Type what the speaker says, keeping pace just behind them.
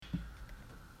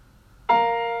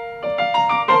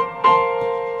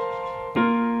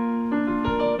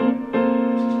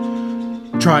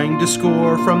Trying to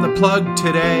score from the plug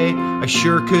today, I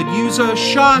sure could use a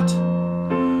shot.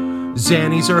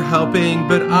 Xannies are helping,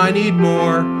 but I need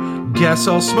more. Guess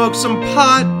I'll smoke some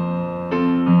pot.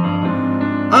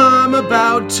 I'm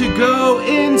about to go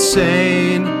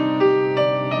insane.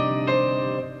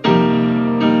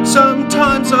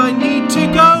 Sometimes I need to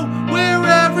go where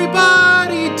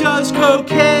everybody does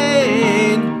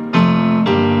cocaine.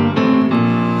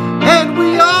 And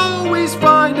we always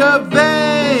find a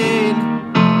vein.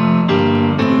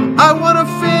 I wanna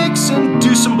fix and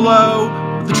do some blow.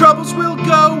 The troubles will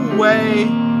go away.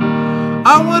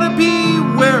 I wanna be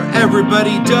where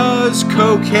everybody does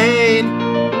cocaine.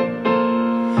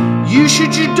 You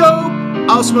shoot your dope,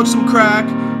 I'll smoke some crack.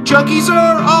 Junkies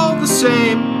are all the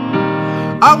same.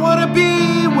 I wanna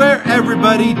be where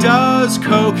everybody does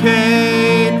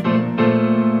cocaine.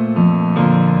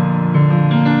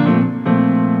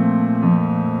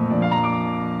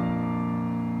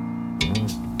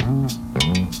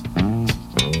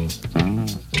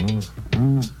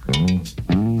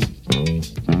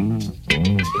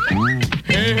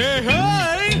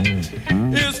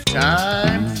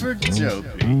 Time for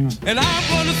Dopey. And I'm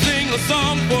gonna sing a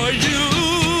song for you.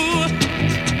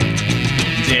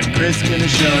 Dave Chris gonna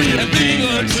show you A thing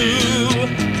or two.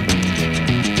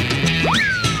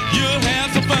 You'll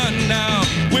have some fun now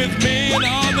with me and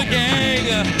all the gang,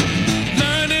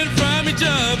 learning from each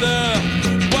other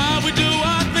while we do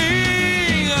our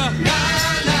thing. Na,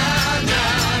 na, na,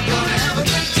 gonna have a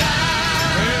good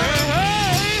time. Hey,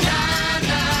 hey. Na,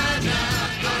 na, na,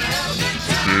 gonna have a good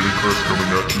time. Dave and Chris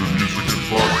coming at you with music and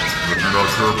fun. And if you're not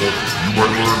careful, you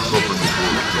might learn something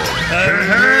before it's done. Hey,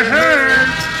 hey, hey!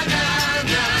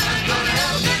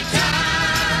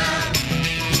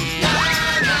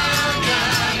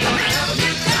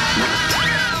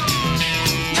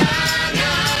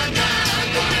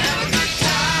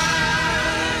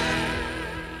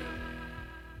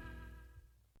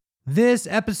 This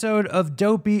episode of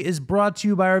Dopey is brought to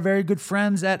you by our very good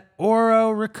friends at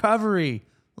Oro Recovery,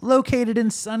 located in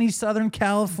sunny Southern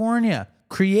California.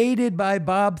 Created by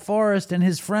Bob Forrest and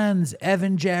his friends,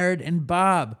 Evan, Jared, and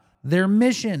Bob. Their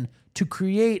mission, to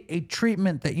create a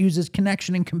treatment that uses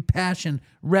connection and compassion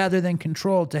rather than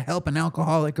control to help an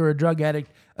alcoholic or a drug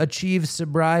addict achieve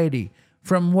sobriety.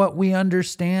 From what we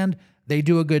understand, they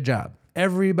do a good job.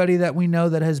 Everybody that we know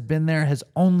that has been there has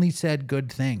only said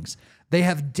good things. They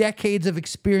have decades of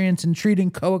experience in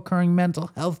treating co-occurring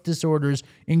mental health disorders,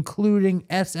 including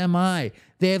SMI.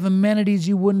 They have amenities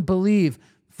you wouldn't believe.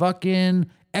 Fucking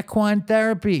equine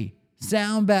therapy,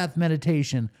 sound bath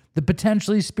meditation, the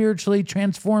potentially spiritually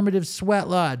transformative sweat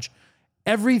lodge.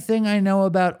 Everything I know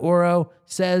about Oro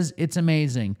says it's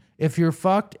amazing. If you're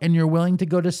fucked and you're willing to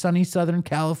go to sunny Southern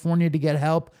California to get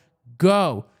help,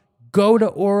 go. Go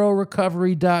to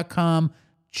ororecovery.com.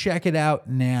 Check it out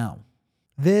now.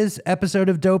 This episode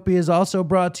of Dopey is also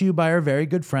brought to you by our very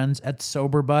good friends at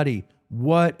Sober Buddy.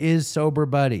 What is Sober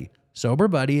Buddy? Sober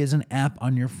Buddy is an app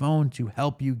on your phone to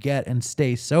help you get and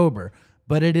stay sober,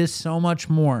 but it is so much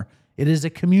more. It is a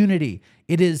community.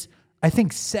 It is, I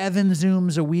think, 7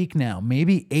 Zooms a week now,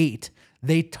 maybe 8.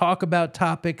 They talk about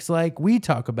topics like we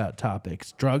talk about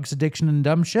topics, drugs, addiction, and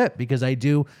dumb shit, because I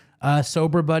do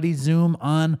Sober Buddy Zoom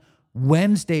on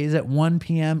Wednesdays at 1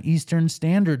 p.m. Eastern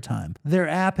Standard Time. Their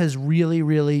app has really,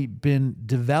 really been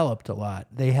developed a lot.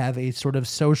 They have a sort of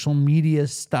social media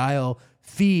style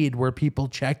feed where people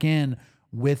check in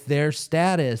with their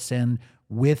status and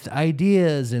with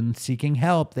ideas and seeking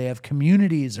help. They have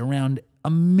communities around a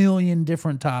million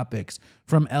different topics,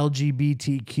 from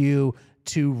LGBTQ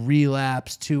to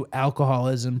relapse to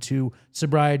alcoholism to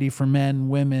sobriety for men,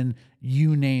 women,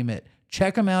 you name it.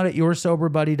 Check them out at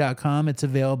yoursoberbuddy.com. It's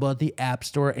available at the App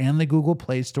Store and the Google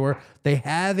Play Store. They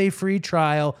have a free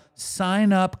trial.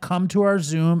 Sign up, come to our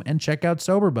Zoom, and check out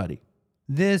Sober Buddy.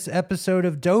 This episode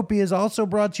of Dopey is also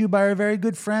brought to you by our very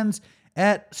good friends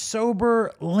at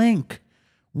Sober Link.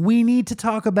 We need to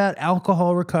talk about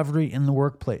alcohol recovery in the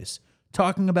workplace.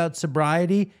 Talking about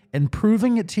sobriety and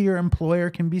proving it to your employer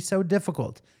can be so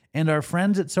difficult, and our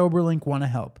friends at SoberLink want to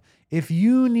help. If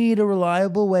you need a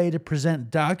reliable way to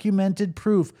present documented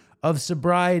proof of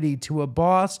sobriety to a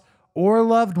boss or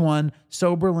loved one,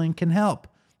 SoberLink can help.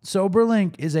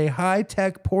 SoberLink is a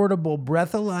high-tech portable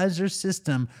breathalyzer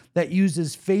system that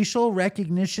uses facial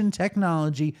recognition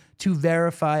technology to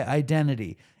verify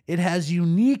identity. It has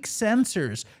unique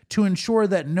sensors to ensure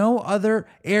that no other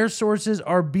air sources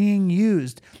are being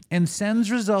used and sends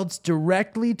results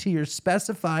directly to your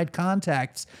specified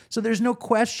contacts, so there's no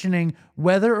questioning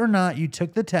whether or not you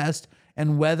took the test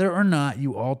and whether or not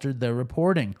you altered their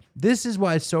reporting. This is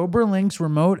why SoberLink's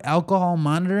remote alcohol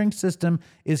monitoring system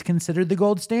is considered the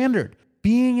gold standard.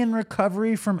 Being in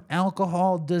recovery from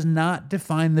alcohol does not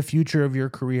define the future of your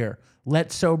career. Let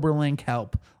SoberLink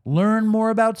help. Learn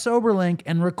more about SoberLink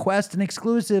and request an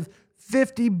exclusive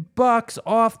 $50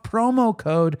 off promo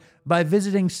code by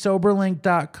visiting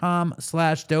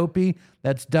soberlink.com/dopey.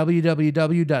 That's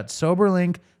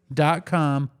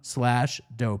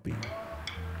www.soberlink.com/dopey.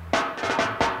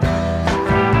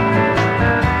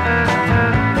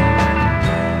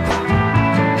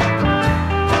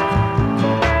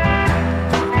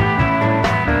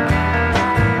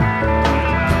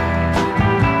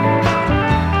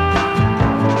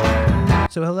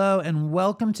 So hello and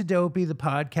welcome to Dopey, the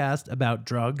podcast about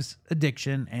drugs,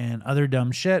 addiction, and other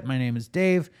dumb shit. My name is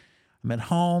Dave. I'm at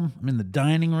home. I'm in the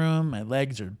dining room. My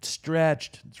legs are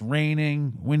stretched. It's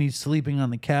raining. Winnie's sleeping on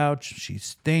the couch. She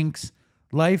stinks.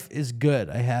 Life is good,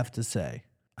 I have to say.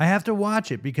 I have to watch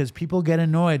it because people get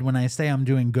annoyed when I say I'm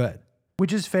doing good,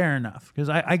 which is fair enough because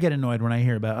I get annoyed when I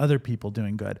hear about other people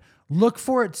doing good. Look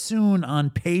for it soon on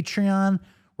Patreon.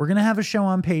 We're going to have a show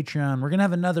on Patreon. We're going to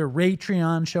have another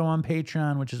Raytreon show on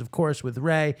Patreon, which is, of course, with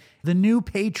Ray. The new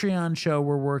Patreon show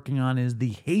we're working on is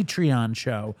the Hatreon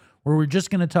show, where we're just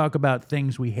going to talk about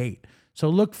things we hate. So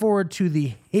look forward to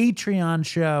the Hatreon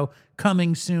show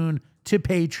coming soon to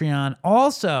Patreon.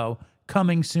 Also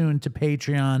coming soon to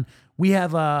Patreon, we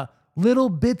have little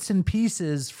bits and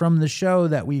pieces from the show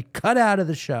that we cut out of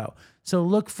the show. So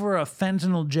look for a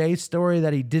Fentanyl J story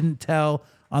that he didn't tell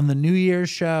on the New Year's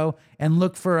show, and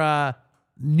look for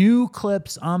new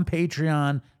clips on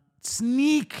Patreon,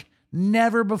 sneak,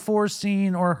 never before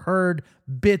seen or heard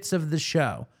bits of the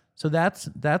show. So that's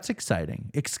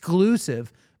exciting,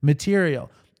 exclusive material.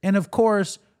 And of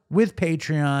course, with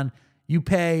Patreon, you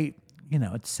pay,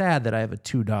 it's sad that I have a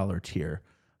 $2 tier.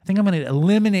 I think I'm going to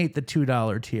eliminate the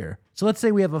 $2 tier. So let's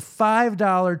say we have a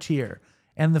 $5 tier,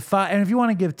 and and if you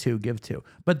want to give two.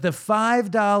 But the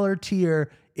 $5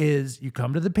 tier is you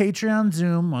come to the Patreon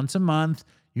Zoom once a month,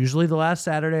 usually the last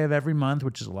Saturday of every month,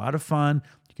 which is a lot of fun.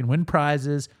 You can win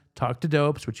prizes, talk to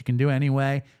dopes, which you can do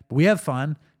anyway, but we have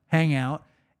fun, hang out.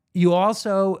 You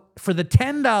also, for the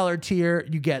 $10 tier,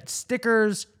 you get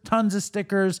stickers, tons of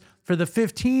stickers. For the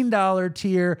 $15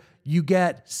 tier, you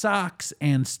get socks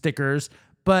and stickers.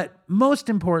 But most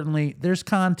importantly, there's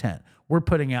content. We're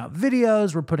putting out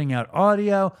videos. We're putting out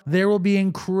audio. There will be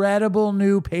incredible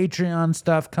new Patreon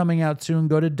stuff coming out soon.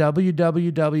 Go to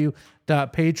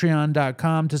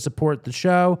www.patreon.com to support the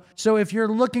show. So if you're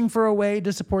looking for a way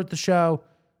to support the show,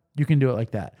 you can do it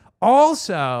like that.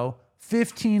 Also,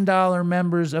 $15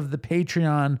 members of the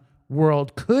Patreon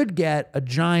world could get a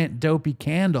giant Dopey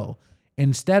candle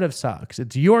instead of socks.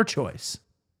 It's your choice.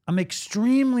 I'm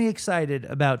extremely excited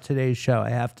about today's show, I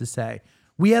have to say.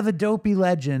 We have a Dopey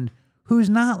legend who's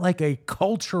not like a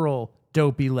cultural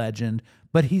Dopey legend,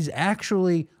 but he's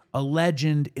actually a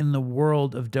legend in the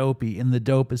world of Dopey, in the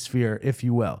doposphere, if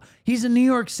you will. He's a New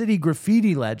York City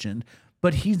graffiti legend,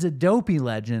 but he's a Dopey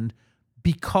legend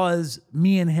because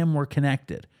me and him were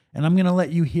connected. And I'm going to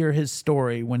let you hear his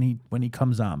story when he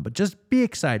comes on. But just be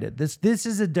excited. This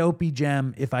is a Dopey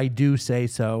gem, if I do say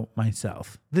so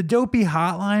myself. The Dopey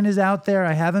hotline is out there.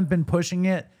 I haven't been pushing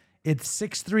it. It's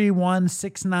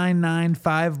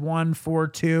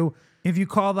 631-699-5142. If you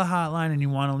call the hotline and you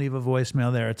want to leave a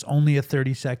voicemail there, it's only a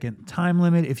 30-second time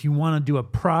limit. If you want to do a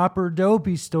proper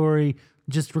Dopey story,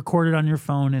 just record it on your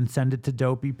phone and send it to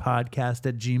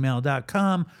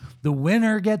dopeypodcast@gmail.com. The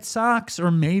winner gets socks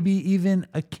or maybe even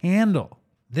a candle.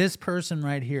 This person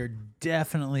right here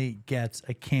definitely gets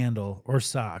a candle or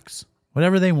socks,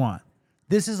 whatever they want.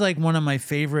 This is like one of my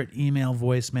favorite email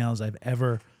voicemails I've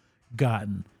ever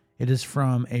gotten. It is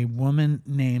from a woman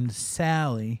named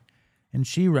Sally, and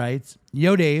she writes,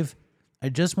 "Yo, Dave, I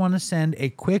just want to send a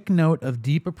quick note of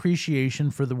deep appreciation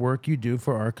for the work you do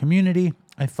for our community.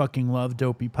 I fucking love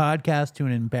Dopey Podcast to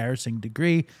an embarrassing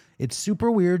degree. It's super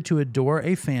weird to adore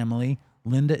a family,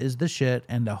 Linda is the shit,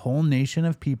 and a whole nation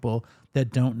of people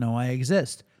that don't know I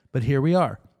exist. But here we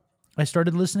are. I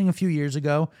started listening a few years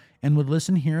ago and would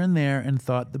listen here and there and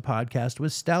thought the podcast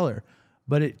was stellar.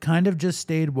 But it kind of just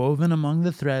stayed woven among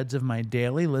the threads of my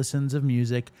daily listens of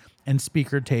music and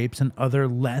speaker tapes and other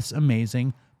less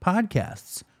amazing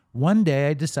podcasts. One day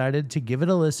I decided to give it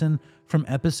a listen from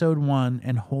episode 1,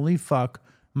 and holy fuck,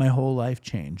 my whole life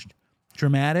changed.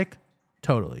 Dramatic?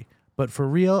 Totally. But for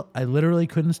real, I literally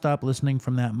couldn't stop listening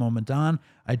from that moment on.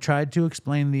 I tried to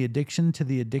explain the addiction to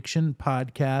the addiction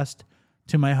podcast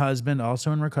to my husband,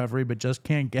 also in recovery, but just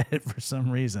can't get it for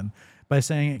some reason, by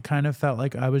saying it kind of felt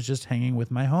like I was just hanging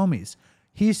with my homies.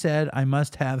 He said I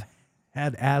must have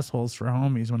had assholes for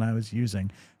homies when I was using.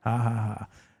 Ha ha ha.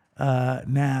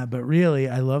 Nah, but really,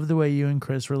 I love the way you and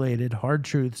Chris related. Hard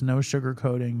truths, no sugar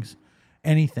coatings.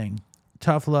 anything.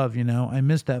 Tough love, you know? I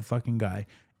miss that fucking guy.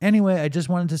 Anyway, I just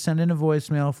wanted to send in a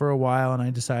voicemail for a while, and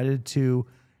I decided to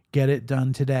get it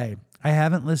done today. I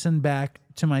haven't listened back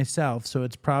to myself, so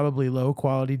it's probably low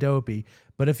quality Dopey.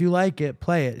 But if you like it,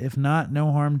 play it. If not,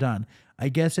 no harm done. I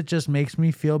guess it just makes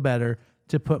me feel better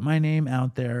to put my name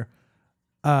out there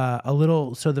a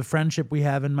little, so the friendship we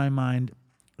have in my mind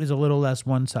is a little less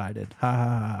one-sided. Ha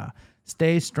ha ha.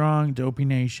 Stay strong, Dopey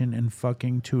Nation, and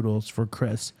fucking toodles for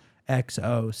Chris.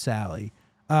 XO Sally.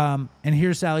 And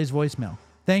here's Sally's voicemail.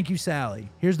 Thank you, Sally.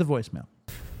 Here's the voicemail.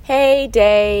 Hey,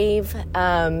 Dave.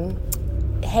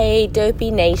 Hey,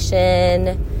 Dopey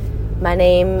Nation. My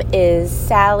name is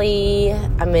Sally.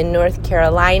 I'm in North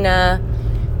Carolina.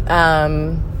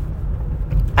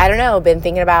 I don't know, been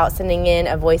thinking about sending in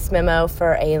a voice memo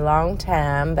for a long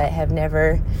time, but have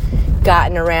never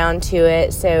gotten around to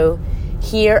it. So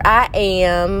here I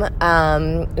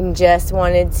am. Just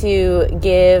wanted to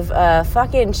give a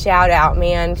fucking shout out,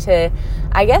 man, to,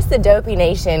 I guess, the Dopey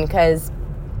Nation, because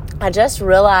I just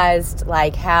realized,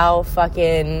 like, how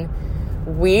fucking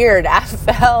weird I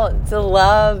felt to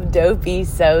love Dopey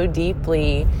so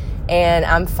deeply. And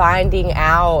I'm finding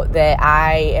out that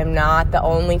I am not the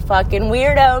only fucking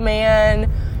weirdo, man.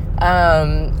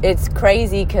 It's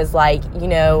crazy because, like, you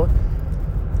know,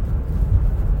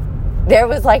 there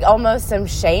was, like, almost some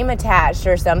shame attached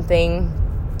or something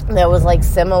that was, like,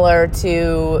 similar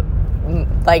to,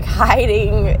 like,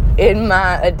 hiding in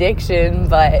my addiction.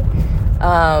 But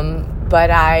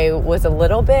I was a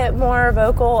little bit more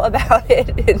vocal about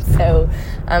it. And so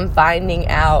I'm finding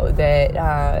out that,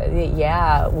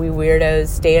 yeah, we weirdos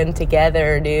stand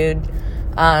together, dude.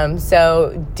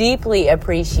 So deeply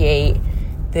appreciate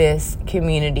this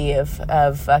community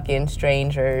of fucking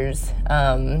strangers.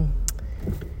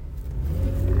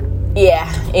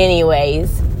 Yeah,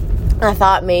 anyways, I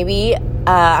thought maybe,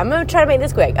 I'm going to try to make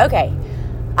this quick. Okay.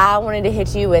 I wanted to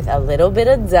hit you with a little bit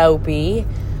of Dopey.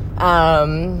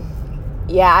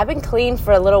 Yeah, I've been clean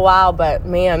for a little while, but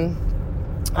man,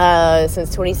 since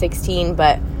 2016,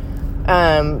 but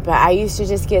I used to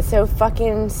just get so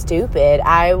fucking stupid.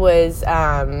 I was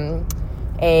an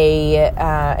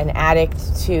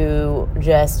addict to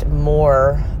just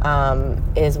more,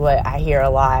 is what I hear a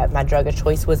lot. My drug of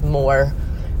choice was more,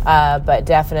 but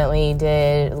definitely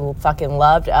fucking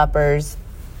loved uppers,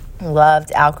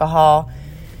 loved alcohol,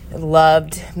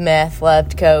 loved meth,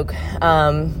 loved coke.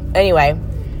 Anyway,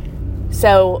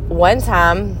 so one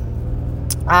time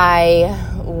I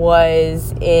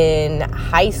was in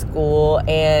high school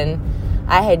and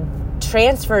I had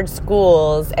transferred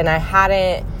schools and I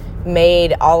hadn't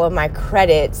made all of my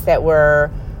credits that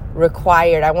were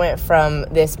required. I went from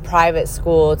this private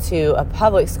school to a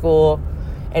public school,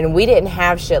 and we didn't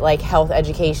have shit like health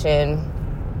education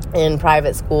in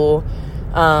private school.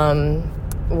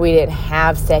 We didn't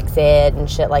have sex ed and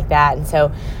shit like that. And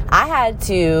so I had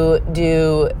to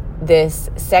do this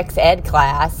sex ed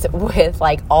class with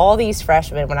like all these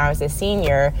freshmen when I was a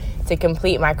senior to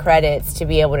complete my credits to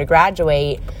be able to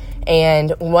graduate. And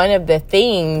one of the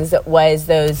things was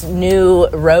those new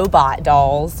robot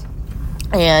dolls.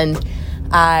 And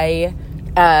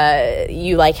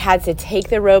you like had to take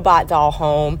the robot doll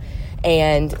home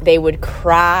and they would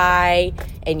cry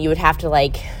and you would have to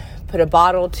like put a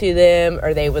bottle to them,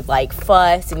 or they would like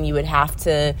fuss and you would have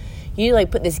to, you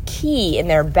like put this key in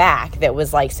their back that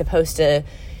was like supposed to,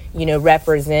 you know,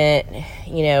 represent,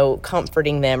 you know,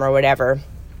 comforting them or whatever.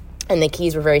 And the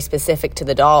keys were very specific to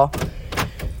the doll.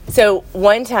 So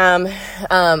one time,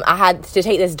 I had to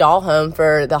take this doll home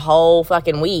for the whole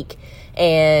fucking week.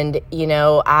 And, you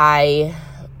know,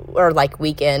 or like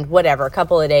weekend, whatever, a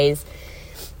couple of days.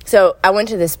 So I went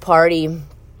to this party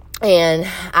and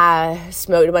I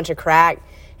smoked a bunch of crack.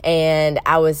 And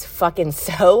I was fucking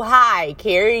so high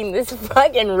carrying this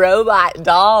fucking robot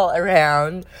doll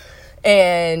around.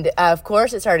 And, of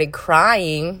course, it started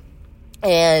crying.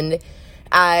 And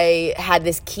I had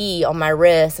this key on my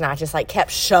wrist. And I just, like, kept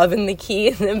shoving the key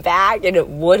in the back. And it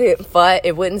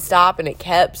wouldn't stop. And it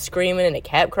kept screaming and it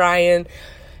kept crying.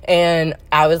 And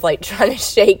I was, like, trying to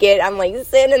shake it. I'm, like,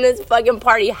 sitting in this fucking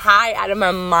party high out of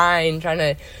my mind trying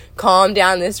to calm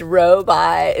down this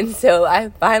robot. And so I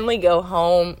finally go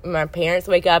home. My parents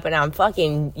wake up and I'm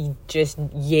fucking just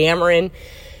yammering.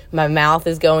 My mouth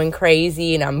is going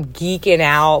crazy and I'm geeking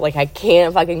out. Like, I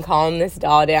can't fucking calm this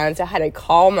doll down. So I had to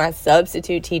call my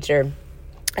substitute teacher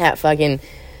at fucking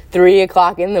 3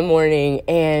 o'clock in the morning.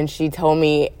 And she told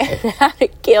me how to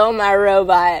kill my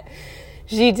robot.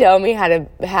 She told me how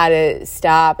to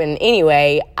stop. And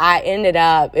anyway, I ended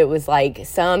up, it was like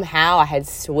somehow I had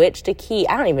switched a key.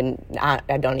 I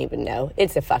don't even know.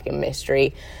 It's a fucking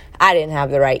mystery. I didn't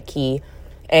have the right key.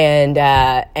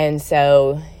 And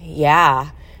so,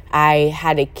 yeah, I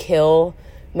had to kill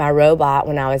my robot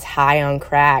when I was high on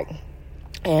crack,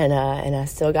 and I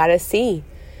still got a C.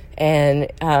 And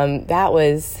that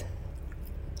was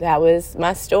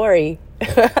my story.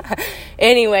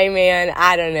 Anyway, man,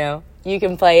 I don't know. You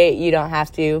can play it, you don't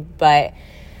have to, but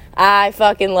I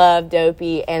fucking love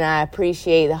Dopey, and I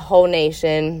appreciate the whole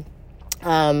nation.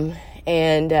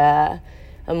 And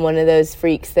I'm one of those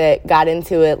freaks that got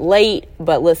into it late,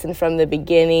 but listened from the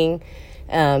beginning.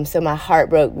 So my heart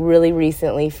broke really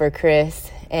recently for Chris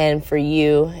and for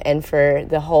you and for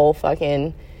the whole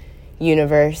fucking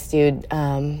universe, dude.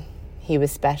 He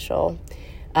was special.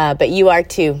 But you are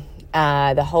too.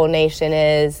 The whole nation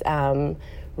is.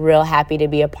 Real happy to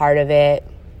be a part of it.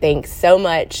 Thanks so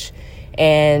much.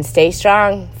 And stay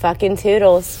strong. Fucking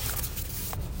toodles.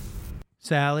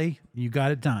 Sally, you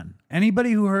got it done.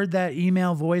 Anybody who heard that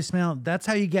email, voicemail, that's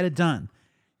how you get it done.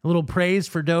 A little praise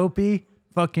for Dopey.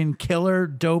 Fucking killer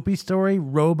Dopey story.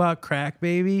 Robot crack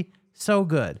baby. So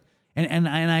good. And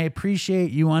I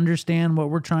appreciate you understand what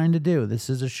we're trying to do. This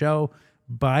is a show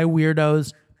by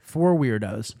weirdos for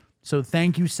weirdos. So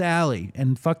thank you, Sally.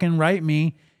 And fucking write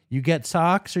me. You get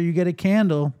socks or you get a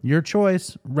candle. Your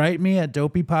choice. Write me at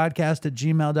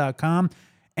dopeypodcast@gmail.com.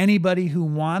 Anybody who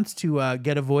wants to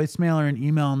get a voicemail or an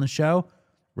email on the show,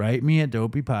 write me at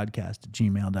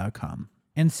dopeypodcast@gmail.com.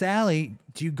 And Sally,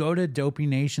 do you go to Dopey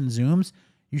Nation Zooms?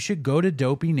 You should go to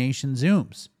Dopey Nation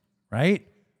Zooms, right?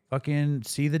 Fucking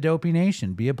see the Dopey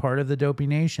Nation. Be a part of the Dopey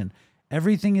Nation.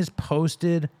 Everything is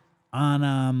posted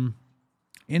on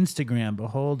Instagram, but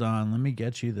hold on. Let me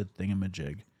get you the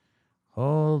thingamajig.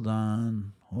 Hold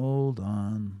on.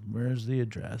 Where's the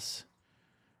address?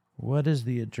 What is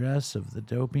the address of the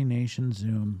Dopey Nation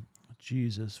Zoom?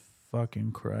 Jesus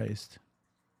fucking Christ.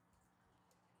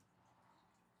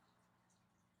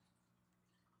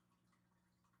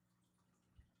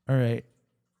 All right.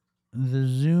 The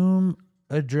Zoom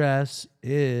address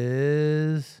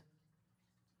is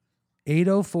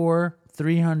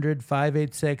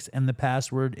 804-300-586, and the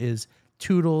password is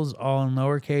Toodles, all in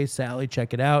lowercase. Sally,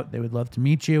 check it out. They would love to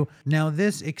meet you. Now,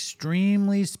 this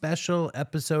extremely special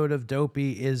episode of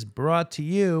Dopey is brought to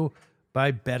you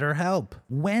by BetterHelp.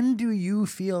 When do you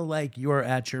feel like you're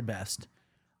at your best?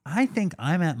 I think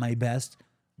I'm at my best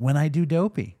when I do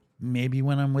Dopey. Maybe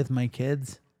when I'm with my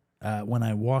kids. When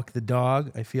I walk the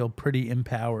dog, I feel pretty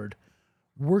empowered.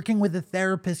 Working with a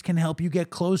therapist can help you get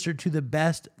closer to the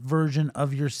best version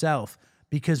of yourself.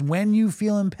 Because when you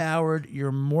feel empowered,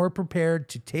 you're more prepared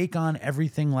to take on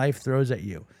everything life throws at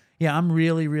you. Yeah, I'm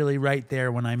really, really right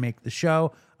there when I make the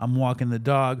show, I'm walking the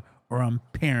dog, or I'm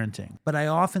parenting. But I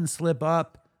often slip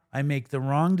up, I make the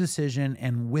wrong decision,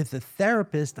 and with a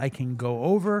therapist, I can go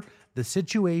over the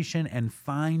situation and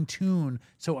fine-tune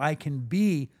so I can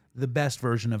be the best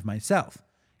version of myself.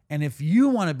 And if you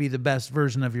want to be the best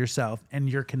version of yourself and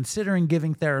you're considering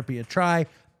giving therapy a try,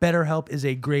 BetterHelp is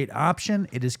a great option.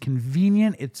 It is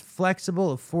convenient, it's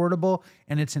flexible, affordable,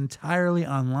 and it's entirely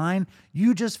online.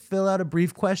 You just fill out a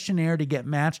brief questionnaire to get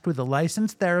matched with a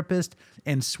licensed therapist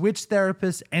and switch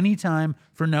therapists anytime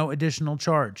for no additional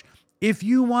charge. If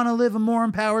you want to live a more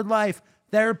empowered life,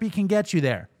 therapy can get you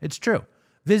there. It's true.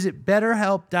 Visit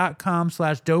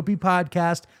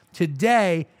betterhelp.com/dopeypodcast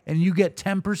today and you get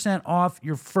 10% off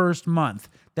your first month.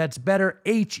 That's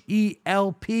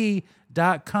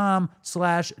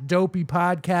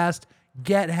betterhelp.com/dopeypodcast.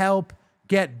 Get help,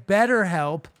 get better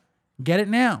help, get it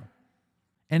now.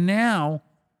 And now,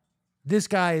 this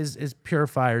guy is pure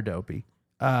fire Dopey.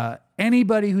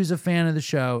 Anybody who's a fan of the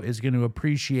show is going to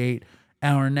appreciate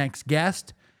our next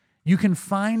guest. You can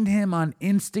find him on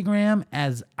Instagram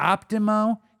as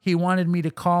Optimo. He wanted me to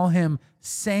call him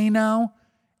Sayno.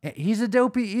 He's a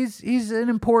Dopey. He's an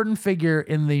important figure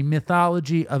in the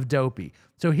mythology of Dopey.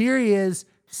 So here he is,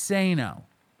 Sayno.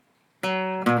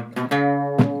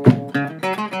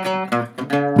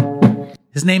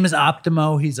 His name is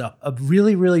Optimo. He's a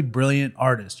really, really brilliant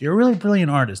artist. You're a really brilliant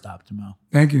artist, Optimo.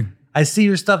 Thank you. I see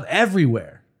your stuff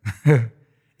everywhere.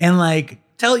 And like,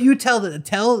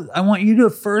 I want you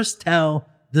to first tell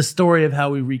the story of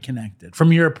how we reconnected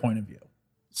from your point of view.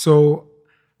 So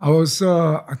I was,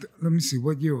 let me see,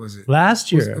 what year was it?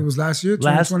 Last year. It was last year,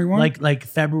 2021? Like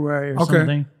February or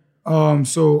something.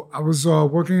 So I was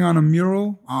working on a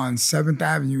mural on 7th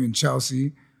Avenue in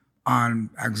Chelsea on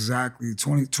exactly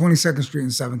 22nd Street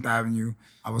and 7th Avenue.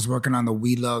 I was working on the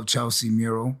We Love Chelsea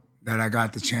mural that I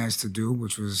got the chance to do,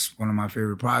 which was one of my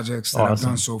favorite projects that I've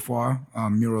done so far,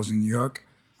 murals in New York.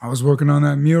 I was working on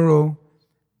that mural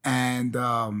and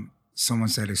someone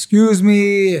said, excuse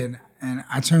me, and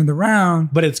I turned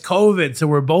around. But it's COVID, so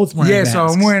we're both wearing masks. So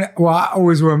I'm wearing, I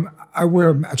always wear, I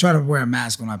try to wear a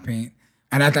mask when I paint.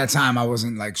 And at that time, I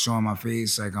wasn't like showing my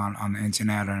face like on the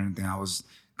internet or anything. I was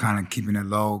kind of keeping it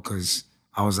low because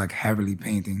I was like heavily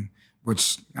painting,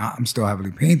 which I'm still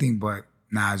heavily painting, but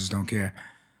now I just don't care.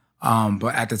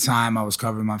 But at the time, I was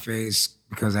covering my face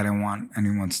because I didn't want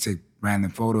anyone to take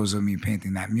random photos of me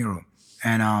painting that mural.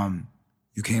 And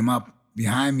you came up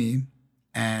behind me,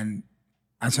 and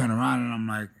I turned around and I'm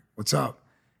like, "What's up?"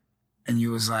 And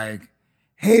you was like,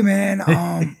 "Hey, man,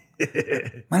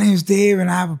 my name is Dave, and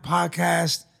I have a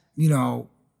podcast,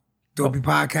 Dopey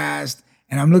podcast,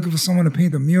 and I'm looking for someone to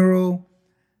paint a mural,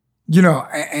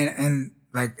 and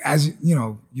like, as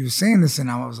you were saying this,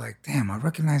 and I was like, damn, I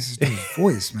recognize this dude's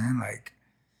voice, man, like,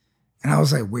 and I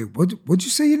was like, wait, what'd you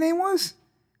say your name was?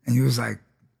 And he was like,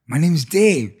 my name is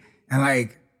Dave, and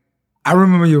like, I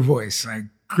remember your voice, like,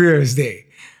 clear as day.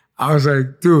 I was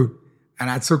like, dude,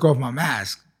 and I took off my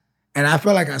mask. And I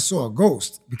felt like I saw a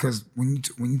ghost because when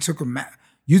you took your mask,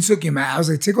 I was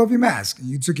like, take off your mask. And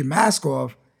you took your mask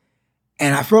off.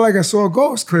 And I felt like I saw a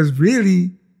ghost because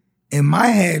really, in my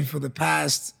head for the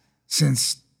past,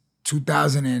 since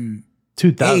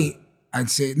 2008, I'd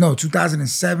say, no,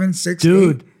 2007, 6,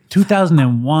 Dude, 8.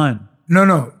 2001.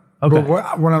 No. Okay.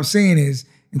 But what I'm saying is,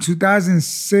 in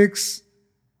 2006,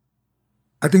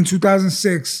 I think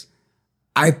 2006,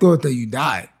 I thought that you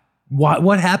died.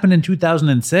 What happened in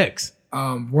 2006?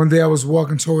 One day I was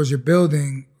walking towards your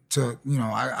building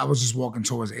I was just walking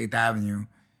towards 8th Avenue,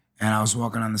 and I was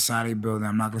walking on the side of your building.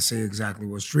 I'm not gonna say exactly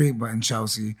what street, but in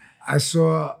Chelsea. I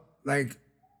saw like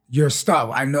your stuff.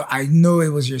 I know it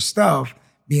was your stuff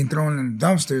being thrown in the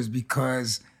dumpsters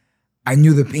because I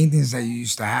knew the paintings that you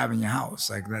used to have in your house.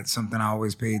 Like that's something I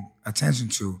always paid attention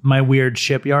to. My weird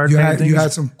shipyard paintings? You paintings?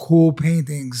 had some cool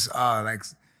paintings, like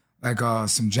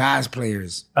some jazz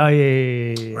players. Oh,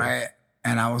 yeah. Right?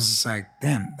 And I was just like,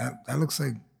 damn, that looks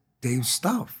like Dave's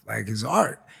stuff, like his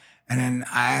art. And then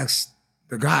I asked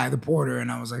the guy, the porter,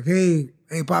 and I was like, hey,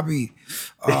 Poppy.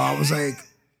 I was like,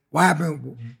 what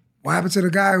happened to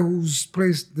the guy whose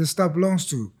place this stuff belongs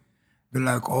to? They're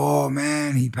like, oh,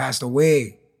 man, he passed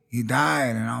away. He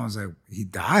died. And I was like, he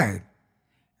died?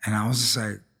 And I was just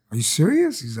like, are you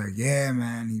serious? He's like, yeah,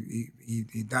 man,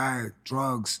 he died,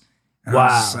 drugs. And I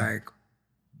was just like,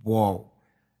 whoa.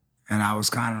 And I was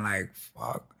kind of like,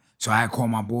 fuck. So I had called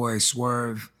my boy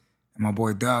Swerve and my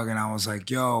boy Doug, and I was like,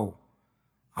 yo,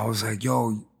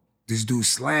 this dude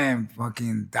Slam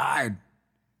fucking died.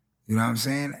 You know what I'm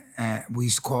saying? And we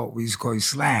used to call you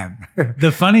Slam.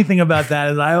 The funny thing about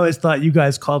that is I always thought you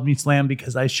guys called me Slam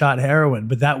because I shot heroin,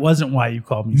 but that wasn't why you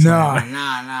called me Slam.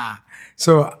 Nah.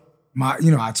 So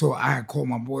I had called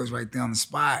my boys right there on the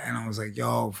spot, and I was like,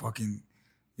 yo, fucking,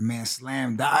 your man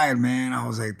Slam died, man. I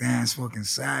was like, damn, it's fucking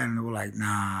sad. And they were like,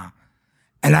 nah.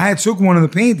 And I had took one of the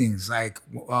paintings, like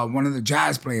one of the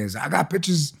jazz players. I got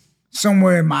pictures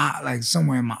somewhere in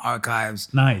my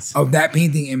archives. Nice. Of that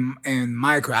painting in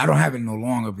my career. I don't have it no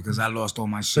longer because I lost all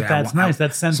my shit. But that's nice.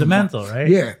 That's sentimental, right?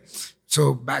 Yeah.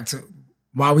 So back to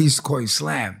why we used to call you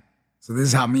Slam. So this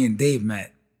is how me and Dave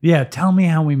met. Yeah, tell me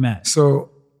how we met.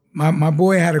 So my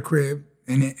boy had a crib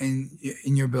in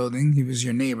your building. He was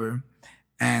your neighbor.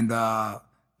 And that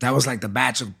was like the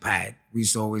bachelor pad. We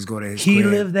used to always go to his crib. He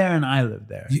lived there and I lived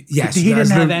there. Yes. He didn't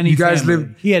have any family.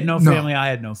 Lived, he had no family. I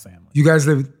had no family. You guys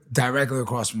lived directly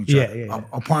across from each other. Yeah.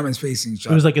 Apartments facing each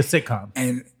other. It was like a sitcom.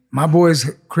 And my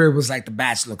boy's crib was like the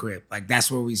bachelor crib. Like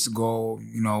that's where we used to go,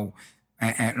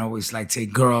 and always like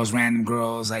take girls, random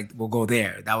girls, like we'll go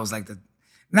there. That was like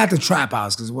not the trap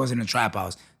house, because it wasn't a trap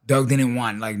house. Doug didn't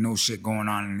want like no shit going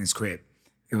on in his crib.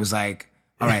 It was like,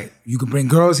 all right, you can bring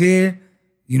girls here,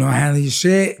 handle your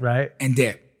shit, right, and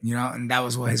dip, and that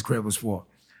was what his crib was for.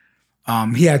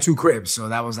 He had 2 cribs, so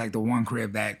that was like the one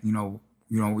crib that we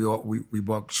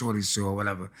bought shorties to or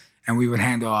whatever, and we would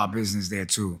handle our business there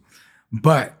too.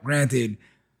 But granted,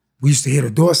 we used to hear the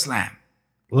door slam,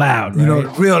 loud,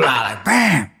 right? Real loud, like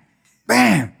bam,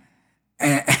 bam,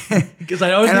 and because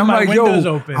I always had my windows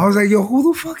open. I was like, yo,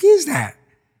 who the fuck is that?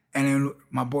 And then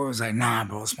my boy was like, nah,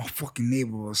 bro, it's my fucking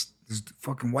neighbor, it's this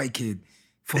fucking white kid.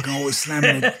 Fucking always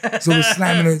slamming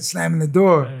the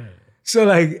door. So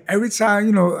like every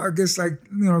time, I guess like,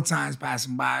 times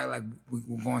passing by, like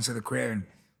we're going to the crib and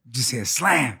just hear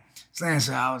slam. So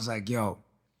I was like,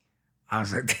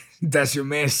 that's your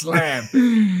man Slam.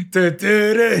 The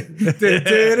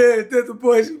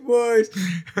boys.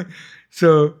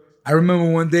 So I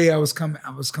remember one day I was coming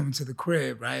to the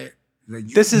crib, right? Like,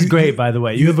 this is great, by the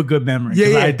way. You have a good memory.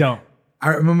 Yeah. I don't. I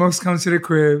remember I was coming to the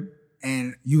crib,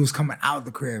 and you was coming out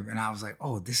the crib, and I was like,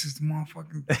 "Oh, this is the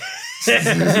motherfucking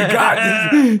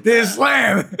God, this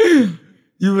Slam."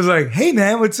 you was like, hey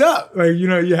man, what's up? Like, you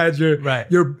know, you had your,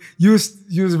 you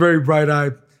was very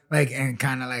bright-eyed, like, and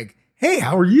kind of like, hey,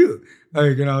 how are you?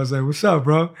 Like, and I was like, what's up,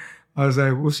 bro? I was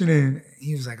like, what's your name?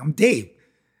 He was like, I'm Dave.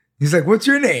 He's like, what's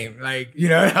your name? Like, you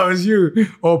know, that was you,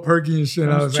 all perky and shit.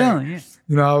 I was chilling, like,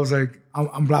 you know, I was like,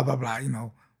 I'm blah, blah, blah, you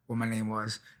know, what my name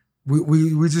was.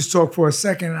 We just talked for a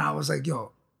second and I was like,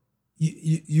 yo,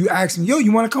 you asked me, yo,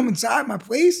 you want to come inside my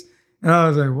place? And I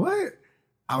was like, what?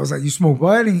 I was like, you smoke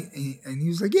bud? And he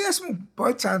was like, yeah, I smoke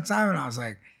bud time to time. And I was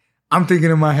like, I'm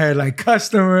thinking in my head, like,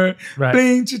 customer,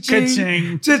 bling,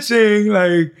 cha-ching, cha-ching,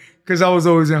 like, because I was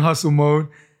always in hustle mode.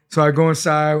 So I go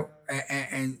inside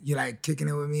and you're like kicking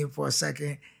it with me for a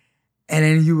second. And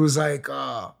then you was like,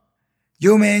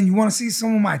 yo, man, you want to see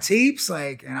some of my tapes?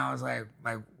 Like, and I was like,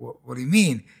 what do you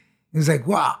mean? He was like,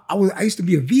 well, I used to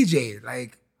be a VJ.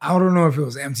 Like, I don't know if it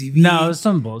was MTV. No, it was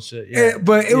some bullshit. Yeah.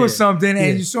 But it was something.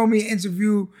 And you showed me an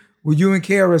interview with you and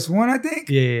KRS-One, I think.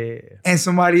 Yeah. And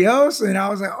somebody else. And I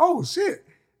was like, oh, shit.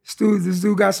 This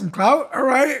dude got some clout. All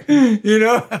right. You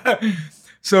know?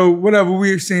 So whatever,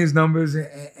 we exchanged numbers.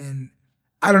 And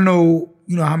I don't know,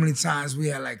 you know, how many times we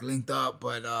had like linked up.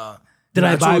 But did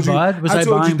I buy bud? Was I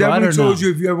buying bud or no? I told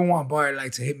you if you ever want bud,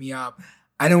 like to hit me up.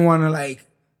 I didn't want to like,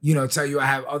 you know, tell you I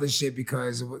have other shit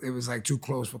because it was like too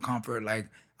close for comfort. Like,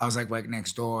 I was like right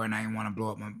next door and I didn't want to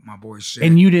blow up my boy's shit.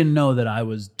 And you didn't know that I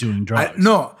was doing drugs?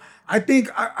 No. I think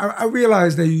I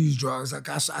realized that you use drugs. Like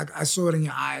I saw it in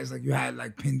your eyes. Like you had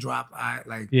like pin drop eye.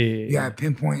 Like you had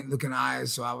pinpoint looking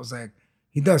eyes. So I was like,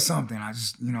 he does something. I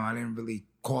just, you know, I didn't really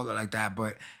call it like that.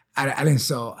 But I didn't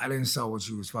sell what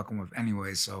you was fucking with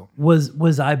anyway. So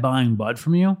was I buying bud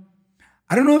from you?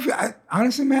 I don't know if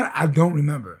honestly, man, I don't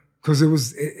remember. Because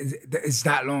it's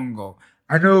that long ago.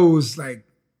 I know it was like,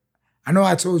 I know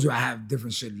I told you I have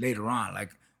different shit later on. Like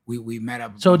we met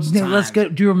up. So let's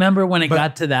get. Do you remember when it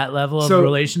got to that level of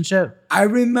relationship? I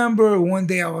remember one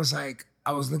day I was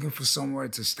looking for somewhere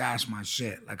to stash my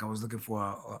shit. Like I was looking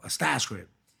for a stash crib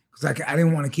because I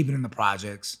didn't want to keep it in the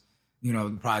projects. You know,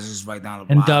 the projects is right down the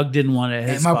block. And Doug didn't want it.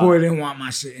 And my boy didn't want my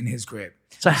shit in his crib.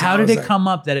 So how did it come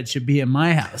up that it should be in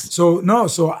my house? So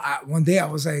one day I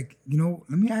was like, you know,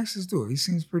 let me ask this dude. He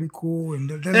seems pretty cool and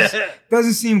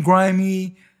doesn't seem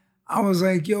grimy. I was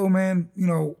like, yo, man, you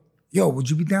know, would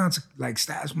you be down to like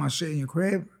stash my shit in your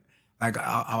crib? Like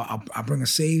I'll bring a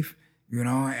safe, you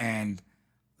know, and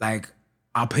like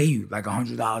I'll pay you like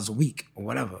 $100 a week or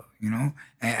whatever, you know,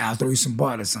 and I'll throw you some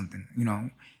bud or something, you know,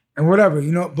 and whatever,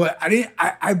 you know. But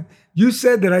you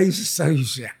said that I used to sell you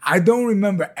shit. I don't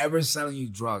remember ever selling you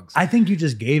drugs. I think you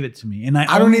just gave it to me, and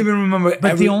I don't even remember.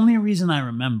 But the only reason I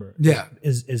remember,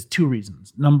 is two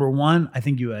reasons. Number one, I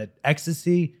think you had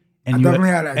ecstasy. And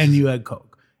you had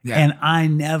coke. Yeah. And I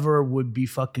never would be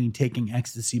fucking taking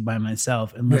ecstasy by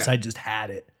myself unless I just had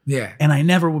it. Yeah. And I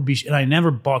never would be, and I never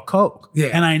bought coke. Yeah.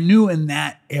 And I knew in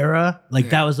that era,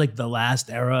 like that was like the last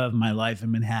era of my life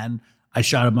in Manhattan. I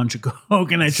shot a bunch of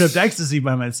coke and I tripped ecstasy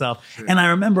by myself. Yeah. And I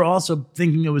remember also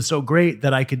thinking it was so great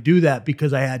that I could do that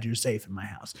because I had your safe in my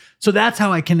house. So that's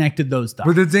how I connected those dots.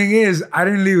 But the thing is, I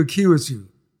didn't leave a key with you.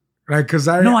 Like, cause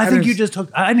I think you just took.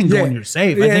 I didn't go in your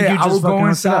safe. I think you just I would go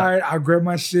inside. I grab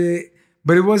my shit,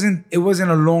 but it wasn't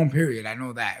a long period. I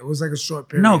know that it was like a short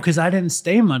period. No, because I didn't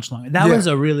stay much longer. That was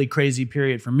a really crazy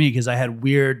period for me because I had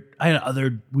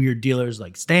other weird dealers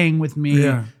like staying with me,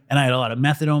 and I had a lot of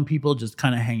methadone people just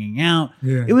kind of hanging out.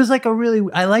 Yeah. It was like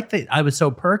I like that I was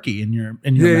so perky in your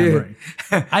memory.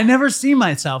 Yeah. I never see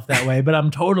myself that way, but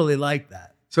I'm totally like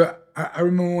that. So I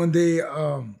remember one day.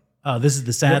 Oh, this is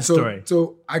the sad story.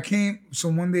 So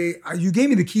one day you gave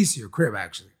me the keys to your crib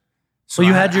actually. So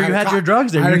you had your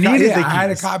drugs there. You needed the keys. I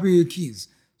had a copy of your keys.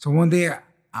 So one day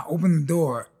I opened the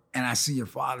door and I see your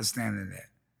father standing there.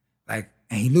 Like,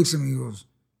 and he looks at me and goes,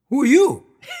 "Who are you?"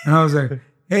 And I was like,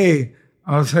 "Hey."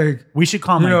 I was like, we should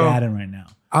call my dad in right now.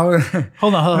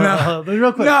 Hold on,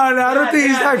 real quick. No, I don't think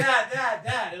he's like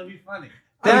Dad, it'll be funny.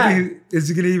 Is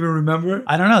he gonna even remember?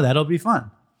 I don't know. That'll be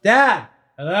fun. Dad,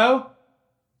 hello?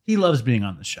 He loves being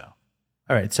on the show.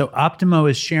 All right, so Optimo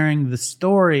is sharing the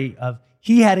story of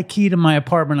he had a key to my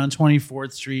apartment on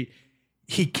 24th Street.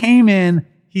 He came in.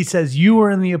 He says, you were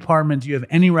in the apartment. Do you have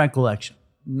any recollection?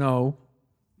 No.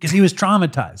 Because he was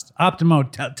traumatized.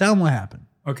 Optimo, tell him what happened.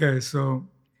 Okay, so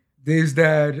Dave's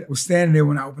dad was standing there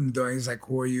when I opened the door. He's like,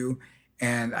 who are you?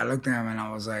 And I looked at him and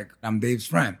I was like, I'm Dave's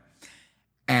friend.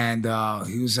 And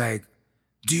he was like,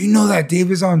 do you know that Dave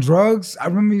is on drugs? I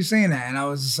remember you saying that. And I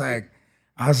was like,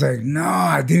 no,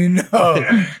 I didn't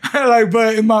know.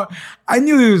 I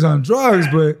knew he was on drugs,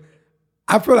 but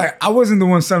I feel like I wasn't the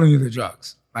one selling you the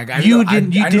drugs. Like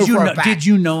Did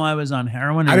you know I was on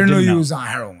heroin? Or I didn't know you was on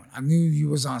heroin. I knew you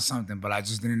was on something, but I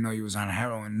just didn't know you was on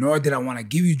heroin. Nor did I want to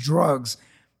give you drugs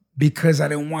because I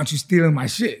didn't want you stealing my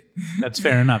shit. That's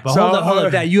fair enough. But hold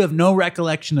up, Dad. You have no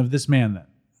recollection of this man then?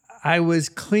 I was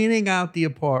cleaning out the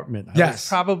apartment. I was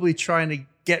probably trying to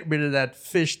get rid of that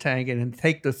fish tank and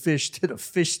take the fish to the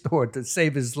fish store to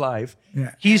save his life.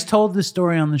 Yeah. He's told the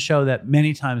story on the show that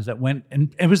many times that went,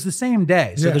 and it was the same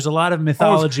day. So there's a lot of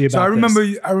mythology about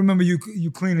this. I remember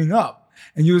you cleaning up,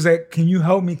 and you was like, "Can you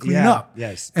help me clean up?"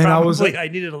 Yes. And probably, I was like, I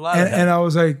needed a lot of help. And I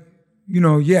was like,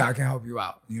 yeah, I can help you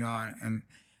out,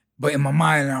 but in my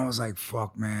mind, I was like,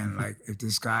 fuck, man, like if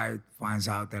this guy finds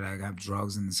out that I got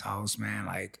drugs in this house, man,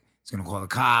 like he's gonna call the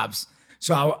cops.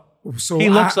 So he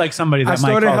looks like somebody that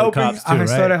might call the cops too, right? I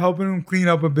started helping him clean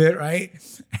up a bit, right?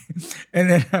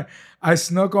 And then I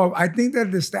snuck off. I think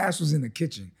that the stash was in the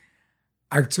kitchen.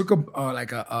 I took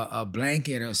a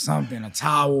blanket or something, a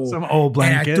towel, some old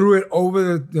blanket, and I threw it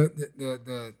over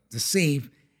the safe,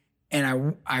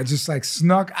 and I just like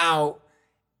snuck out,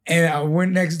 and I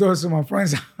went next door to my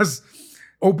friend's house,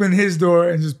 opened his door,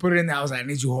 and just put it in there. I was like, I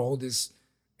need you to hold this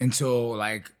until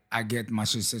like I get my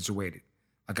shit situated.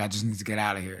 Like I just need to get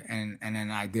out of here, and then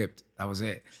I dipped. That was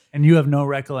it. And you have no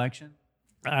recollection?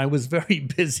 I was very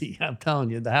busy. I'm telling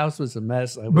you, the house was a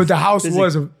mess. But the house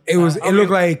busy. It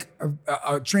looked like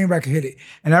a train wreck hit it.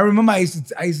 And I remember I used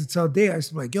to tell Dave, I used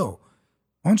to be like, yo,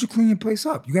 why don't you clean your place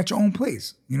up? You got your own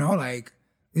place, like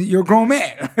you're a grown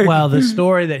man. Well, the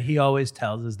story that he always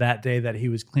tells is that day that he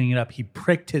was cleaning it up, he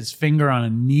pricked his finger on a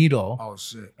needle. Oh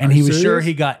shit! And he was sure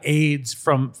he got AIDS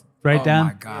from. Right, Dan? Oh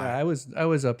my God. Yeah, I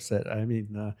was upset. I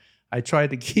mean, I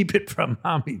tried to keep it from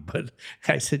mommy, but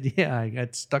I said, yeah, I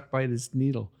got stuck by this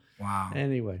needle. Wow.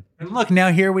 Anyway. And look,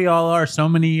 now here we all are so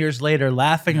many years later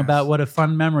laughing about what a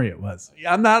fun memory it was.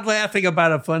 I'm not laughing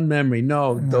about a fun memory.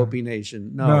 No, Dopey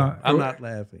Nation. No, I'm not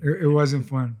laughing. It wasn't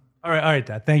fun. All right,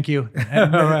 Dad. Thank you.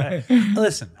 And, right.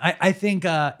 Listen, I think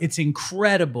it's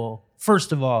incredible,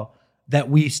 first of all, that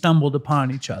we stumbled upon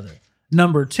each other.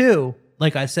 Number two,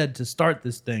 like I said to start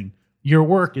this thing, your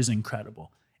work is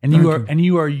incredible, and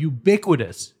you are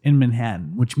ubiquitous in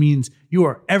Manhattan, which means you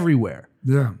are everywhere.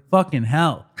 Yeah, fucking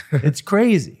hell, it's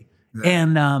crazy. Yeah.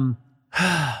 And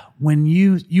when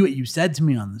you said to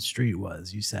me on the street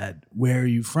was, you said, "Where are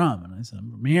you from?" And I said,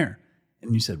 "I'm from here."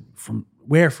 And you said, "From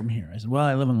where? From here?" I said, "Well,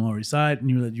 I live on the Lower East Side."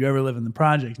 And you were like, "Do you ever live in the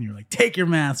projects?" And you were like, "Take your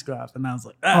mask off." And I was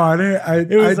like, I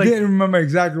didn't remember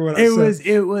exactly what I said.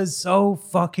 It was so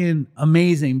fucking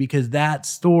amazing because that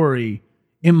story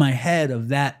in my head of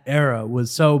that era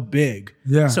was so big.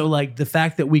 Yeah. So like the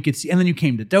fact that we could see, and then you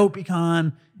came to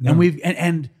DopeyCon, and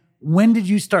and when did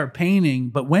you start painting?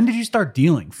 But when did you start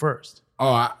dealing first?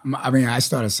 Oh, I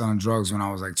started selling drugs when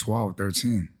I was like 12,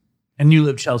 13. And you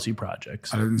lived Chelsea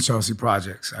Projects. I lived in Chelsea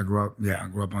Projects. I grew up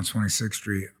on 26th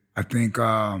Street. I think,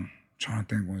 trying to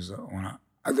think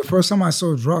the first time I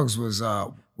sold drugs was,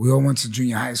 we all went to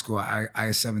junior high school,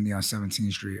 I-70 on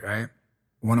 17th Street, right?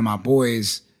 One of my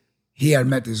boys, he had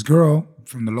met this girl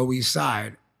from the Lower East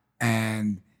Side,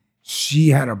 and she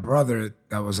had a brother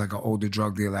that was like an older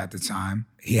drug dealer at the time.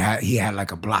 He had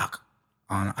like a block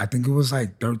on, I think it was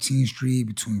like 13th Street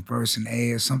between First and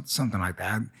A or something like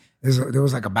that. There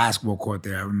was like a basketball court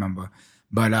there, I remember.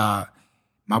 But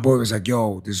my boy was like,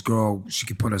 yo, this girl, she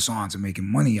could put us on to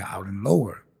making money out in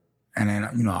Lower. And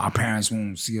then, our parents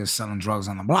won't see us selling drugs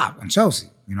on the block in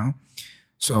Chelsea,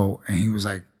 So, and he was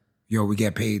like, yo, we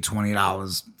get paid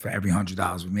 $20 for every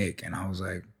 $100 we make. And I was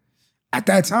like, at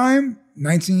that time,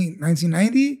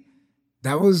 1990,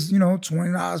 that was,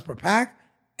 $20 per pack.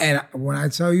 And when I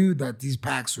tell you that these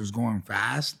packs was going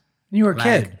fast. You were a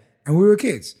kid. And we were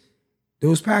kids.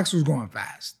 Those packs was going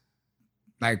fast.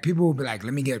 Like people would be like,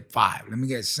 let me get 5, let me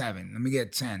get 7, let me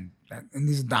get 10. And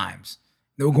these are dimes.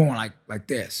 They were going like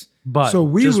this. But so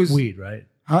weed, right?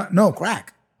 No,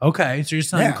 crack. Okay, so you're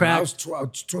selling crack. I was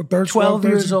 12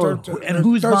 years old. And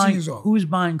who's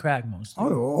buying crack most?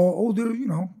 Oh, older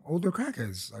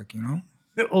crackheads,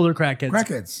 Older crackheads.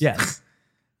 Crackheads. Yes.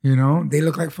 They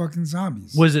look like fucking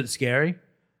zombies. Was it scary?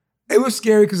 It was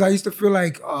scary because I used to feel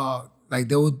like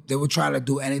they would try to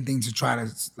do anything to try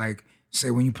to like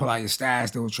say when you pull out your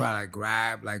stash, they would try to like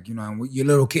grab and you're a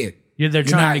little kid. They're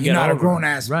trying to get You're not over a grown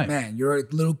ass right. man. You're a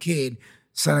little kid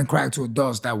selling crack to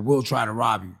adults that will try to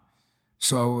rob you.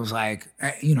 So it was like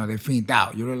they fiend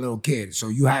out. You're a little kid, so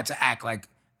you had to act like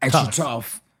extra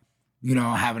tough.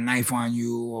 Have a knife on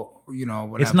you or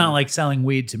whatever. It's not like selling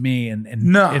weed to me and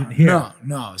no, here.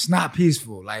 No, it's not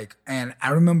peaceful. And I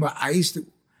remember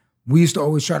we used to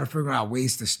always try to figure out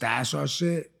ways to stash our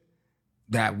shit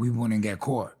that we wouldn't get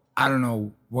caught. I don't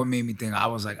know what made me think, I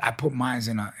was like, I put mines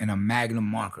in a Magnum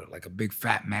marker, like a big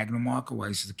fat Magnum marker, where I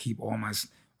used to keep all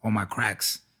my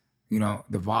cracks, you know,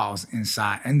 the vials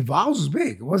inside. And the vials was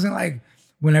big. It wasn't like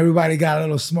when everybody got a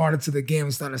little smarter to the game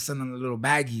and started selling the little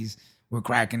baggies with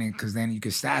crack in it, because then you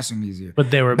could stash them easier.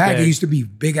 But they were back. big. It used to be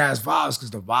big ass vials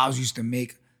because the vials used to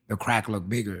make the crack look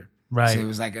bigger. Right. So it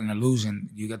was like an illusion.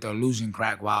 You got the illusion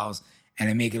crack vials, and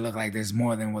it make it look like there's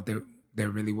more than what there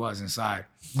really was inside.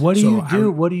 What do you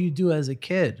do? What do you do as a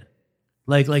kid?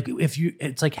 Like if you,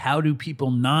 it's like, how do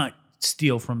people not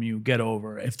steal from you, get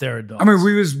over if they're adults? I mean,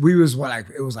 we was what, like,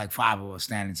 it was like 5 of us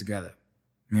standing together.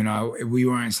 You know, we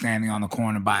weren't standing on the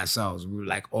corner by ourselves. We were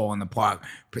like all in the park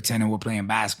pretending we're playing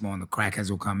basketball, and the crackheads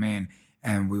will come in,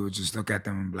 and we would just look at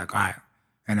them and be like, all right.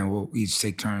 And then we'll each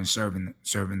take turns serving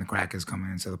the crackheads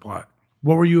coming into the park.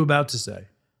 What were you about to say?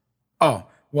 Oh,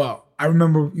 well, I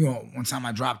remember, you know, one time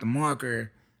I dropped the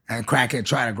marker, and the crackhead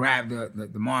tried to grab the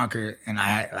marker, and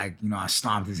I, like, you know, I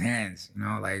stomped his hands, you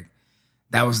know, like,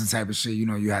 that was the type of shit, you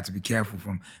know, you had to be careful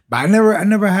from. But I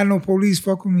never had no police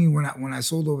fuck with me when I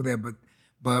sold over there,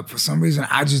 but for some reason,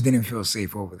 I just didn't feel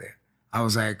safe over there. I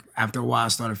was like, after a while, I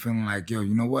started feeling like, yo,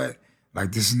 you know what?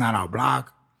 Like, this is not our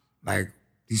block. Like,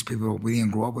 these people, we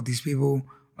didn't grow up with these people.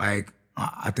 Like,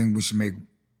 I think we should make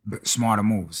smarter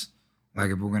moves. Like,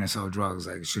 if we're gonna sell drugs,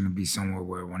 like, it shouldn't be somewhere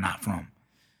where we're not from.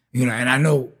 You know, and I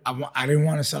know I didn't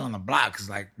want to sell on the block because,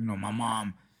 like, you know, my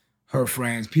mom, her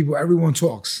friends, people, everyone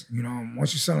talks. You know,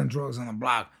 once you're selling drugs on the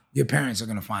block, your parents are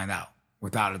gonna find out,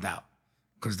 without a doubt,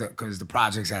 because the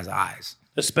projects has eyes.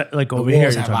 Like over here,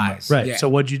 you're talking eyes. about. Right. Yeah. So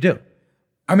what'd you do?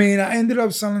 I mean, I ended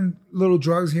up selling little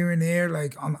drugs here and there,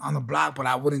 like on the block, but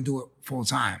I wouldn't do it full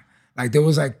time. Like, there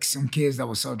was like some kids that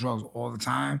would sell drugs all the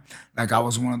time. Like, I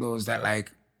was one of those that,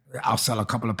 like, I'll sell a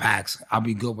couple of packs. I'll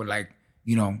be good with, like,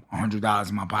 you know, $100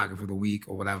 in my pocket for the week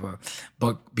or whatever.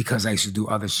 But because I used to do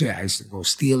other shit, I used to go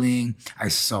stealing. I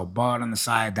used to sell bud on the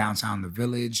side downtown the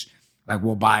village. Like,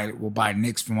 we'll buy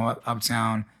nicks from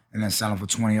uptown and then sell them for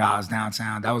 $20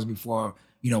 downtown. That was before,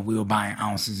 you know, we were buying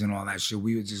ounces and all that shit.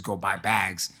 We would just go buy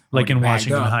bags. Like in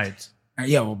Washington Heights.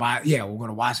 Yeah, we'll go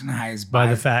to Washington Heights, buy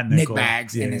the fat Nick nickel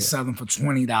bags, and then sell them for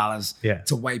 $20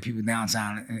 to white people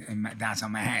downtown in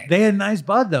downtown Manhattan. They had nice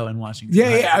bud though in Washington.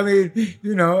 Yeah, I mean,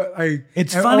 you know, like,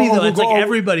 it's funny though. It's like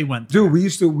everybody went there. Dude, we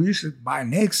used to buy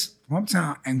Nicks from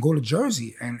uptown and go to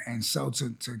Jersey and sell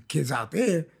to kids out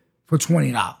there for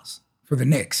 $20 for the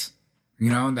Knicks. You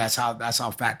know, that's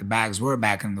how fat the bags were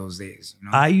back in those days.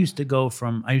 You know? I used to go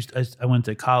from I went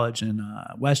to college in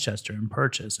Westchester in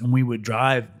Purchase, and we would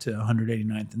drive to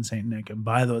 189th and St. Nick and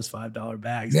buy those $5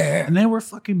 bags. Yeah. And they were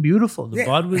fucking beautiful. The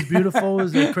bud was beautiful. It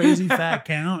was a crazy fat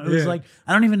count. It was like,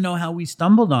 I don't even know how we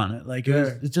stumbled on it. Like,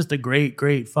 it's just a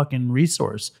great fucking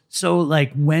resource. So,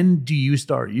 like, when do you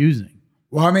start using?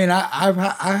 Well, I mean, I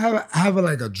have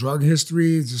like a drug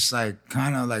history, just like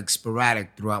kind of like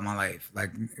sporadic throughout my life.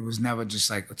 Like, it was never just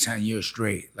like a 10 years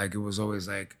straight. Like, it was always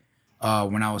like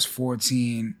when I was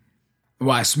 14.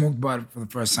 Well, I smoked bud for the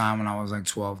first time when I was like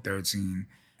 12, 13.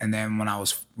 And then when I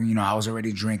was, you know, I was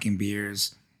already drinking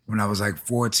beers. When I was like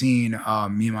 14, me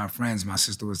and my friends, my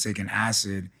sister was taking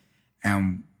acid,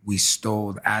 and we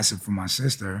stole acid from my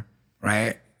sister,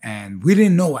 right? And we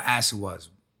didn't know what acid was.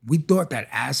 We thought that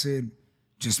acid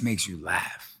just makes you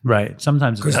laugh. Right.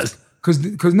 Sometimes it does.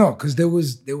 Because there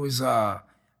was a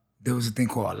thing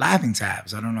called laughing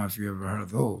tabs. I don't know if you ever heard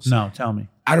of those. No, tell me.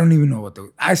 I don't even know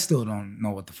I still don't know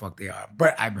what the fuck they are.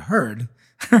 But I've heard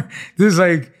there's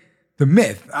like the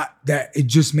myth that it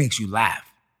just makes you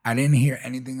laugh. I didn't hear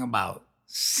anything about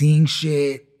seeing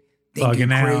shit, thinking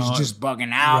crazy, just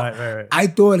bugging out. Right. I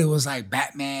thought it was like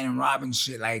Batman and Robin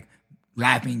shit, like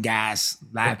laughing gas,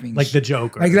 laughing like the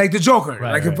Joker. Like the Joker.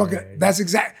 Right, that's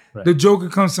exact. Right. The Joker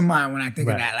comes to mind when I think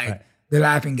of that, like the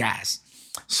laughing gas.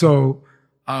 So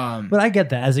but I get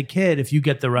that. As a kid, if you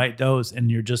get the right dose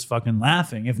and you're just fucking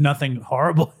laughing, if nothing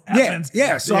horrible happens.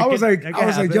 Yeah. So I was like,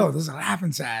 yo, there's a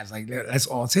laughing tabs. Like, let's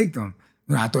all take them.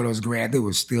 You know, I thought it was a great idea.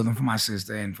 Was steal them from my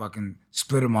sister and fucking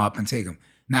split them up and take them.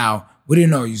 Now, we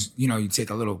didn't know you take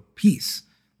a little piece.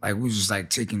 Like, we was just like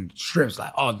taking strips.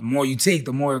 Like, oh, the more you take,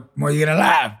 the more you're gonna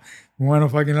laugh. We want to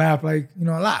fucking laugh, like, you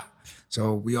know, a lot.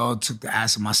 So we all took the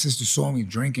acid. My sister saw me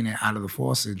drinking it out of the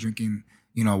faucet, drinking,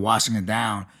 you know, washing it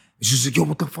down. And she was like, yo,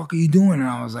 what the fuck are you doing? And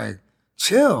I was like,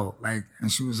 chill. Like,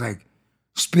 and she was like,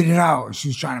 spit it out. And she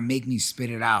was trying to make me spit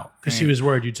it out. Because she was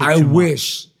worried you took too much. I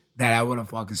wish that I would have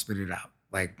fucking spit it out.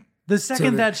 Like, the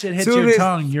second that shit hits your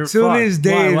tongue, you're fucked. To this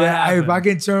day, if I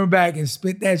can turn back and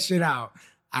spit that shit out,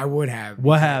 I would have.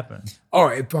 What happened? Oh,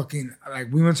 it fucking,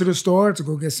 like, we went to the store to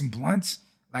go get some blunts,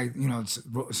 like, you know,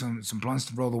 some blunts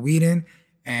to roll the weed in.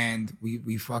 and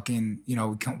we fucking, you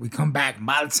know, we come back. And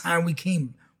by the time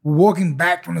we're walking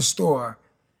back from the store,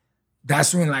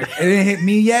 that's when, like, it didn't hit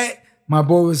me yet. My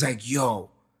boy was like, yo,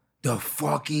 the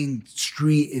fucking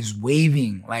street is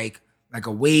waving like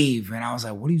a wave. And I was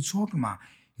like, what are you talking about?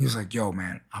 He was like, yo,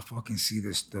 man, I fucking see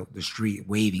the street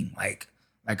waving like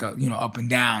a, you know, up and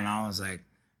down. And I was like,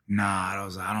 nah,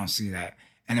 I don't see that.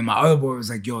 And then my other boy was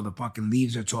like, yo, the fucking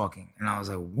leaves are talking. And I was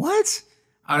like, what?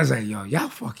 I was like, yo, y'all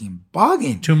fucking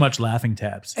bugging. Too much laughing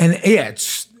taps. And yeah,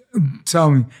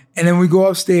 tell me. And then we go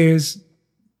upstairs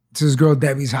to this girl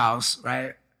Debbie's house,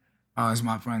 right? It's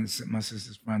my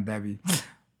sister's friend Debbie.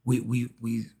 We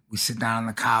sit down on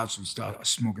the couch, we start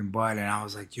smoking bud, and I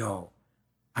was like, yo,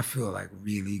 I feel like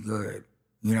really good,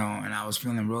 you know? And I was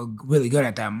feeling really good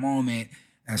at that moment,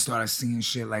 and I started seeing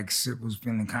shit like Sip was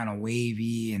feeling kind of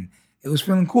wavy, and it was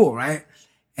feeling cool, right?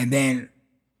 And then,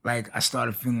 like, I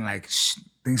started feeling like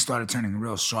things started turning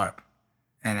real sharp,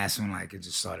 and that's when, like, it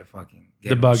just started fucking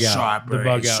getting sharper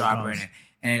and sharper,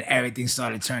 and everything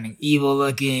started turning evil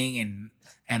looking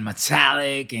and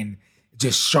metallic and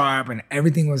just sharp, and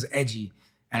everything was edgy.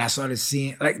 And I started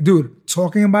seeing, like, dude,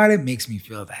 talking about it makes me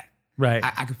feel that. Right.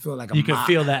 I could feel like you could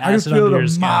feel that acid under your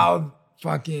skin. Mild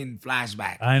fucking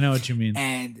flashback. I know what you mean.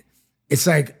 And it's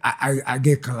like I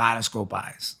get kaleidoscope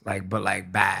eyes, like, but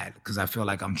like bad, because I feel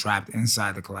like I'm trapped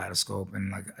inside the kaleidoscope,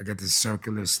 and like I get this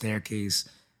circular staircase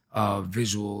of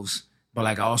visuals, but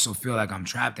like I also feel like I'm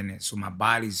trapped in it. So my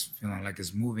body's feeling like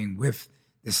it's moving with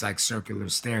this like circular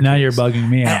staircase. Now you're bugging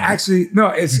me out. And actually, no,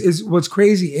 it's what's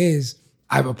crazy is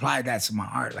I've applied that to my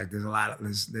art. Like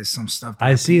there's some stuff that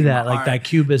I see that, like that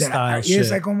Cubist style shit.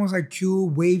 It's like almost like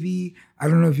cube, wavy. I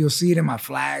don't know if you'll see it in my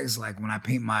flags, like when I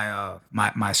paint my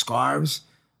my scarves,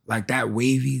 like that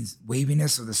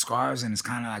waviness of the scarves, and it's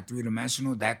kind of like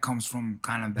 3-dimensional. That comes from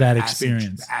kind of that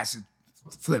experience, the acid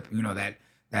flip, you know, that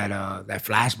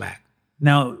flashback.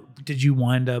 Now, did you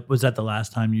wind up, was that the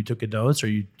last time you took a dose, or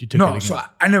you took it again? No, so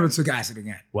I never took acid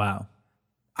again. Wow.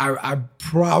 I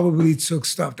probably took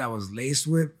stuff that was laced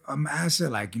with acid,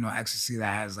 like, you know, ecstasy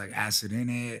that has like acid in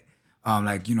it,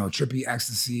 like, you know, trippy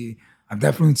ecstasy. I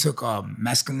definitely took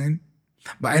mescaline.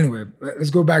 But anyway, let's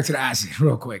go back to the acid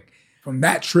real quick. From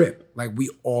that trip, like,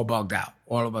 we all bugged out.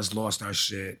 All of us lost our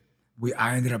shit.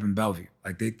 I ended up in Bellevue.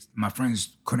 Like, my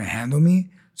friends couldn't handle me,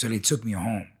 so they took me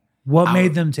home. What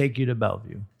made them take you to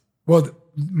Bellevue? Well,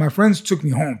 my friends took me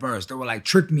home first. They were like,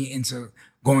 tricked me into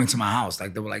going to my house.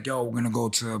 Like, they were like, yo, we're gonna go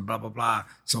to blah, blah, blah,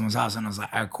 someone's house. And I was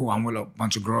like, all right, cool. I'm with a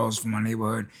bunch of girls from my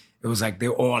neighborhood. It was like, they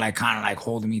all like kind of like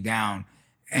holding me down.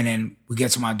 And then we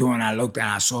get to my door, and I looked and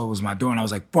I saw it was my door, and I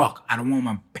was like, fuck, I don't want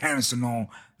my parents to know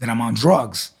that I'm on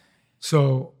drugs.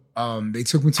 So they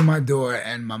took me to my door,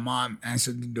 and my mom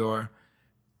answered the door,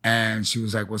 and she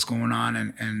was like, what's going on?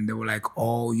 And they were like,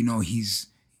 oh, you know, he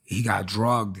got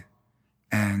drugged,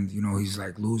 and, you know, he's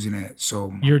like losing it.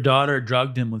 So your daughter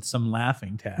drugged him with some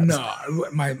laughing tabs. No,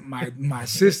 my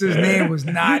sister's name was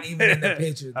not even in the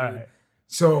picture, dude. Right.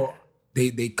 So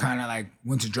they kind of like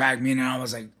went to drag me in, and I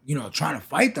was like, you know, trying to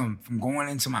fight them from going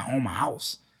into my own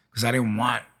house, because I didn't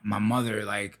want my mother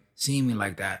like seeing me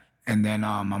like that. And then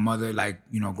my mother, like,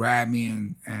 you know, grabbed me,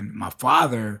 and my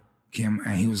father came,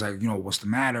 and he was like, you know, what's the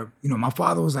matter? You know, my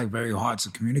father was like very hard to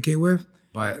communicate with,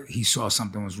 but he saw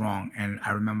something was wrong. And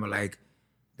I remember like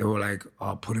they were like,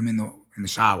 put him in the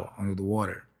shower under the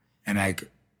water, and like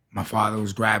my father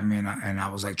was grabbing me, and I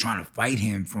was like trying to fight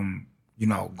him from, you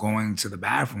know, going to the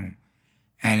bathroom.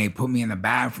 And they put me in the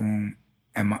bathroom,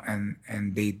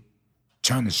 and they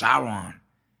turned the shower on,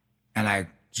 and like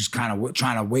just kind of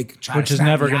trying to which is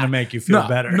never going to make you feel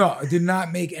better. No, it did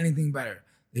not make anything better.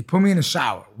 They put me in the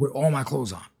shower with all my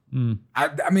clothes on.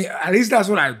 I mean, at least that's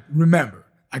what I remember.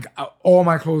 Like, all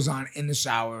my clothes on in the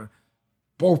shower,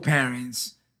 both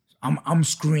parents. I'm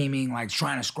screaming, like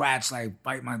trying to scratch, like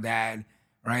bite my dad,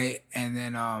 right? And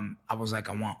then I was like,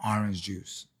 I want orange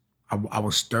juice. I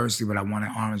was thirsty, but I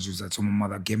wanted orange juice. I told my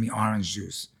mother, give me orange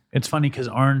juice. It's funny because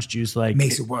orange juice like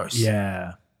makes it worse.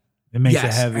 Yeah, it makes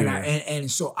it heavier.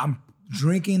 And so I'm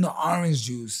drinking the orange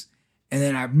juice, and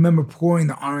then I remember pouring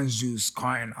the orange juice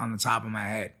carton on the top of my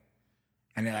head,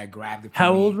 and then I grabbed it.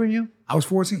 How old were you? I was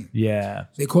 14. Yeah.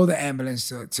 They called the ambulance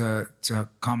to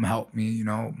come help me. You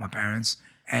know, my parents,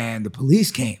 and the police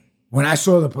came. When I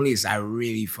saw the police, I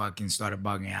really fucking started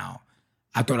bugging out.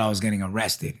 I thought I was getting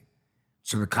arrested.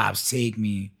 So the cops take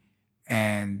me,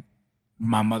 and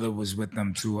my mother was with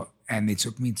them too, and they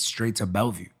took me straight to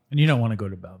Bellevue. And you don't want to go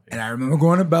to Bellevue. And I remember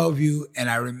going to Bellevue,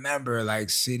 and I remember like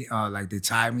sitting, like they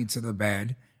tied me to the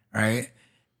bed, right?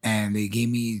 And they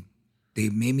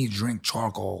made me drink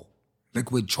charcoal,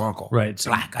 liquid charcoal, right?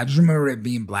 Black. I just remember it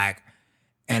being black,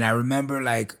 and I remember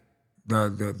like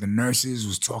the nurses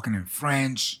was talking in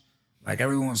French. Like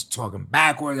everyone was talking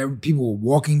backwards. People were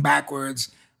walking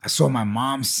backwards. I saw my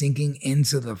mom sinking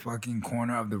into the fucking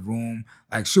corner of the room.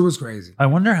 Like shit was crazy. I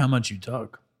wonder how much you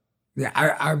took. Yeah,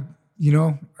 I you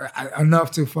know, enough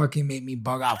to fucking make me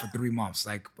bug out for 3 months.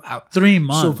 Like 3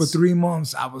 months. So for 3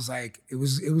 months, I was like, it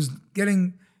was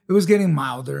getting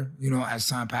milder, you know, as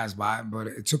time passed by. But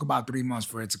it took about 3 months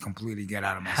for it to completely get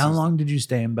out of my system. How long did you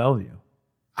stay in Bellevue?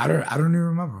 I don't even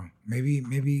remember. Maybe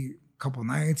a couple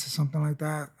nights or something like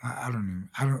that. I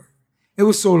don't. It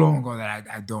was so long ago that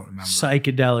I don't remember.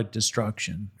 Psychedelic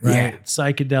destruction, right? Yeah.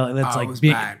 Psychedelic. That's like was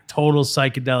big, bad. total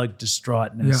psychedelic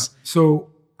distraughtness. Yeah. So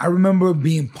I remember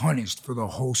being punished for the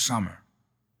whole summer.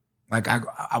 Like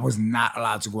I was not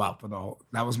allowed to go out for the whole.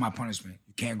 That was my punishment.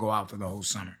 You can't go out for the whole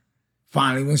summer.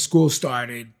 Finally, when school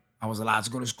started, I was allowed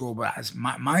to go to school, but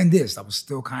mind this, I was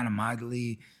still kind of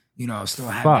mildly, you know, still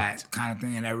had that kind of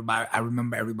thing. And I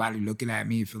remember everybody looking at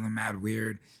me, feeling mad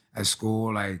weird at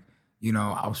school. Like, you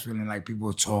know, I was feeling like people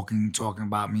were talking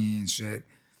about me and shit.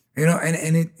 You know,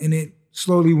 and it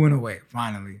slowly went away,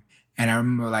 finally. And I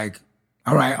remember like,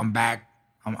 all right, I'm back.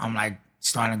 I'm like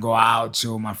starting to go out,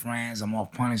 chill with my friends. I'm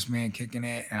off punishment, kicking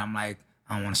it. And I'm like,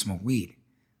 I don't want to smoke weed.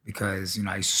 Because, you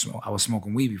know, I was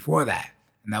smoking weed before that.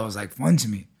 And that was like fun to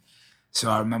me. So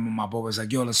I remember my boy was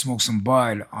like, yo, let's smoke some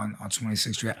bud on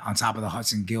 26th Street on top of the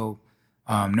Hudson Guild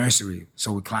nursery.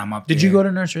 So we climb up there. Did you go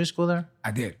to nursery school there?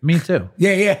 I did. Me too.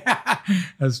 Yeah.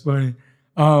 That's funny.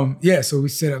 Yeah, so we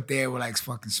sit up there, we're like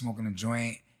fucking smoking a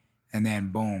joint. And then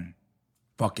boom,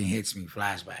 fucking hits me,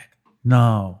 flashback.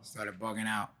 No. Started bugging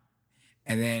out.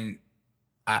 And then,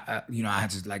 I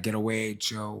had to like get away,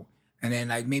 chill. And then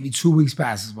like maybe 2 weeks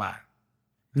passes by.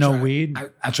 Weed?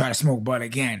 I try to smoke bud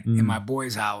again in my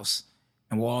boy's house.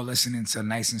 And we're all listening to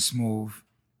Nice and Smooth.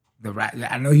 The rap.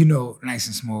 I know you know Nice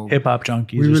and Smooth. Hip Hop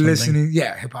Junkies. We were something. listening,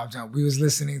 Hip Hop Junkies. We was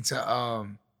listening to I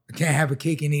Can't Have a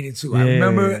Cake and Eat It Too. I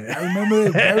remember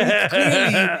it very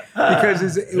clearly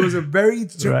because it was a very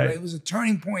it was a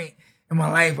turning point in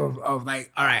my life of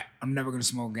like, all right, I'm never gonna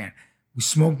smoke again. We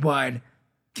smoked bud,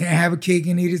 Can't Have a Cake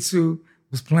and Eat It Too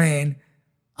was playing.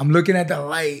 I'm looking at the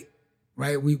light,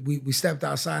 right? We stepped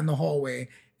outside in the hallway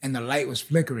and the light was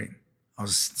flickering. I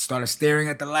started staring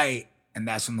at the light, and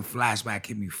that's when the flashback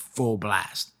hit me full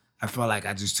blast. I felt like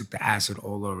I just took the acid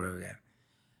all over again.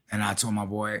 And I told my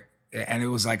boy, and it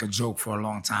was like a joke for a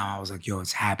long time. I was like, yo,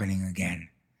 it's happening again.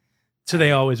 So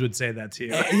they always would say that to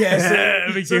you. Yeah.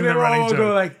 It became so the running joke.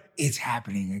 Go like, it's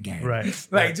happening again. Right.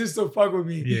 Like, just to fuck with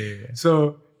me. Yeah.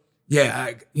 So,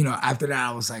 after that,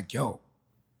 I was like, yo,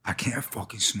 I can't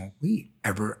fucking smoke weed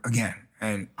ever again.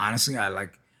 And honestly, I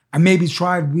maybe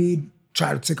tried weed,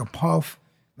 tried to take a puff,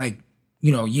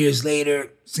 years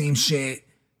later, same shit.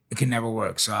 It can never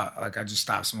work. So I just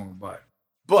stopped smoking bud.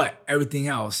 But everything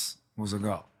else was a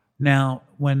go. Now,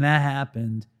 when that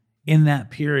happened, in that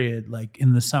period, like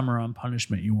in the summer on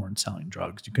punishment, you weren't selling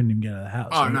drugs. You couldn't even get out of the house.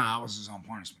 Oh, right? no, I was just on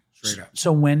punishment, straight up.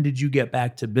 So when did you get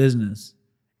back to business?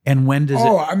 And when does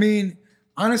I mean,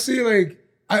 honestly,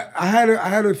 I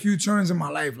had a few turns in my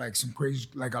life,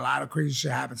 a lot of crazy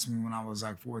shit happened to me when I was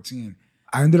 14.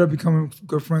 I ended up becoming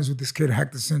good friends with this kid,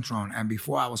 Hector Cintron. And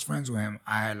before I was friends with him,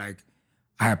 I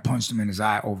had punched him in his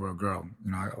eye over a girl.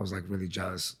 You know, I was really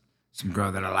jealous. Some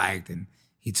girl that I liked, and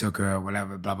he took her,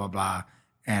 whatever, blah, blah, blah.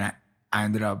 And I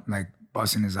ended up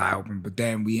busting his eye open. But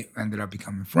then we ended up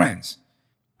becoming friends.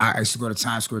 I used to go to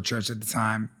Times Square Church at the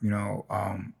time. You know,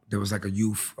 there was a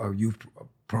youth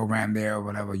program there or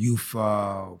whatever,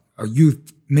 a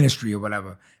youth ministry or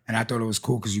whatever. And I thought it was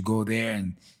cool because you go there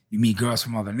and you meet girls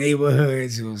from other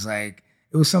neighborhoods. It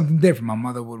was something different. My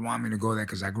mother would want me to go there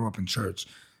because I grew up in church.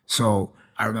 So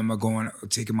I remember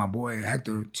taking my boy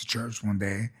Hector to church one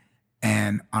day.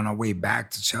 And on our way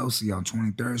back to Chelsea on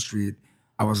 23rd Street,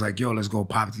 I was like, yo, let's go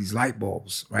pop these light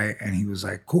bulbs, right? And he was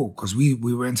like, cool, because we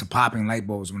were into popping light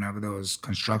bulbs whenever there was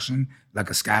construction, like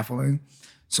a scaffolding.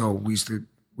 So we used to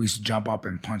jump up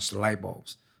and punch the light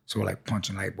bulbs. So we're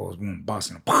punching light bulbs, boom,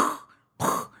 busting,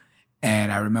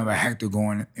 and I remember Hector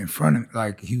going in front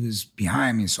of, he was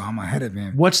behind me, so I'm ahead of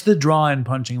him. What's the draw in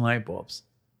punching light bulbs?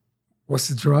 What's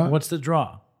the draw? What's the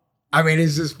draw? I mean,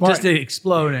 it's just fun. Just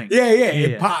exploding. Yeah.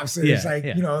 It pops. And it's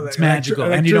it's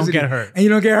magical, and you don't get hurt. And you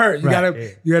don't get hurt. You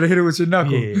gotta hit it with your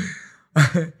knuckle.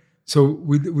 Yeah. So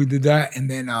we did that, and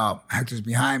then Hector's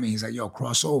behind me. He's like, "Yo,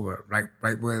 cross over, right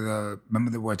where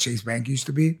remember where Chase Bank used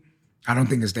to be? I don't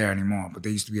think it's there anymore, but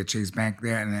there used to be a Chase Bank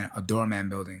there, and then a doorman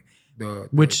building.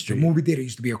 Which street? The movie theater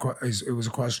used to be it was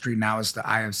across the street. Now it's the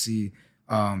IFC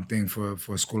thing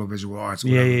for School of Visual Arts.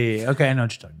 Yeah. Okay, I know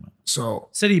what you're talking about. So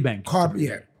Citibank.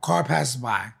 Car passes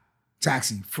by,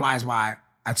 taxi flies by.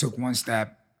 I took one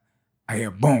step, I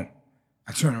hear boom.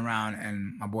 I turn around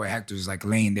and my boy Hector's like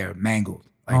laying there mangled.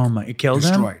 Like, oh my! It killed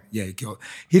destroyed. him. Yeah, he killed.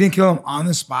 He didn't kill him on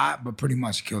the spot, but pretty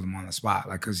much killed him on the spot.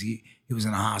 Like, cause he was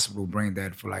in the hospital, brain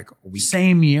dead for like a week.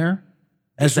 Same year.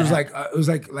 This was like it was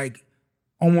like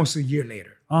almost a year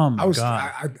later. Oh my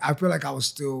God! I feel like I was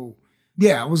still.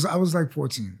 Yeah, I was like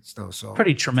 14 still. So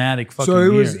pretty traumatic. Fucking. So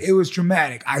it year. was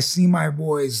traumatic. I see my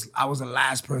boys. I was the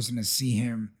last person to see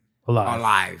him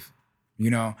alive.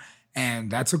 You know,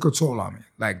 and that took a toll on me.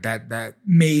 Like that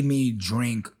made me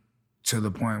drink to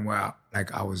the point where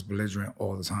like I was belligerent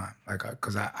all the time. Like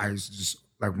because I used to just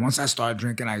like once I started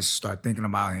drinking, I used to start thinking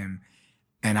about him,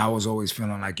 and I was always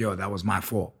feeling like, yo, that was my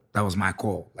fault. That was my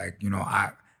call. Like, you know,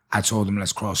 I told him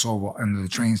let's cross over into the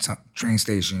train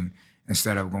station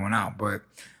instead of going out. But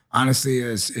honestly,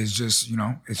 it's just, you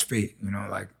know, it's fate. You know,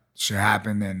 like shit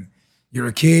happened, and you're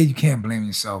a kid, you can't blame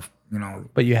yourself. You know,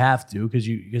 but you have to because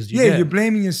you you're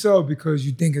blaming yourself because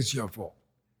you think it's your fault.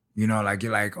 You know, like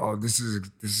you're like, oh, this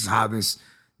is how this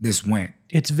went.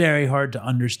 It's very hard to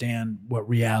understand what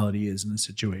reality is in a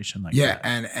situation like that. Yeah,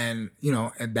 and you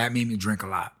know, and that made me drink a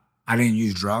lot. I didn't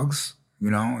use drugs,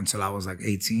 you know, until I was like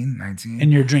 18, 19.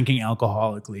 And you're drinking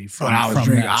alcoholically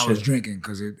I was drinking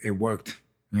because it worked.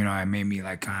 You know, it made me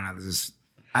like kind of just.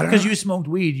 Because you smoked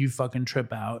weed, you fucking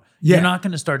trip out. Yeah. You're not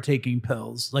going to start taking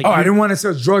pills. Like, I didn't want to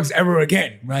sell drugs ever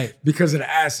again. Right. Because of the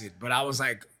acid. But I was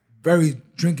like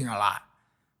drinking a lot.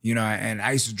 You know, and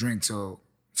I used to drink till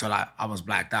I was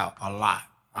blacked out a lot.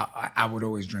 I would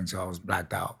always drink till I was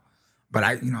blacked out. But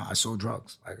I sold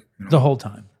drugs. Like, you know, the whole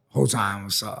time.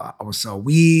 I would sell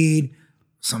weed,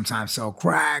 sometimes sell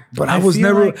crack. But I was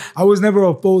never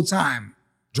a full-time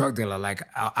drug dealer. Like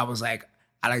I was like,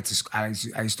 I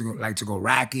used to like to go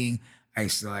racking. I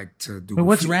used to like to do. But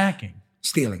what's racking?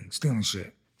 Stealing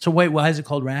shit. So wait, why is it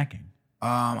called racking?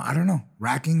 I don't know.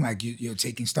 Racking, like you're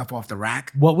taking stuff off the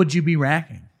rack. What would you be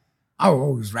racking? I was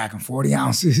always racking 40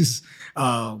 ounces.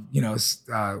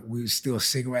 We steal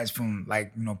cigarettes from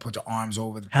like, you know, put the arms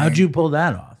over the How'd you pull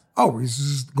that off? Oh, we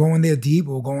just go in there deep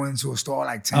or go into a store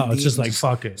like 10 deep. It's just like,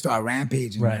 fuck it. Start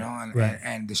rampaging, right, you know,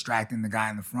 and distracting the guy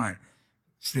in the front.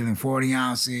 Stealing 40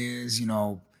 ounces, you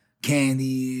know,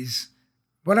 candies,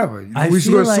 whatever. You know, we used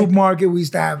to go to the supermarket. We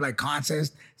used to have like contests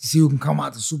to see who can come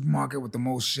out the supermarket with the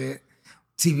most shit.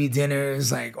 TV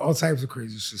dinners, like all types of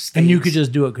crazy shit. Steaks. And you could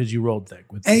just do it because you rolled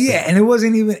thick with. And yeah, and it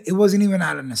wasn't even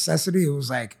out of necessity. It was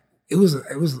like it was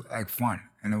like fun,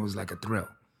 and it was like a thrill.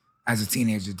 As a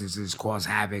teenager, to just cause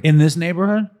havoc in this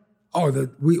neighborhood. Oh,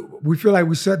 we feel like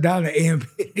we shut down the AMP.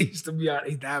 It used to be on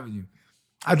 8th Avenue.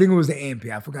 I think it was the AMP.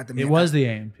 I forgot the name. It was the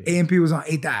AMP. AMP was on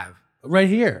 8th Ave. Right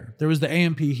here. There was the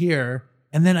AMP here.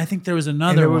 And then I think there was another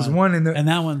one. There was one in the, and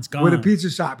that one's gone. Where the pizza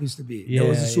shop used to be. Yeah, there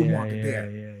was a supermarket there.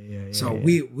 Yeah. So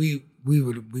we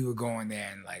would go in there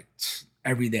and like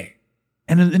every day.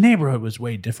 And the neighborhood was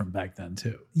way different back then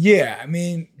too. Yeah, I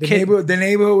mean the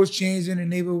neighborhood was changing. The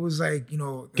neighborhood was like, you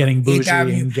know, getting bougie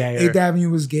and gayer. 8th Avenue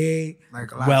was gay.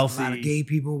 Like a lot of gay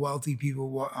people, wealthy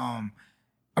people.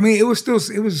 I mean, it was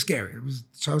scary.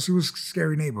 Chelsea was a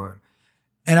scary neighborhood.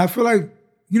 And I feel like,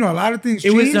 you know, a lot of things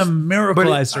changed. It was a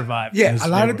miracle I survived. Yeah, a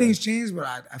lot of things changed, but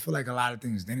I feel like a lot of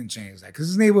things didn't change. Like, because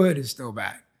this neighborhood is still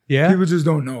bad. Yeah. People just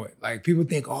don't know it. Like, people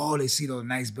think, oh, they see those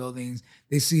nice buildings.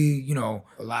 They see, you know,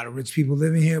 a lot of rich people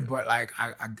living here. But, like,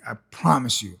 I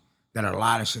promise you that a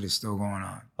lot of shit is still going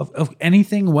on. Of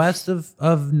anything west of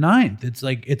 9th, it's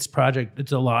like, it's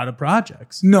a lot of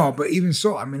projects. No, but even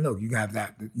so, I mean, look, you have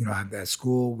that, you know, have that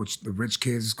school, which the rich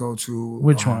kids go to.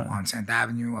 Which one? On 10th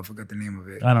Avenue. I forgot the name of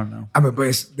it. I don't know. I mean,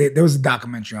 but there was a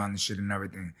documentary on the shit and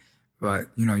everything. But,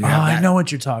 you know, you have that. I know what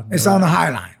you're talking about. It's on the High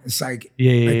Line. It's like,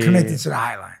 connected to the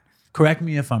High Line. Correct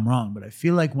me if I'm wrong, but I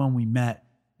feel like when we met,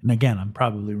 and again, I'm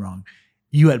probably wrong,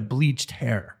 you had bleached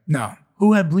hair. No.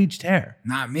 Who had bleached hair?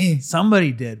 Not me.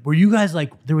 Somebody did. Were you guys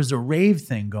like, there was a rave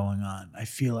thing going on, I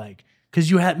feel like.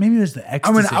 Because you had, maybe it was the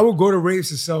ecstasy. I mean, I would go to raves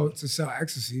to sell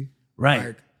ecstasy. Right.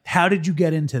 Like, how did you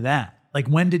get into that? Like,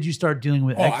 when did you start dealing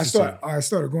with ecstasy? I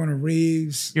started going to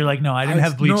raves. You're like, no, I didn't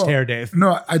have bleached hair, Dave.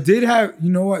 No, I did have,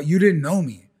 you know what? You didn't know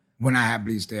me when I had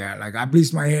bleached hair. Like, I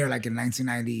bleached my hair like in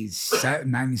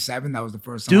 1997. That was the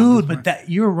first time. Dude, but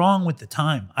you're wrong with the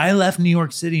time. I left New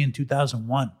York City in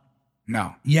 2001.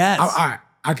 No. Yes. All right.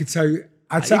 I could tell you.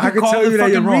 I could tell you that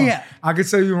you're wrong. I could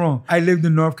tell you wrong. I lived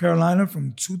in North Carolina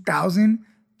from 2000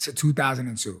 to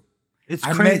 2002. It's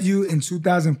crazy. I met you in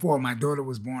 2004. My daughter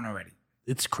was born already.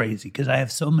 It's crazy because I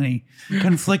have so many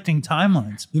conflicting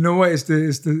timelines. You know what? It's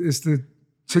the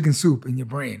chicken soup in your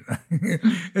brain. It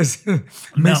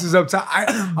mixes up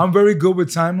time. I'm very good with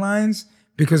timelines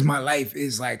because my life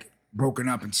is like broken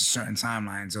up into certain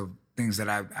timelines of things that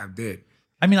I did.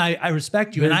 I mean, I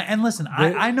respect you, and listen,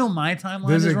 I know my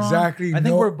timeline is wrong. I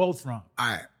think we're both wrong. All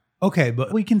right. Okay,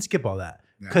 but we can skip all that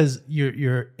because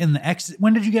you're in the ecstasy.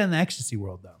 When did you get in the ecstasy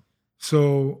world, though?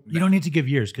 So you don't need to give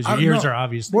years because your years are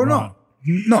obviously wrong.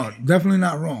 No, definitely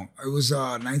not wrong. It was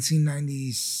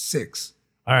 1996.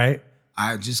 All right.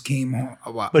 I just came home.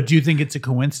 But do you think it's a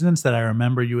coincidence that I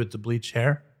remember you with the bleached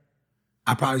hair?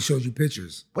 I probably showed you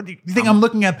pictures. What do you think? I'm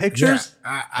looking at pictures?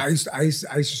 Yeah, I used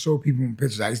to show people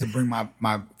pictures. I used to bring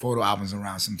my photo albums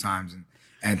around sometimes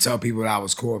and tell people that I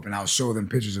was co-op and I would show them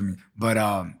pictures of me. But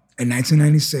in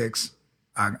 1996,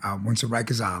 I went to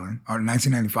Rikers Island, or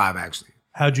 1995 actually.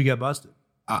 How'd you get busted?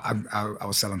 I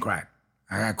was selling crack.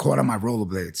 I got caught on my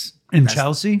rollerblades. In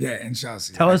Chelsea? Yeah, in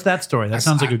Chelsea. Tell us that story. That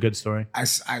sounds like a good story. I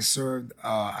served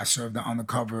the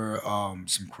undercover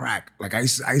some crack. Like I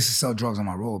used to sell drugs on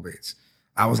my rollerblades.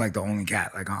 I was like the only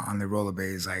cat like on the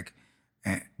rollerblades. Like,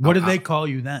 what did they call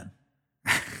you then?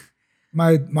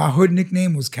 My hood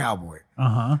nickname was Cowboy.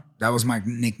 Uh-huh. That was my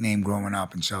nickname growing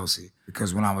up in Chelsea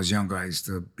because when I was younger, I used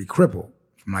to be crippled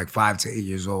from like 5 to 8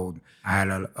 years old. I had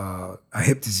a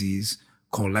hip disease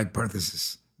called leg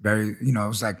perthosis. Very, it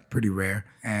was like pretty rare.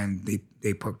 And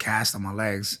they put cast on my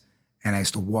legs and I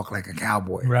used to walk like a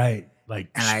cowboy. Right.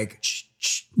 I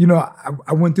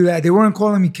went through that. They weren't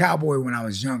calling me cowboy when I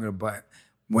was younger, but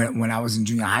when I was in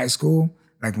junior high school,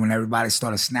 like when everybody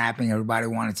started snapping, everybody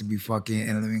wanted to be fucking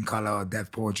In Living Color or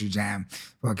Def Poetry Jam,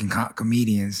 fucking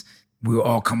comedians. We were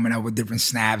all coming up with different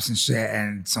snaps and shit,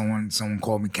 and someone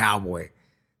called me cowboy.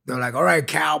 They were like, all right,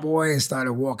 cowboy, and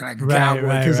started walking like a cowboy.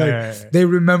 Because they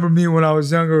remember me when I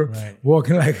was younger,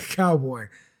 walking like a cowboy.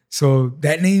 So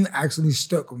that name actually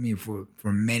stuck with me for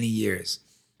many years.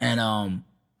 And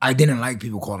I didn't like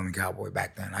people calling me cowboy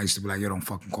back then. I used to be like, yo, don't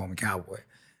fucking call me cowboy.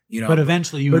 But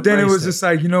eventually you But then it was just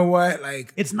like, you know what?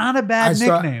 Like, it's not a bad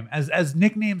nickname. As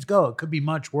nicknames go, it could be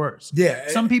much worse. Yeah.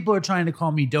 Some people are trying to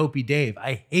call me Dopey Dave.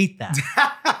 I hate that.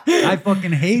 I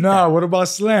fucking hate that. Nah, what about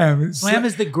Slam? Slam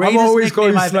is the greatest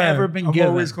nickname I've ever been given.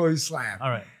 I always call you Slam. All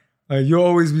right. You'll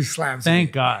always be Slam.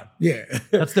 Thank God. Yeah.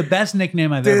 That's the best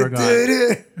nickname I've ever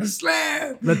got.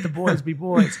 Slam. Let the boys be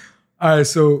boys. All right,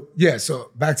 so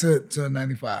back to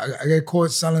 95. I get caught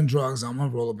selling drugs on my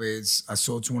rollerblades. I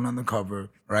sold to an undercover,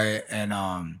 right?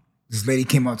 And this lady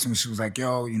came up to me. She was like,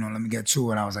 "Yo, let me get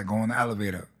two." And I was like, "Go in the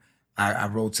elevator." I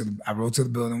rode to the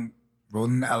building,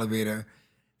 rode in the elevator,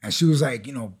 and she was like,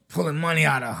 pulling money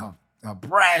out of her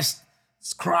breast,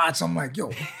 crotch. I'm like, "Yo,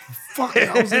 what the fuck?"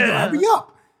 I was like, "Yo, hurry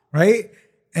up," right?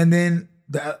 And then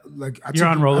you're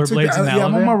on rollerblades in the elevator? Yeah,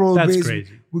 I'm on my rollerblades. That's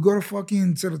crazy. We go to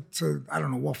fucking to I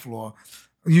don't know what floor.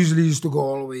 Usually used to go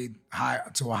all the way high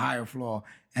to a higher floor.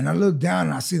 And I look down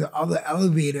and I see the other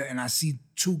elevator and I see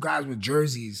two guys with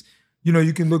jerseys.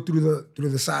 You can look through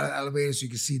the side of the elevator so you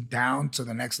can see down to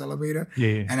the next elevator.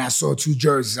 Yeah. And I saw two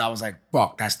jerseys. I was like,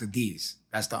 fuck, that's the D's.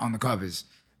 That's the undercovers.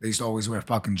 They used to always wear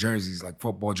fucking jerseys, like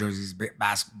football jerseys,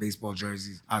 baseball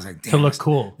jerseys. I was like, damn. To look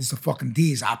cool. It's the fucking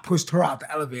D's. I pushed her out the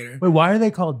elevator. Wait, why are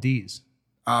they called D's?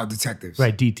 Detectives.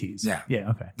 Right, DTs. Yeah.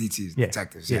 Yeah, okay. DTs, yeah.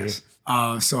 detectives, yeah, yes.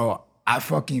 Yeah. So I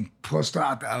fucking pushed her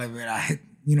out the elevator. I hit,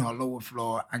 a lower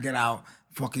floor. I get out,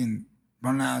 fucking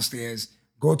run downstairs,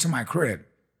 go to my crib,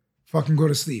 fucking go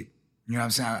to sleep. You know what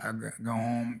I'm saying? I go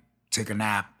home, take a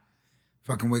nap,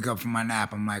 fucking wake up from my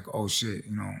nap. I'm like, oh shit,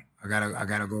 I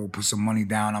gotta go put some money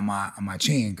down on my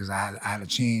chain because I had a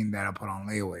chain that I put on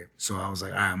layaway. So I was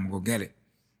like, all right, I'm gonna go get it.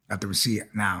 Got the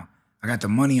receipt. Now I got the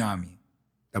money on me.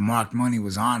 The marked money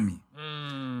was on me.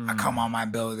 I come on my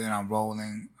building, I'm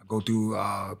rolling. I go through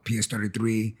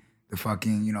PS33, the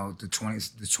fucking, the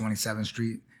 27th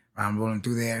Street. I'm rolling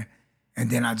through there.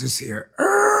 And then I just hear,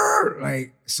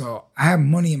 so I have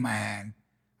money in my hand.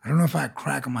 I don't know if I had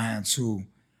crack in my hand too,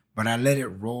 but I let it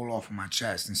roll off of my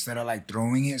chest. Instead of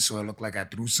throwing it so it looked like I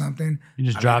threw something. You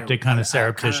just dropped it kind of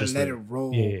surreptitiously. I let it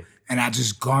roll. Yeah. And I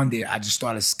just gunned it. I just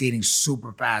started skating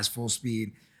super fast, full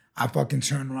speed. I fucking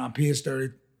turned around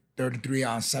PS33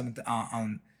 on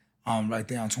 7th, on right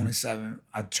there on 27.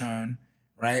 I turn,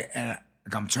 right? And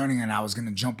I'm turning and I was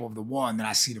gonna jump over the wall and then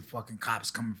I see the fucking cops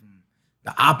coming from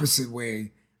the opposite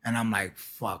way. And I'm like,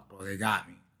 fuck, bro, they got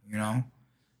me,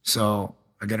 So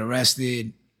I get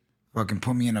arrested, fucking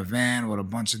put me in a van with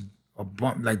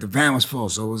the van was full,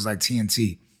 so it was like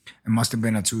TNT. It must have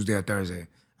been a Tuesday or Thursday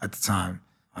at the time.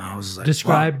 I was like,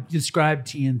 describe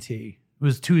TNT. It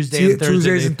was Tuesday and Thursday.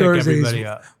 Tuesdays and Thursdays everybody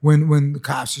up. When the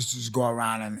cops just go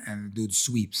around and do the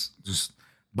sweeps, just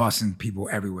busting people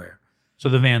everywhere. So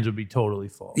the vans would be totally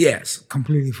full. Yes,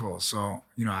 completely full. So,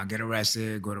 I get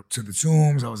arrested, go to the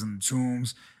Tombs. I was in the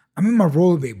Tombs. I'm in my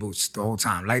rollerblade boots the whole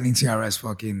time. Lightning TRS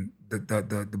fucking,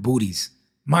 the booties.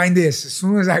 Mind this, as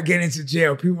soon as I get into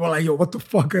jail, people are like, yo, what the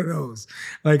fuck are those?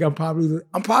 Like, I'm probably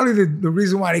the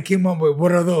reason why they came up with,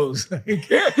 what are those? Like,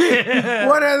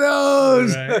 what are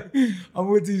those? Right. I'm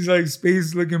with these like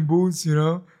space looking boots, you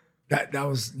know? That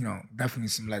was, you know, definitely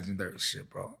some legendary shit,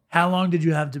 bro. How long did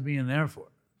you have to be in there for?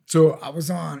 So I was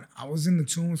in the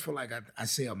Tombs for like, I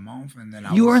say a month, and then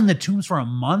You were in the Tombs for a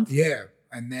month? Yeah.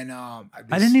 And then I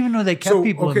didn't even know they kept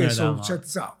people in there that long. Check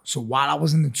this out. So while I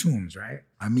was in the Tombs, right,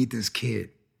 I meet this kid.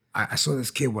 I saw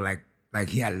this kid with like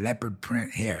he had leopard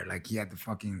print hair, like he had the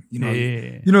fucking, you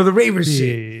know, the raver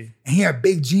shit. And he had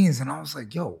big jeans, and I was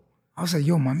like, yo,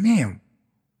 my man,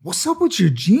 what's up with your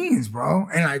jeans, bro?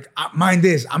 And like, mind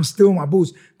this, I'm still in my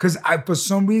boots. Cause for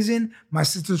some reason, my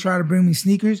sister tried to bring me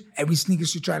sneakers. Every sneaker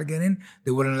she tried to get in,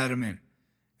 they wouldn't let him in.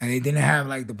 And they didn't have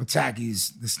like the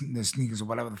Patakis, the sneakers or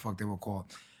whatever the fuck they were called.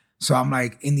 So I'm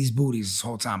like in these booties this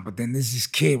whole time. But then there's this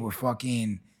kid with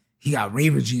fucking, he got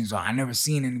raver jeans on. I never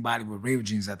seen anybody with raver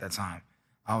jeans at that time.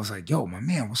 I was like, yo, my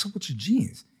man, what's up with your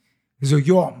jeans? He's like,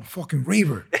 yo, I'm a fucking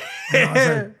raver. And I was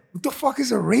like, what the fuck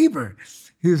is a raver?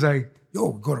 He was like, yo,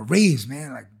 we go to raves,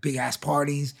 man, like big ass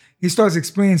parties. He starts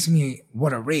explaining to me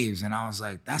what are raves. And I was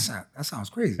like, that sounds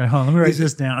crazy. Hold on, let me write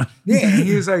this down. Yeah, and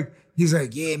he's like,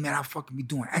 yeah, man, I fucking be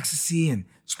doing ecstasy and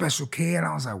Special K. And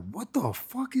I was like, what the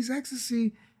fuck is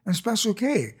ecstasy and Special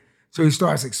K? So he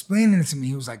starts explaining it to me.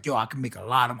 He was like, yo, I can make you a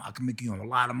lot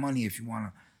of money if you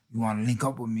wanna link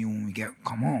up with me when we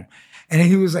come home. And then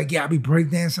he was like, yeah, I be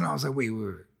breakdancing. I was like, wait,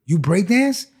 you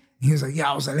breakdance? And he was like,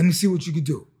 yeah. I was like, let me see what you could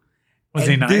do. Was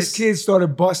he nice? This kid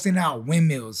started busting out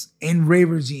windmills in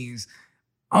raver jeans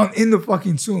in the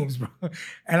fucking Tombs, bro.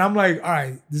 And I'm like, all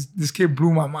right, this kid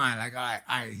blew my mind. Like, all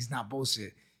right, he's not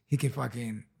bullshit. He can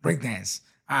fucking breakdance.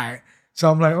 All right.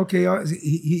 So I'm like, okay,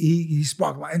 he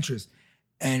sparked my interest.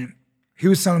 And he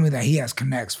was telling me that he has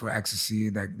connects for ecstasy,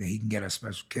 that he can get a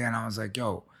Special K. And I was like,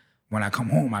 yo, when I come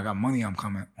home, I got money I'm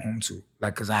coming home to.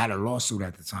 Like, cause I had a lawsuit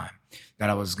at the time that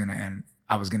I was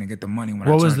gonna get the money when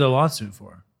What was the lawsuit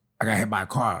for? I got hit by a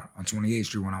car on 28th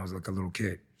Street when I was like a little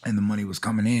kid. And the money was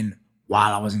coming in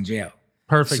while I was in jail.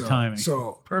 Perfect timing.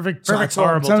 Perfect I'm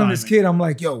horrible telling timing. this kid, I'm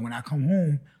like, yo, when I come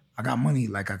home, I got money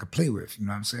like I could play with. You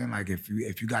know what I'm saying? Like if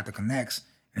you got the connects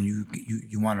and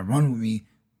you want to run with me,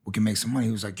 we can make some money.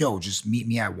 He was like, yo, just meet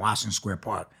me at Washington Square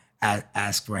Park.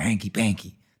 Ask for Hanky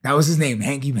Panky. That was his name,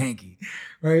 Hanky Panky,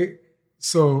 right?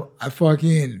 So I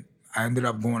ended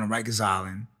up going to Rikers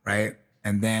Island, right?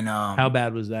 And then how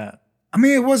bad was that? I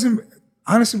mean, it wasn't,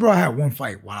 honestly, bro, I had one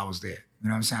fight while I was there. You know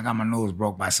what I'm saying? I got my nose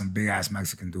broke by some big ass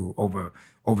Mexican dude over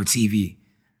TV.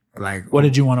 Like, what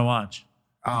did you want to watch?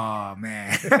 Oh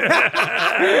man.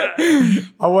 I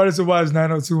wanted to watch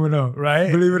 90210, right?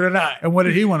 Believe it or not. And what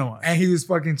did he want to watch? And he was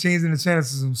fucking changing the channel to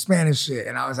some Spanish shit.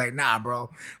 And I was like, nah,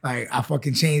 bro. Like, I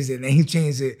fucking changed it. And then he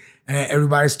changed it. And then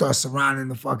everybody starts surrounding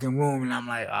the fucking room. And I'm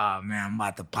like, oh man, I'm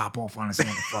about to pop off on this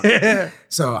motherfucker.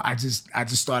 So I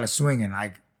just started swinging.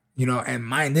 Like, you know, and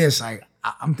mind this, like,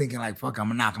 I'm thinking like, fuck, I'm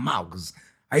gonna knock him out. Cause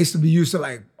I used to be used to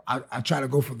like, I try to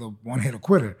go for the one-hitter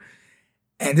quitter.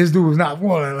 And this dude was not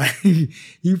falling. Like,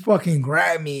 he fucking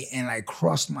grabbed me and like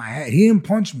crushed my head. He didn't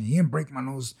punch me. He didn't break my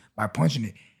nose by punching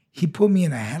it. He put me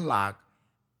in a headlock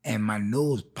and my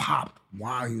nose popped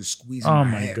while he was squeezing my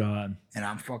head. Oh my God. And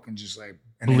I'm fucking just like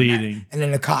bleeding. And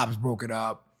then the cops broke it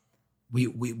up. We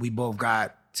both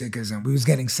got tickets and we was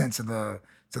getting sent to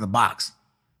the box.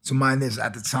 So mind this,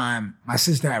 at the time, my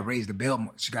sister had raised the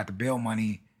bail. She got the bail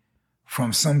money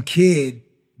from some kid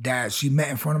that she met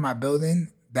in front of my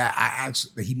building. That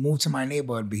he moved to my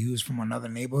neighborhood, but he was from another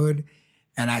neighborhood,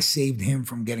 and I saved him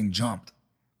from getting jumped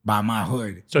by my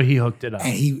hood. So he hooked it up.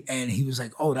 And he was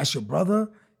like, oh, that's your brother?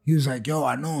 He was like, yo,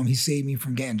 I know him. He saved me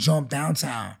from getting jumped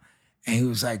downtown. And he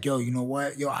was like, yo, you know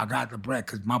what? Yo, I got the bread.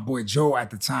 Because my boy Joe at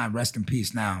the time, rest in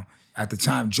peace now, at the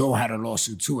time, Joe had a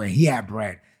lawsuit too, and he had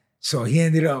bread. So he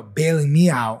ended up bailing me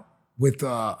out with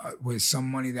some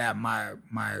money that my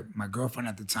girlfriend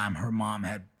at the time, her mom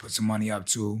had put some money up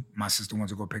too. My sister went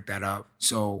to go pick that up.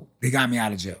 So they got me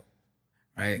out of jail,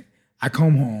 right? I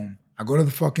come home, I go to the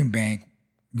fucking bank,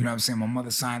 you know what I'm saying? My mother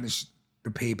signed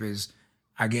the papers.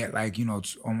 I get like, you know,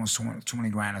 almost 20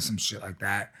 grand or some shit like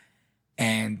that.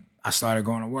 And I started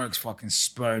going to work, fucking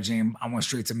splurging. I went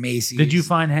straight to Macy's. Did you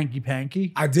find Hanky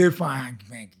Panky? I did find Hanky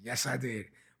Panky. Yes, I did.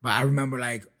 But I remember,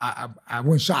 like, I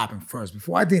went shopping first.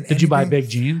 Before I did anything. Did you buy big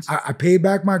jeans? I paid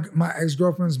back my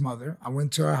ex-girlfriend's mother. I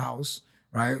went to her house,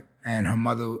 right? And her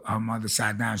mother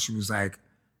sat down. She was like,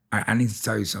 I need to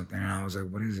tell you something. And I was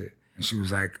like, what is it? And she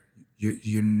was like,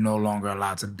 you're no longer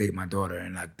allowed to date my daughter.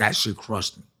 And like, that shit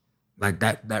crushed me. Like,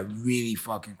 that really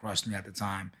fucking crushed me at the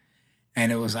time.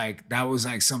 And it was like, that was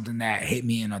like something that hit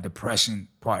me in a depression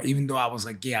part. Even though I was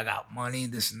like, yeah, I got money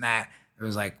and this and that. It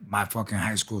was like my fucking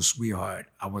high school sweetheart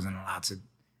I wasn't allowed to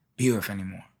be with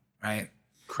anymore, right?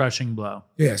 Crushing blow.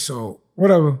 Yeah, so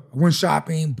whatever. I went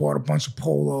shopping, bought a bunch of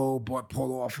bought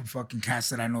polo off of fucking cats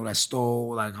that I know that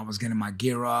stole. Like I was getting my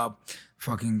gear up,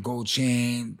 fucking gold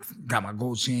chain, got my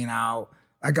gold chain out.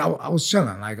 Like I was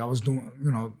chilling. Like I was doing,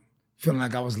 feeling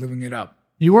like I was living it up.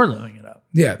 You were living it up.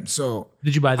 Yeah, so.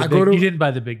 Did you buy the big, you didn't buy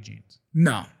the big jeans?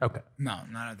 No. Okay. No,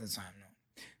 not at the time,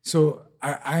 no. So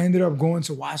I ended up going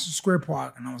to Washington Square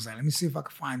Park and I was like, let me see if I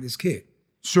can find this kid.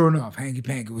 Sure enough, Hanky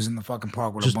Panky was in the fucking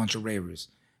park with a bunch of ravers.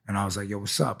 And I was like, yo,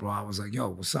 what's up, bro? I was like, yo,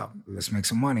 what's up? Let's make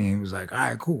some money. And he was like, all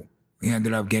right, cool. He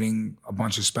ended up getting a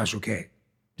bunch of Special K.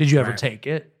 Did you ever take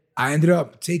it? I ended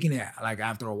up taking it like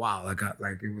after a while. Like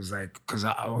it was like, cause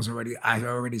I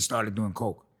already started doing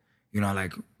coke,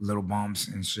 like little bumps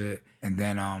and shit. And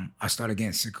then I started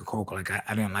getting sick of coke. Like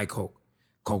I didn't like coke.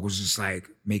 Coke was just like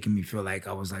making me feel like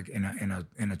I was like in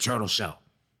a turtle shell.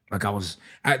 Like I was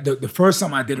the first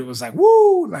time I did it was like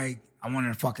woo, like I wanted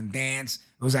to fucking dance.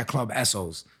 It was at Club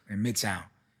Essos in Midtown.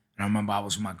 And I remember I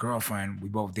was with my girlfriend. We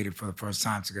both did it for the first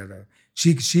time together.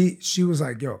 She was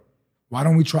like, yo, why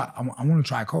don't we try? I want to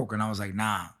try coke. And I was like,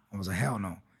 nah. I was like, hell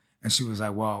no. And she was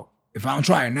like, well, if I don't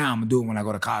try it now, I'm gonna do it when I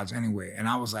go to college anyway. And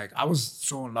I was like, I was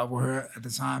so in love with her at the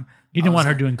time. You didn't want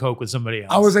her doing coke with somebody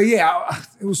else. I was like, yeah,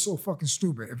 it was so fucking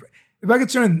stupid. If I could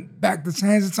turn back the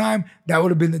hands of time, that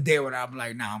would have been the day where I'm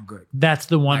like, nah, I'm good. That's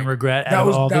the one regret out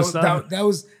of all this stuff?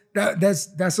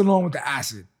 That's along with the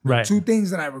acid. Right. The two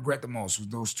things that I regret the most was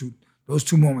those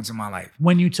two moments in my life.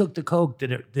 When you took the coke,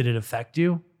 did it affect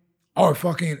you? Oh, it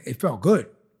felt good.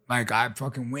 Like I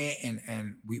fucking went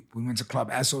and we went to Club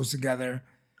Essos together,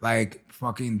 like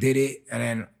fucking did it. And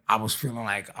then I was feeling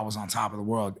like I was on top of the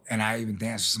world. And I even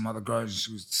danced with some other girls and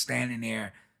she was standing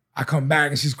there. I come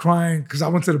back and she's crying because I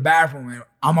went to the bathroom and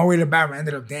on my way to the bathroom, I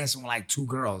ended up dancing with like two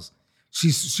girls.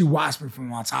 She watched me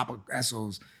from on top of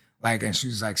Essos, like, and she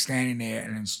was like standing there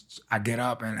and then I get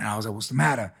up and I was like, what's the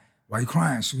matter? Why are you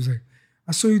crying? She was like,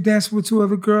 I saw you dancing with two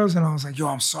other girls. And I was like, yo,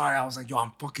 I'm sorry. I was like, yo,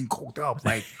 I'm fucking coked up.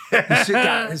 Like, this shit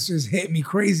it just hit me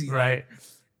crazy. Right.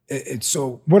 It's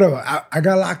so, whatever. I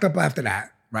got locked up after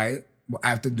that, right?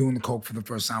 After doing the coke for the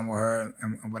first time with her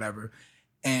and whatever.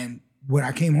 And when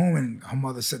I came home and her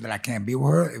mother said that I can't be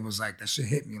with her, it was like, that shit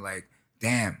hit me like,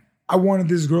 damn. I wanted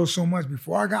this girl so much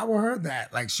before I got with her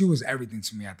that like she was everything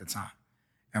to me at the time.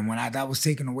 And when that was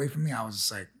taken away from me, I was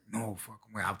just like, no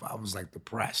fucking way. I was like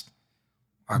depressed.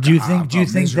 Do you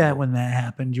think that when that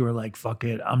happened, you were like, fuck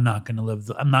it, I'm not gonna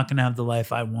have the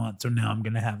life I want, so now I'm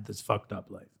gonna have this fucked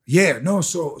up life? Yeah, no,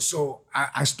 so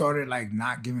I started like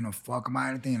not giving a fuck about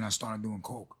anything and I started doing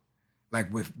coke.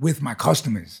 Like with my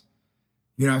customers.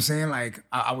 You know what I'm saying? Like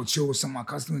I would chill with some of my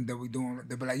customers that we doing,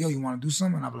 they'd be like, yo, you wanna do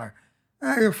something? And I'd be like,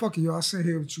 yeah, fuck it, yo, I'll sit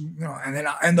here with you, and then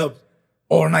I end up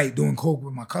all night doing coke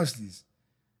with my customers.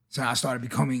 So I started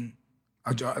becoming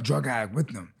a drug addict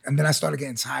with them. And then I started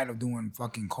getting tired of doing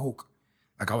fucking coke.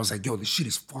 Like I was like, yo, this shit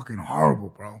is fucking horrible,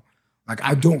 bro. Like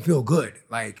I don't feel good.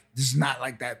 Like this is not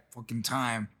like that fucking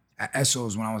time at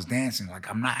Essos when I was dancing. Like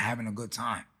I'm not having a good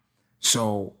time.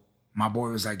 So my boy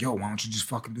was like, yo, why don't you just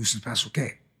fucking do some Special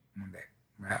K one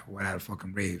day? We're at a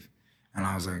fucking rave. And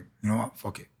I was like, you know what,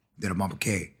 fuck it. Did a bump of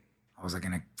K. I was like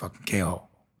in a fucking K-hole.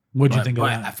 What'd you think of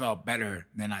that? I felt better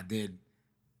than I did.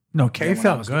 No, K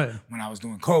felt good. When I was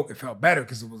doing coke, it felt better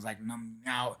because it was like numbing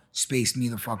out, spaced me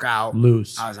the fuck out.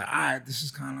 Loose. I was like, all right, this is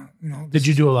kind of, Did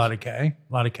you do a lot of K?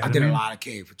 A lot of K? I did a lot of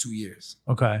K for 2 years.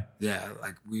 Okay. Yeah,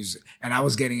 like and I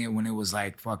was getting it when it was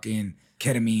like fucking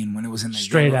ketamine, when it was in the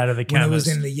straight out of the chemist. When it was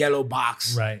in the yellow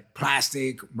box, right?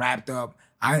 Plastic, wrapped up.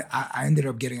 I ended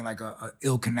up getting like a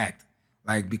ill connect,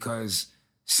 like because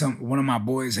one of my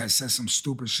boys had said some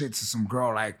stupid shit to some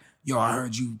girl, like, yo, I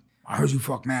heard you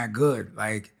fuck mad good,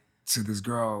 like, to this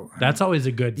girl. That's always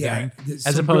a good thing.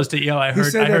 As opposed to, yo, I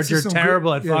heard you're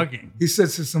terrible at fucking. He said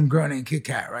to some girl named Kit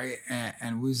Kat, right?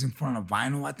 And we was in front of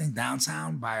Vinyl, I think,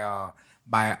 downtown by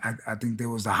I think there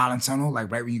was the Holland Tunnel,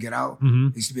 like right when you get out. Mm-hmm.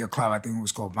 There used to be a club, I think it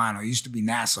was called Vinyl. It used to be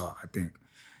Nassau, I think.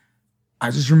 I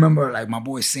just remember like my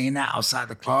boy saying that outside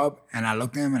the club, and I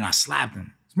looked at him and I slapped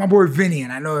him. It's my boy Vinny,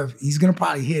 and I know if he's gonna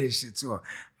probably hear this shit too.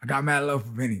 I got mad love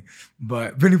for Vinny,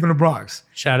 but Vinny from the Bronx.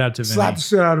 Shout out to Vinny. Slapped the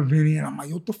shit out of Vinny, and I'm like,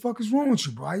 yo, what the fuck is wrong with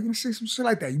you, bro? You gonna say some shit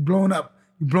like that? You blowing up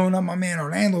my man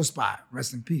Orlando spot.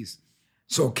 Rest in peace.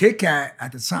 So Kit Kat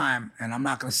at the time, and I'm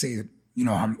not gonna say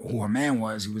who her man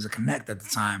was. He was a connect at the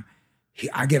time.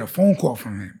 I get a phone call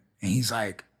from him, and he's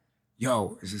like,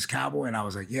 yo, is this Cowboy? And I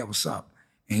was like, yeah, what's up?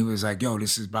 And he was like, yo,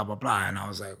 this is blah, blah, blah. And I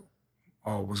was like,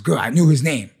 oh, what's good? I knew his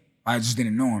name. I just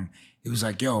didn't know him. He was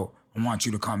like, yo, I want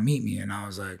you to come meet me. And I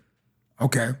was like,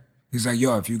 okay. He's like,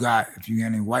 yo, if you get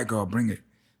any white girl, bring it.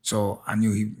 So I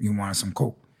knew he wanted some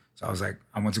coke. So I was like,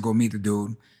 I went to go meet the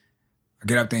dude. I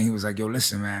get up there and he was like, yo,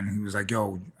 listen, man. He was like,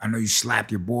 yo, I know you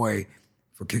slapped your boy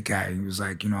for Kit Kat. He was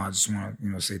like, I just want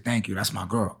to, say thank you. That's my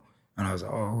girl. And I was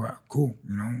like, oh, all right, cool.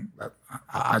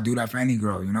 I do that for any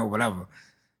girl, whatever.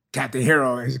 Captain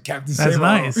Hero is Captain Saberho.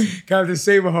 That's nice. Captain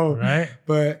Saberho. Right.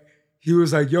 But he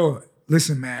was like, yo,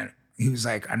 listen, man. He was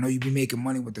like, I know you be making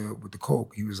money with the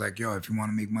coke. He was like, yo, if you want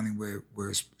to make money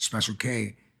with Special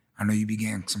K, I know you be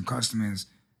getting some customers.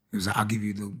 He was like, I'll give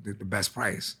you the best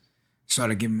price. He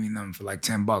started giving me them for like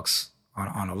 $10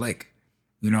 on a lick.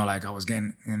 Like I was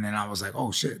getting, and then I was like,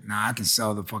 oh shit, now I can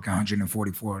sell the fucking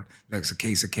 144 like a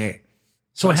case of K.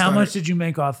 So how much did you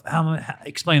make off?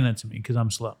 Explain that to me, because I'm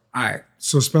slow. All right.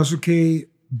 So Special K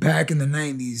back in the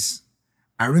 90s,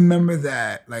 I remember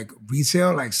that like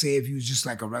retail, like say if you was just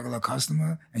like a regular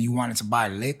customer and you wanted to buy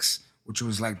licks, which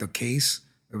was like the case,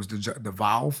 it was the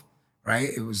valve, right?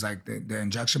 It was like the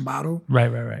injection bottle.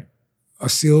 Right. A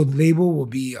sealed label will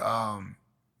be,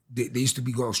 they used to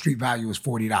be street value was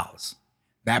 $40.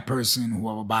 That person,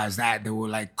 whoever buys that, they will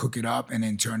like cook it up and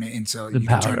then turn it into, you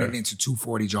can turn it into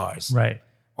 240 jars. Right.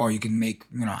 Or you can make,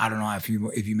 I don't know if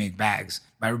you make bags,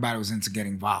 but everybody was into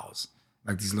getting vials,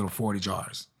 like these little 40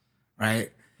 jars,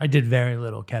 right? I did very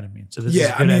little ketamine, so this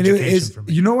is good education for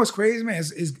me. You know what's crazy, man?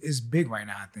 It's big right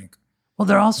now, I think. Well,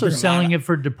 they're also selling it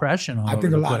for depression all over the place.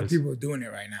 I think a lot of people are doing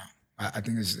it right now. I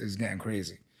think it's getting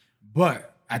crazy.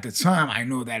 But at the time, I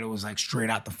know that it was like straight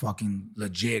out the fucking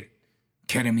legit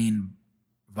ketamine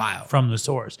vial. From the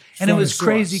source. And it was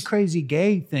crazy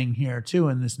gay thing here too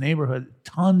in this neighborhood.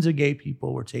 Tons of gay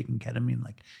people were taking ketamine.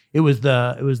 Like it was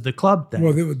the club thing.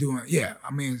 Well, they were doing, yeah.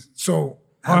 I mean, so.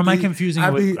 Or am I confusing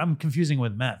I'm confusing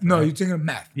with meth. No, right? you're thinking of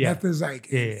meth. Yeah. Meth is like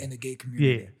in the gay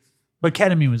community. Yeah. But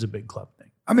ketamine was a big club thing.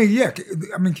 I mean, yeah.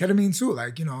 I mean, ketamine too,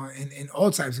 like, in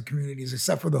all types of communities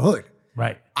except for the hood.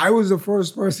 Right. I was the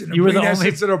first person to bring that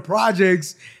shit to the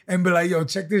projects and be like, yo,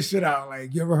 check this shit out.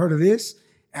 Like, you ever heard of this?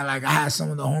 And like, I had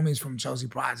some of the homies from Chelsea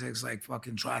Projects, like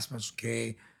fucking Try Special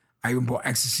K. I even bought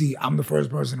ecstasy. I'm the first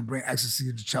person to bring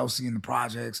ecstasy to Chelsea in the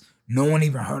projects. No one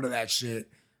even heard of that shit.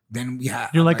 Then we had.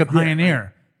 You're like a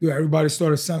pioneer. Yeah, everybody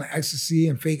started selling ecstasy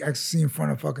and fake ecstasy in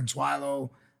front of fucking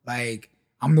Twilo. Like,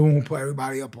 I'm the one who put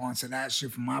everybody up onto that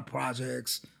shit from my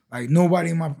projects. Like,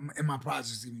 nobody in my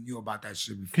projects even knew about that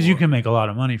shit before. Because you can make a lot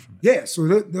of money from it. Yeah, so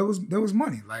there was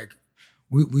money. Like,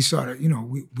 we started,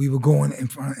 we were going in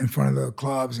front of the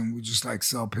clubs and we just like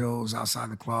sell pills outside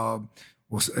the club.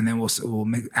 And then we'll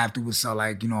make, after we sell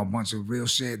like, a bunch of real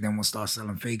shit, then we'll start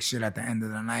selling fake shit at the end of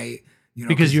the night.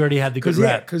 Because you already had the good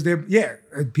rap. Because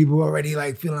people were already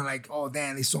like feeling like, oh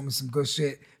damn, they sold me some good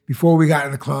shit before we got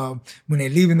in the club. When they're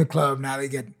leaving the club, now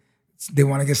they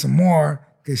want to get some more.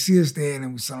 They see us there and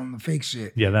then we sell them the fake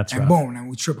shit. Yeah, that's right. And boom, and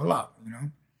we triple up,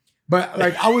 But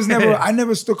like I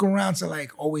never stuck around to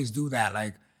like always do that.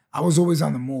 Like I was always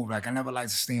on the move. Like I never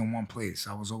liked to stay in one place.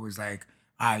 I was always like,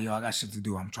 all right, yo, I got shit to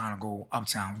do. I'm trying to go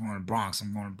uptown. I'm going to Bronx.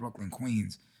 I'm going to Brooklyn,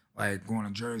 Queens, like going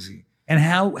to Jersey. And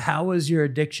how was your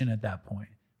addiction at that point?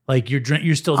 Like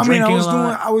you're still drinking a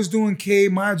lot? I was doing K.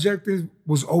 My objective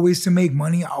was always to make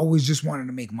money. I always just wanted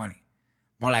to make money.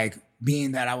 But like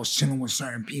being that I was chilling with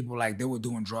certain people, like they were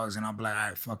doing drugs and I'd be like, all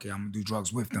right, fuck it, I'm gonna do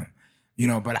drugs with them.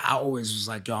 But I always was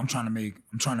like, yo, I'm trying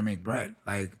to make bread.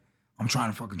 Like I'm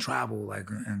trying to fucking travel, like,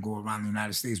 and go around the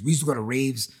United States. We used to go to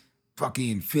raves,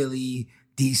 fucking Philly,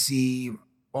 DC,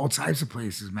 all types of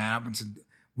places, man.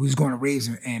 We was going to raves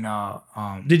in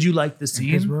Did you like the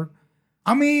scene? Pittsburgh.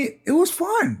 I mean, it was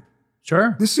fun.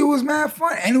 Sure. This shit was mad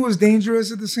fun. And it was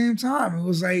dangerous at the same time. It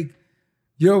was like,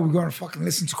 yo, we're gonna fucking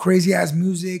listen to crazy ass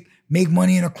music, make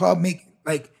money in a club,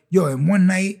 in one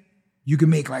night, you can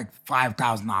make like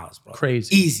 $5,000, bro.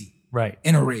 Crazy. Easy. Right.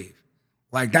 In a rave.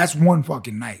 Like that's one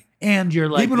fucking night. And you're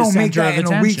like, people don't make that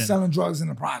in a week selling drugs in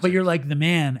the project. But you're like the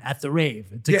man at the rave.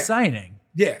 It's exciting.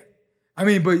 Yeah. I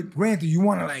mean, but granted, you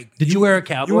want to like. Did you wear a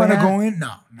cowboy? You want to go in?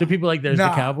 No. Do people like there's the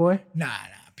cowboy? Nah.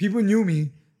 People knew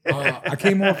me. I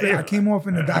came off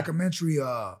in the documentary.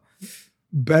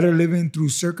 Better Living Through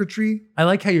Circuitry. I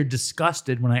like how you're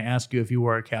disgusted when I ask you if you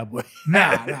wore a cowboy. Nah.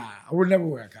 I would never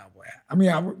wear a cowboy hat. I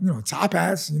mean, top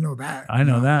hats, that. I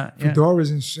know that. Yeah. Fedoras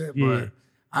and shit, Yeah. but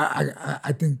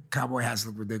I think cowboy hats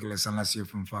look ridiculous unless you're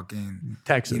from fucking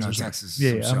Texas. Texas.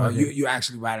 Yeah. You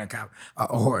actually ride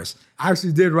a horse. I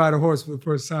actually did ride a horse for the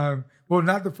first time. Well,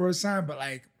 not the first time, but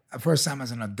like the first time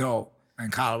as an adult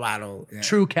in Colorado. Yeah.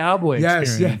 True cowboy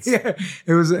experience. Yeah.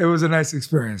 It was a nice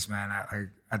experience, man.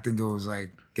 I think it was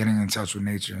like getting in touch with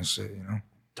nature and shit,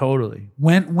 Totally.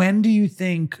 When do you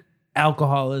think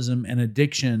alcoholism and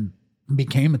addiction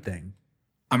became a thing?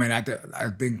 I mean, I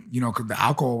think, you know, 'cause the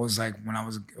alcohol was like when I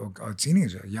was a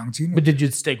teenager, a young teenager. But did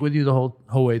you stick with you the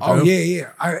whole way through? Oh,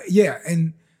 yeah.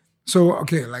 And so,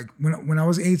 okay, like when I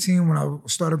was 18, when I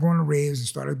started going to raves and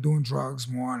started doing drugs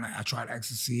more, and I tried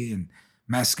ecstasy and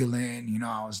mescaline, you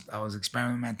know, I was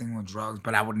experimenting with drugs,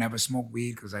 but I would never smoke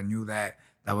weed because I knew that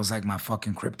was like my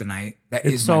fucking kryptonite.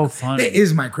 It's so funny. That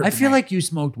is my kryptonite. I feel like you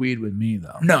smoked weed with me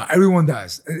though. No, everyone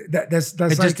does. That's It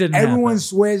like just didn't everyone happen.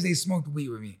 swears they smoked weed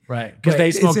with me. Right. Because But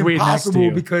they smoked it's weed next to impossible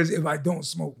you. because if I don't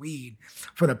smoke weed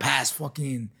for the past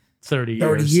fucking 30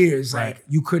 years, Right. like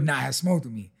you could not have smoked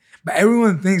with me. But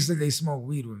everyone thinks that they smoke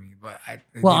weed with me. But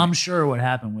Well, I'm sure what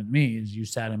happened with me is you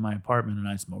sat in my apartment and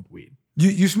I smoked weed.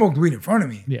 you smoked weed in front of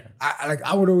me. Yeah.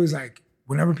 I would always like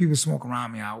whenever people smoke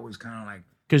around me, I always kind of like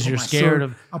Because put you're my scared shirt-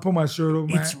 of. I put my shirt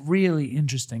over. It's really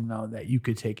interesting though that you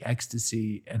could take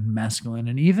ecstasy and mescaline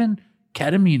and even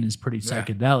ketamine is pretty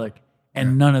psychedelic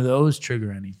and none of those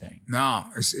trigger anything. No,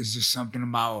 it's just something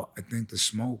about I think the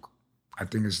smoke. I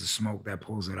think it's the smoke that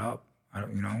pulls it up.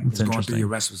 You know, it's going through your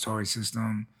respiratory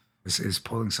system. It's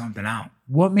pulling something out.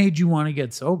 What made you want to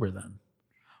get sober then?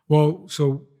 Well,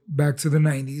 so back to the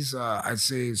 90s, I'd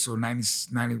say so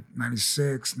 96,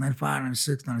 95,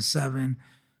 96, 97.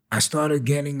 I started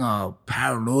getting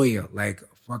paranoia, like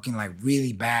fucking like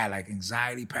really bad, like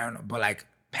anxiety, paranoia, but like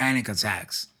panic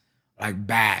attacks, like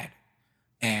bad.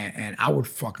 And I would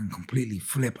fucking completely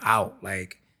flip out,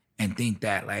 like, and think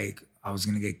that like I was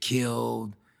gonna get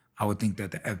killed. I would think that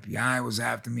the FBI was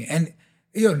after me. And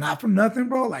not for nothing,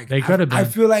 bro. Like They could have been. I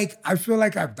feel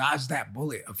like I've dodged that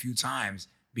bullet a few times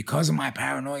because of my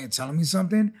paranoia telling me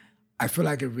something. I feel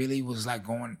like it really was like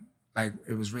going, like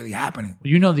it was really happening.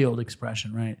 You know the old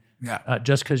expression, right? Yeah.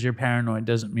 Just because you're paranoid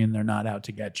doesn't mean they're not out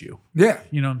to get you. Yeah.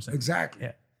 You know what I'm saying? Exactly.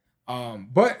 Yeah.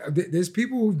 But there's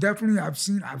people who definitely I've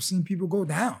seen people go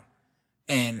down,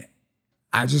 and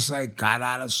I just like got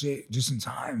out of shit just in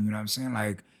time. You know what I'm saying?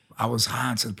 Like I was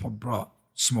high until the point, bro,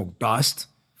 smoke dust,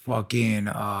 fucking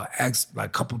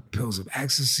like couple pills of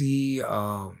ecstasy,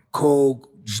 coke,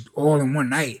 just all in one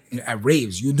night at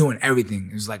raves. You're doing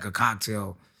everything. It's like a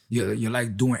cocktail. You're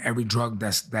like doing every drug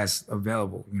that's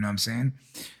available. You know what I'm saying?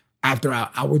 After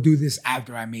I would do this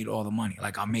after I made all the money.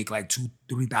 Like I'll make like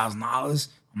 $2,000-$3,000.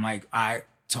 I'm like, I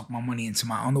tuck my money into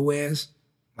my underwears.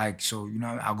 Like, so, you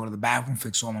know, I'll go to the bathroom,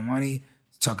 fix all my money,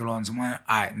 tuck it all into money.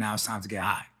 All right, now it's time to get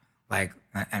high. Like,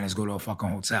 and let's go to a fucking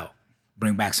hotel.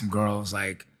 Bring back some girls.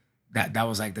 Like, that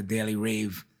was like the daily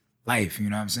rave life, you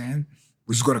know what I'm saying?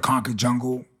 We used to go to Concord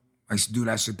Jungle. I used to do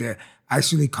that shit there.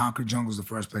 Actually, Concord Jungle was the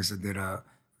first place I did a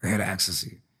hit of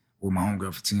ecstasy with my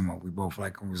homegirl Fatima. We both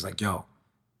like, we was like, yo,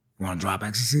 you want to drop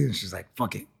ecstasy? And she's like,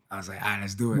 fuck it. I was like, all right,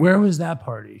 let's do it. Where was that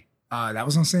party? That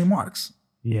was on St. Mark's.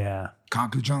 Yeah.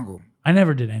 Concord Jungle. I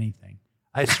never did anything.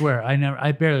 I swear,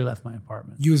 I barely left my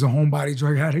apartment. You was a homebody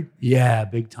drug addict? Yeah,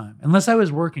 big time. Unless I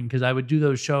was working, because I would do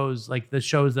those shows, like the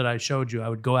shows that I showed you. I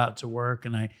would go out to work,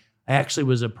 and I actually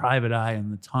was a private eye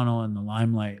in the tunnel in the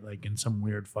limelight, like in some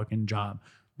weird fucking job.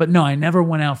 But no, I never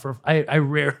went out for. I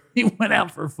rarely went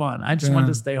out for fun. I just wanted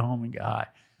to stay home and get high.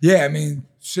 Yeah, I mean,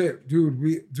 shit,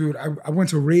 dude. I went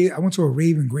to a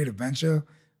rave in Great Adventure.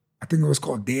 I think it was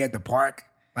called Day at the Park.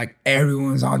 Like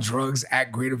everyone's on drugs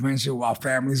at Great Adventure while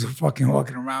families are fucking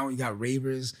walking around. We got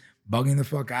ravers bugging the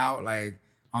fuck out, like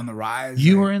on the rise.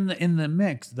 You like, were in the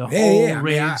mix, the whole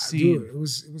rave scene. Dude, it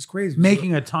was crazy.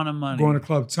 Making a ton of money. Going to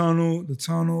Club Tunnel, the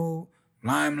Tunnel,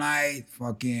 Limelight,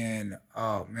 fucking,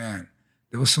 oh man.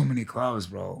 There was so many clubs,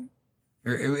 bro.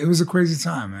 It was a crazy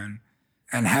time, man.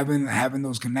 And having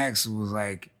those connects, it was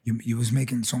like, you was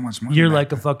making so much money. You're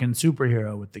like a fucking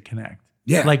superhero with the connect.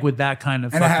 Yeah. Like with that kind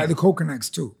of and I had the coke connects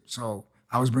too. So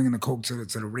I was bringing the coke to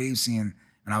the rave scene,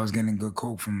 and I was getting good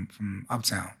coke from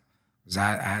Uptown. Because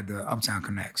I had the Uptown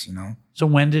connects, you know? So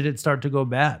when did it start to go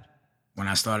bad? When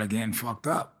I started getting fucked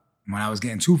up. When I was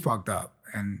getting too fucked up.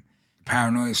 And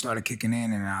paranoia started kicking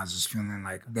in, and I was just feeling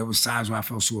like, there was times where I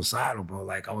felt suicidal, bro.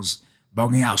 Like I was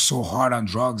bugging out so hard on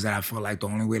drugs that I felt like the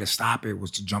only way to stop it was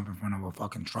to jump in front of a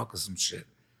fucking truck or some shit,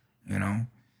 you know?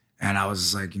 And I was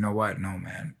just like, you know what? No,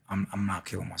 man, I'm not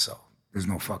killing myself. There's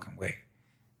no fucking way.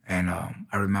 And I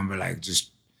remember like just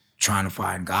trying to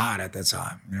find God at that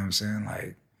time. You know what I'm saying?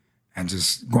 Like, and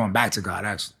just going back to God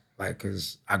actually, like,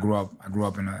 cause I grew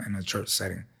up in a church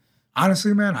setting.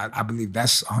 Honestly, man, I believe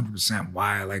that's 100%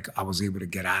 why like I was able to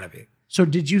get out of it. So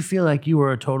did you feel like you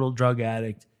were a total drug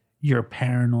addict? You're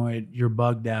paranoid. You're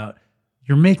bugged out.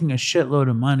 You're making a shitload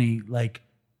of money. Like,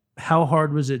 how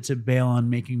hard was it to bail on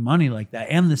making money like that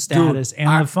and the status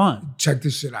and the fun? Check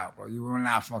this shit out, bro. You will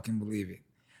not fucking believe it.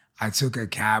 I took a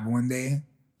cab one day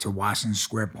to Washington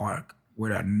Square Park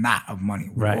with a knot of money,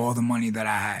 with all the money that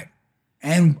I had.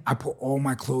 And I put all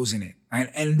my clothes in it.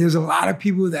 And there's a lot of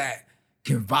people that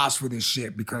can vouch for this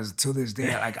shit because to this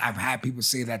day, like I've had people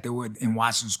say that they were in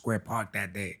Washington Square Park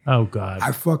that day. Oh God.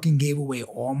 I fucking gave away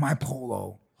all my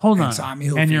polo. Hold on. Tommy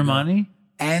And your money?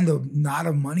 And the knot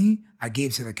of money I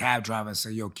gave to the cab driver and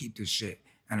said, yo, keep this shit.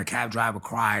 And the cab driver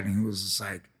cried and he was just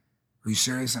like, are you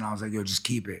serious? And I was like, yo, just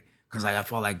keep it. Because like I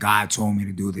felt like God told me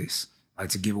to do this. Like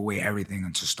to give away everything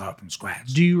and to start from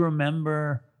scratch. Do you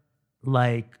remember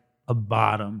like a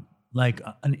bottom, like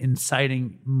an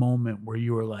inciting moment where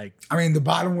you were like, I mean, the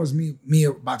bottom was me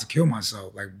about to kill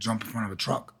myself, like jump in front of a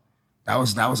truck. That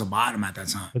was a bottom at that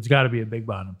time. it's got to be a big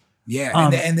bottom. Yeah,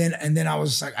 and then I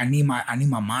was just like, I need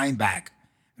my mind back.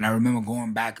 And I remember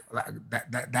going back, like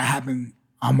that happened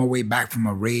on my way back from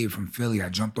a rave from Philly. I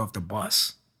jumped off the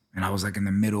bus and I was like in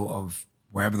the middle of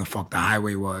wherever the fuck the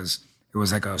highway was. It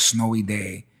was like a snowy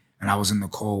day and I was in the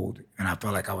cold and I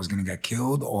felt like I was gonna get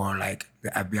killed or like the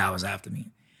FBI was after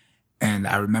me. And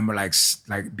I remember like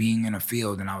being in a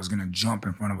field and I was gonna jump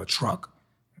in front of a truck,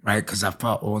 right? Because I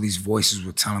felt all these voices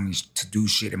were telling me to do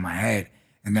shit in my head.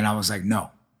 And then I was like, no.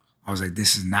 I was like,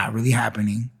 this is not really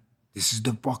happening. This is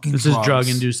the fucking drugs. This is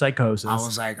drug-induced psychosis. I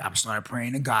was like, I started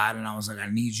praying to God and I was like, I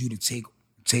need you to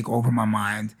take over my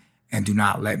mind and do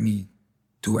not let me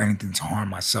do anything to harm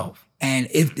myself. And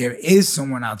if there is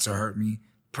someone out to hurt me,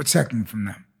 protect me from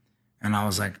them. And I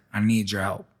was like, I need your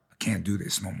help. I can't do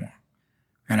this no more.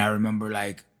 And I remember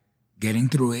like getting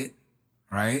through it,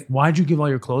 right? Why'd you give all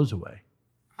your clothes away?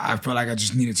 I felt like I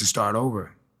just needed to start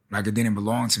over. Like it didn't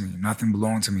belong to me. Nothing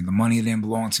belonged to me. The money didn't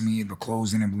belong to me. The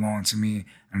clothes didn't belong to me.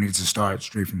 I needed to start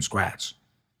straight from scratch.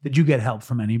 Did you get help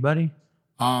from anybody?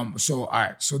 So all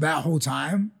right. So that whole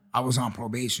time I was on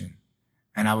probation.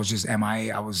 And I was just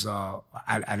MIA. I was I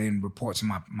didn't report to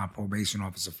my probation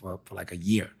officer for like a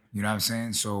year. You know what I'm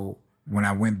saying? So when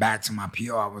I went back to my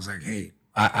PO, I was like, hey,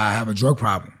 I have a drug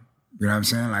problem. You know what I'm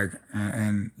saying? Like,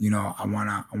 and you know, I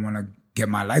wanna get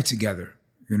my life together.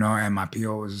 You know, and my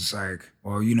PO was just like,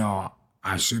 well, you know,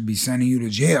 I should be sending you to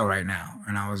jail right now.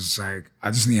 And I was just like, I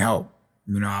just need help.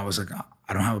 You know, I was like,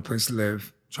 I don't have a place to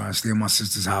live. I'm trying to stay in my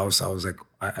sister's house. I was like,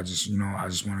 I just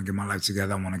want to get my life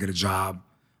together. I want to get a job.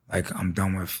 Like, I'm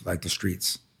done with like the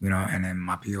streets, you know? And then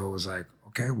my PO was like,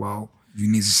 okay, well,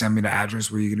 you need to send me the address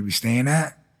where you're gonna be staying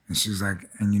at. And she was like,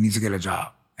 and you need to get a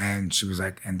job. And she was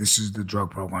like, and this is the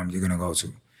drug program you're gonna go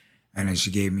to. And then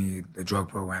she gave me the drug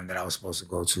program that I was supposed to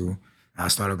go to. I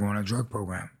started going to a drug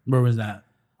program. Where was that?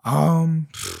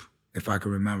 If I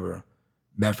could remember,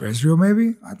 Beth Israel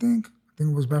maybe. I think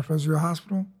it was Beth Israel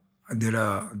Hospital. I did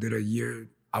a year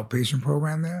outpatient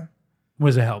program there.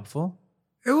 Was it helpful?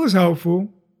 It was helpful.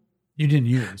 You didn't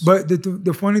use. But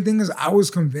the funny thing is, I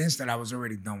was convinced that I was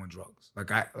already done with drugs.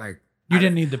 You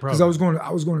didn't need the program because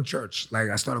I was going to church. Like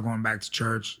I started going back to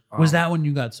church. Was that when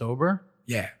you got sober?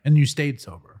 Yeah. And you stayed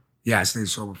sober? Yeah, I stayed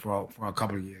sober for a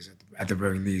couple of years at the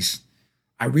very least.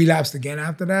 I relapsed again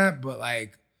after that, but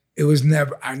like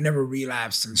I never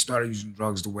relapsed and started using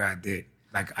drugs the way I did.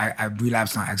 Like I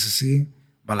relapsed on ecstasy,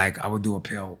 but like I would do a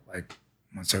pill like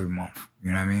once every month. You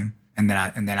know what I mean? And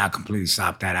then I completely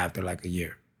stopped that after like a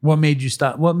year. What made you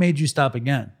stop? What made you stop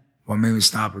again? What made me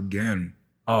stop again?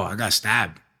 Oh, I got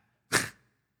stabbed.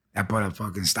 That put a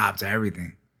fucking stop to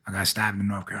everything. I got stabbed in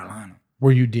North Carolina.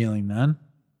 Were you dealing then?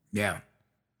 Yeah.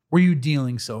 Were you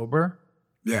dealing sober?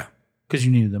 Yeah. Because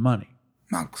you needed the money.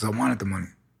 No, because I wanted the money.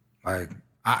 Like,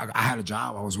 I had a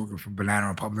job. I was working for Banana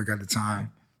Republic at the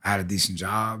time. I had a decent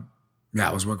job. Yeah,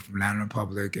 I was working for Banana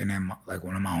Republic, and then like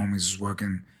one of my homies was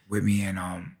working with me, and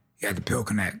he had the Pill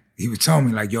Connect. He was telling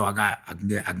me like, yo, I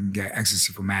can get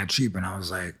ecstasy for mad cheap, and I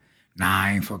was like, nah,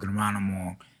 I ain't fucking around no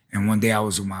more. And one day I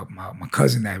was with my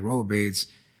cousin that rollerblades,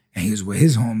 and he was with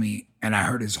his homie, and I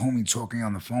heard his homie talking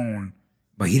on the phone,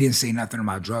 but he didn't say nothing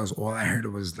about drugs. All I heard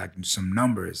was like some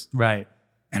numbers. Right.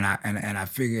 And I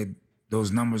figured those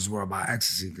numbers were about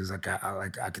ecstasy because I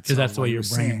could tell. Because that's the way your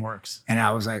brain saying. works. And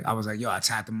I was like, yo, I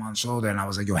tapped him on the shoulder and I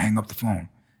was like, yo, hang up the phone.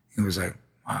 He was like,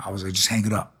 I was like, just hang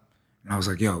it up. And I was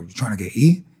like, yo, you trying to get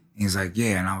E? And he's like,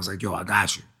 yeah. And I was like, yo, I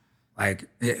got you. Like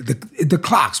the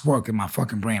clocks work in my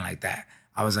fucking brain like that.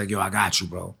 I was like, yo, I got you,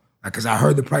 bro. Like, cause I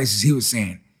heard the prices he was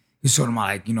saying. He was talking about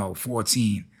like,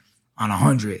 14 on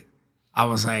 100. I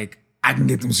was like, I can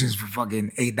get them shits for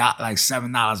fucking $8, like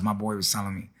 $7, my boy was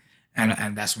telling me.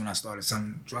 And that's when I started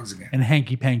selling drugs again. And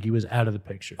Hanky Panky was out of the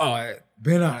picture. Oh,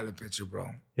 been out of the picture, bro.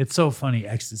 It's so funny,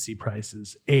 ecstasy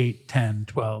prices, 8, 10,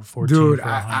 12, 14, dude, for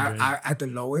 100. I at the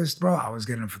lowest, bro, I was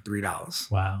getting them for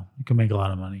 $3. Wow, you can make a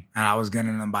lot of money. And I was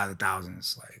getting them by the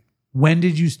thousands. Like, when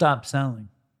did you stop selling?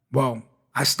 Well,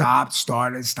 I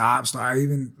started.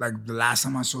 Even like the last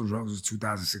time I sold drugs was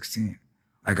 2016.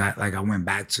 Like I went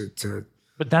back to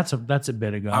But that's a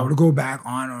bit ago. I would go back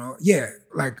on,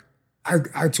 like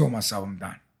I told myself I'm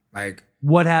done. Like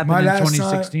what happened in last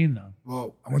 2016 though?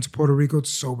 Well, I went to Puerto Rico to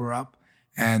sober up,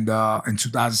 and in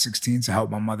 2016 to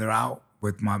help my mother out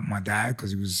with my dad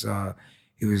because he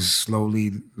was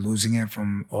slowly losing it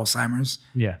from Alzheimer's.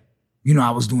 Yeah. You know, I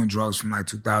was doing drugs from like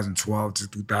 2012 to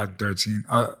 2013.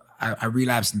 I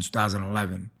relapsed in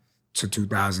 2011 to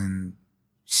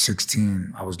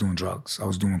 2016. I was doing drugs. I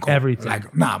was doing coke. Everything.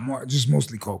 Like,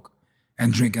 mostly coke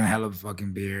and drinking a hell of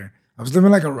fucking beer. I was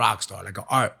living like a rock star, like an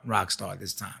art rock star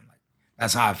this time. Like,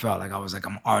 that's how I felt. Like I was like,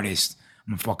 I'm an artist.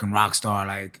 I'm a fucking rock star.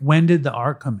 Like, when did the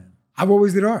art come in? I've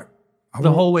always did art.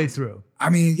 The whole way through.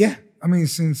 I mean, yeah. I mean,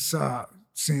 since I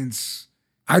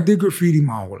did graffiti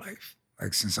my whole life,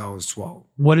 like since I was 12.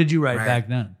 What did you write back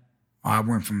then? I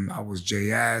was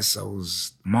JS, I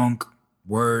was Monk,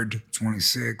 Word,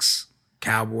 26,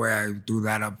 Cowboy. I threw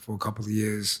that up for a couple of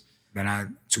years.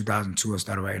 Then 2002, I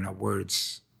started writing up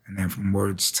words. And then from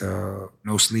words to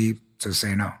No Sleep to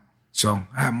Say No. So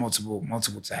I have multiple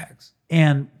tags.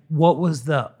 And what was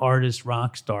the artist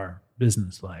rock star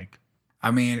business like?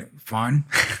 I mean, fun.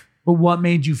 But what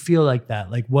made you feel like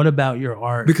that? Like, what about your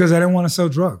art? Because I didn't want to sell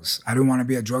drugs. I didn't want to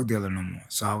be a drug dealer no more.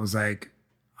 So I was like,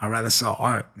 I'd rather sell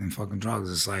art than fucking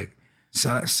drugs. It's like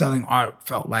selling art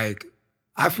felt like,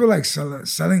 I feel like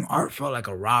selling art felt like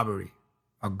a robbery,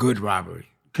 a good robbery.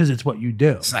 Because it's what you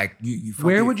do. It's like you fucking,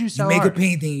 where would you sell you make art? A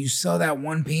painting, you sell that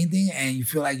one painting, and you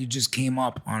feel like you just came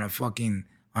up on a fucking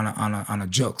on a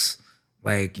jukes,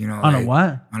 like you know, on like, a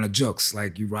what? On a jukes,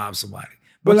 like you rob somebody.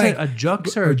 But what's like a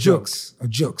jukes or a jukes, a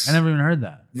jukes. I never even heard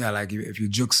that. Yeah, like if you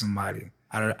juke somebody,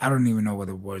 I don't even know where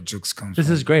the word jukes comes from. This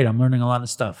is great. I'm learning a lot of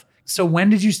stuff. So when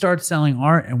did you start selling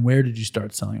art, and where did you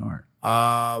start selling art?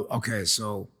 Okay,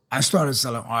 so I started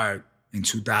selling art in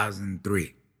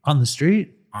 2003. On the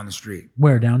street? On the street.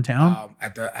 Where, downtown?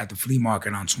 At the flea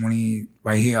market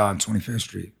right here on 25th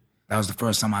Street. That was the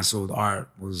first time I sold art.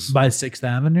 Was by 6th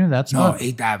Avenue? That's no, not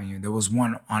 8th Avenue. There was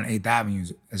one on 8th Avenue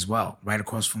as well, right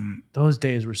across from. Those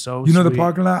days were so. You know the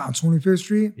parking lot on 25th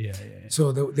Street? Yeah.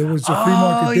 So there was a flea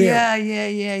market there.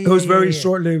 Yeah. It was very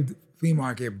short-lived flea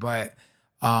market, but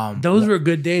those were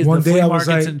good days. One the day flea I was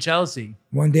markets like, in Chelsea.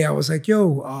 One day I was like,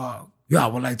 yo, I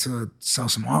would like to sell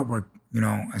some artwork, you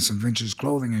know, and some vintage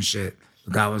clothing and shit. The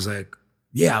guy was like,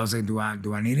 yeah. I was like, do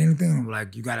I need anything? I'm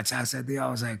like, you got a tax ID? I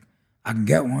was like, I can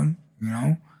get one, you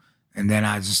know? And then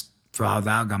I just filed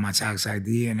out, got my tax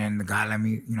ID, and then the guy let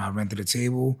me, you know, I rented a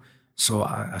table. So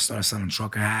I started selling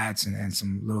trucker hats and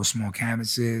some little small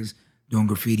canvases, doing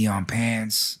graffiti on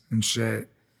pants and shit.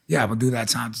 Yeah, I would do that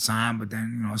time to time, but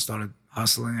then, you know, I started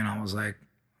hustling and I was like,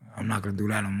 I'm not gonna do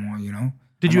that no more, you know?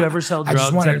 Did you ever sell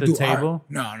drugs at the table?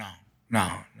 Art. No,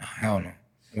 hell no.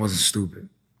 I wasn't stupid.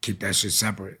 Keep that shit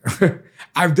separate.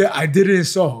 I did it in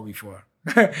Soho before.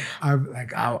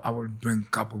 I would bring a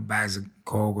couple bags of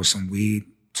coke or some weed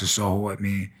to Soho with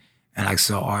me and like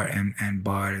sell art and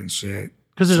bud and shit.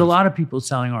 Because there's a lot of people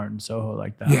selling art in Soho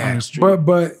like that on the street.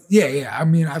 But yeah. I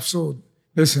mean, I've sold.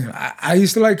 Listen, I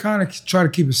used to like kind of try to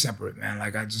keep it separate, man.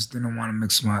 Like I just didn't want to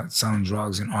mix my selling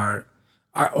drugs and art.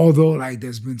 Although like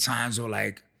there's been times where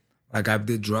like I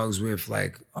did drugs with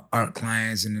like art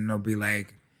clients and then they'll be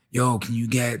like, yo, can you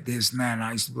get this and that? And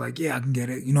I used to be like, yeah, I can get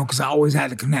it. You know, because I always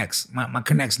had the connects. My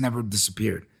connects never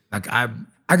disappeared. Like I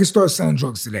could start selling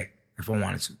drugs today if I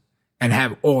wanted to and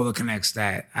have all the connects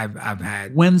that I've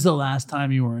had. When's the last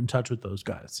time you were in touch with those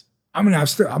guys? I mean,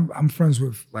 I'm friends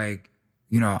with like,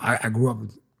 you know, I grew up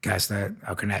with cats that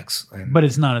are connects. But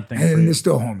it's not a thing. And they're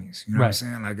still homies. You know what I'm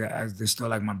saying? Like they're still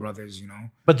like my brothers, you know.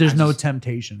 But there's no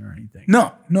temptation or anything.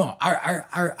 No.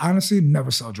 I honestly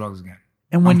never sell drugs again.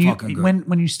 And when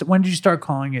did you start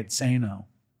calling it Say No?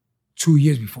 2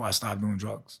 years before I stopped doing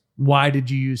drugs. Why did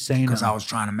you use Say No? Because I was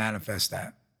trying to manifest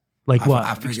that. Like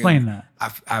what? Explain that.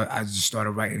 I just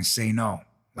started writing Say No,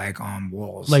 like on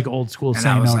walls. Like old school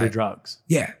Say No to drugs.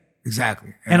 Yeah,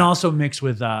 exactly. And also mixed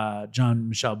with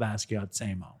Jean-Michel Basquiat,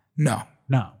 Samo. No,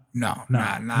 not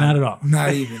at all.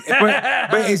 Not even.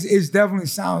 but it definitely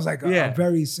sounds like a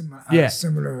very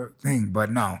similar thing.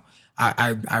 But no,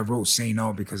 I wrote Say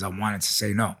No because I wanted to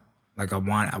say no. Like I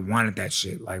wanted that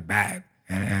shit like bad.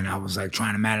 And I was like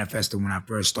trying to manifest it when I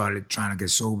first started trying to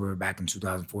get sober back in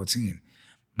 2014.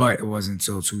 But it wasn't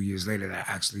until 2 years later that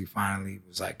I actually finally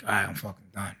was like, all right, I'm fucking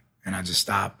done. And I just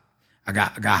stopped. I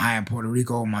got high in Puerto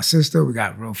Rico with my sister. We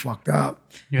got real fucked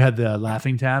up. You had the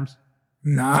laughing tabs?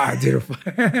 Nah, I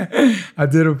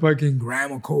did a fucking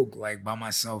gram of coke like by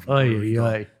myself in Puerto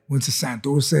Rico. Went to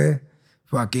Santurce.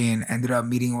 Fucking ended up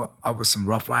meeting up with some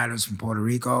Rough Riders from Puerto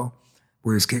Rico.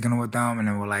 We was kicking it with them, and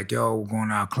then we're like, yo, we're going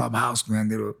to our clubhouse. We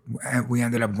ended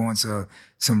up going to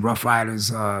some Rough Riders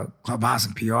clubhouse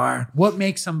in PR. What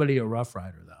makes somebody a Rough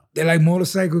Rider, though? They're like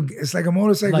motorcycle. It's like a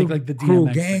motorcycle like the crew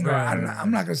DMX gang. thing. Right,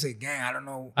 I'm not gonna say gang. I don't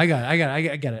know. I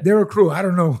get it. They're a crew. I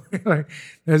don't know. Like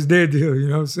that's their deal. You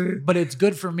know what I'm saying? But it's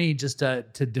good for me just to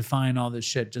define all this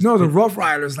shit. Just the Rough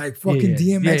Riders, like fucking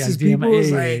DMX's people.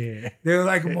 They're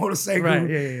like a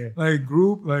motorcycle like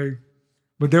group. Like,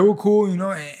 but they were cool, you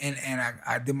know. And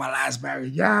I did my last Barry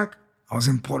Yak. I was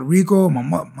in Puerto Rico, my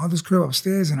mother's crib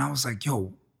upstairs, and I was like,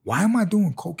 yo, why am I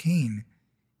doing cocaine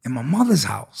in my mother's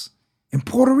house in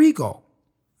Puerto Rico?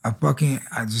 I put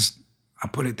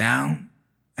it down,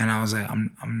 and I was like,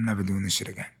 I'm never doing this shit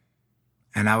again.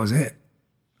 And that was it.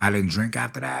 I didn't drink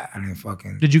after that. I didn't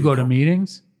fucking. Did you go to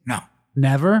meetings? No.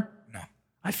 Never? No.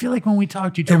 I feel like when we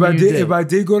talked, you told me you did. If I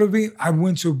did go to meetings, I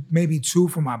went to maybe 2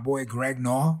 for my boy Greg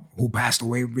Naw, who passed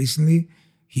away recently.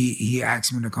 He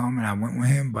asked me to come, and I went with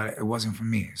him, but it wasn't for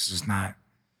me. It's just not.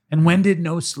 And when did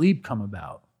No Sleep come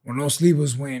about? Well, No Sleep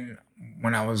was when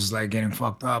I was like getting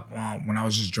fucked up, when I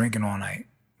was just drinking all night.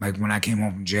 Like when I came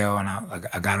home from jail and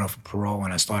I got off of parole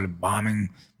and I started bombing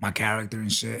my character and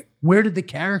shit. Where did the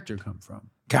character come from?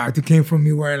 Character came from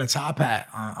me wearing a top hat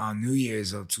on New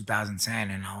Year's of 2010,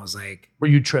 and I was like, were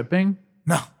you tripping?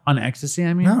 No. On ecstasy,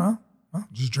 I mean? No,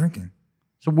 just drinking.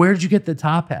 So where did you get the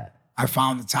top hat? I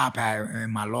found the top hat in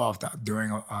my loft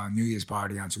during a New Year's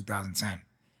party on 2010.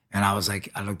 And I was like,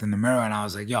 I looked in the mirror and I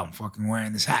was like, yo, I'm fucking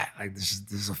wearing this hat. Like, this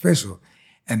is official.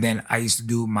 And then I used to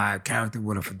do my character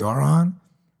with a fedora on.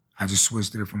 I just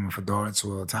switched it from a fedora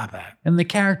to a top hat. And the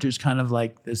character's kind of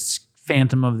like this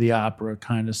Phantom of the Opera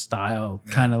kind of style,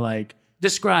 kind of like,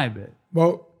 describe it.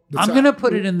 Well, I'm going to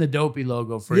put it in the Dopey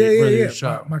logo for your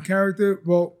show. My character,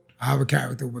 well, I have a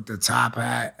character with the top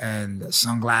hat and the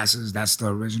sunglasses. That's the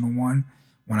original one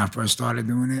when I first started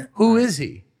doing it. Who is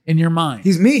he in your mind?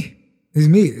 He's me. He's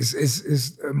me.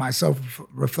 It's my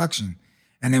self-reflection.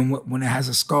 And then when it has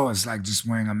a skull, it's like just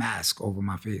wearing a mask over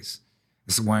my face.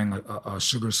 It's wearing a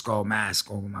sugar skull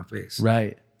mask over my face.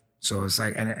 Right. So it's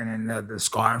like, and then the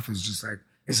scarf is just like,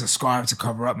 it's a scarf to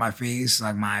cover up my face,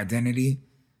 like my identity,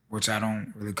 which I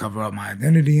don't really cover up my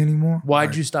identity anymore.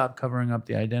 Why'd you stop covering up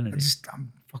the identity?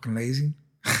 I'm fucking lazy.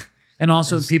 And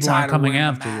also people aren't coming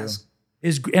after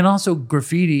you. And also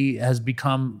graffiti has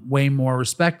become way more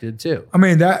respected too. I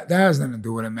mean, that has nothing to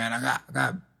do with it, man. I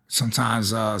got sometimes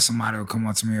somebody will come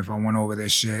up to me if I went over their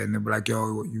shit and they'll be like,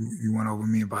 yo, you went over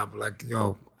me, but I'll be like,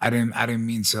 yo, I didn't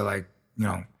mean to, like, you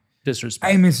know, disrespect.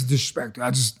 I didn't mean to disrespect you.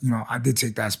 I just, you know, I did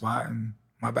take that spot, and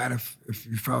my bad if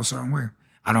you felt a certain way.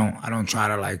 I don't try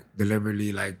to like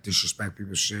deliberately like disrespect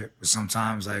people's shit, but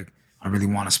sometimes like I really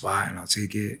want a spot and I'll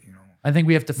take it, you know. I think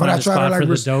we have to find a spot for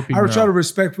the Dopey. I try to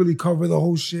respectfully cover the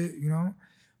whole shit, you know.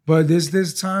 But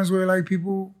there's times where like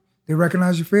people, they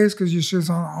recognize your face because your shit's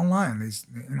online. They,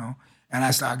 you know, and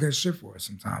I get shit for it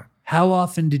sometimes. How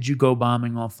often did you go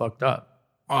bombing all fucked up?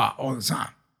 All the time.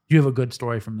 Do you have a good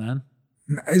story from then?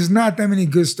 It's not that many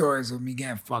good stories of me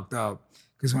getting fucked up.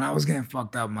 Because when I was getting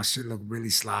fucked up, my shit looked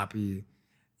really sloppy.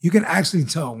 You can actually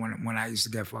tell when I used to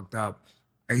get fucked up.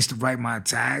 I used to write my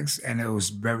tags and it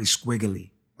was very squiggly,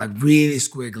 like really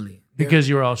squiggly. Because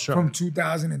you were all shook. From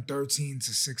 2013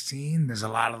 to 16, there's a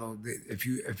lot of those. If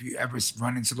you ever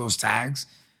run into those tags,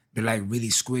 they're like really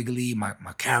squiggly. My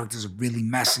characters are really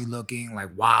messy looking, like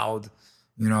wild.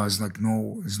 You know, it's like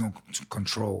there's no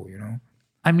control, you know?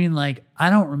 I mean, like, I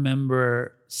don't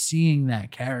remember seeing that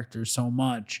character so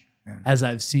much as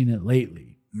I've seen it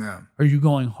lately. Yeah. Are you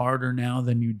going harder now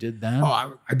than you did then?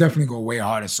 Oh, I definitely go way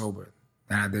harder sober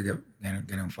than I did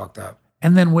getting fucked up.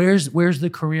 And then where's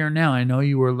the career now? I know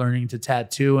you were learning to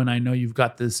tattoo, and I know you've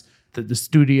got this the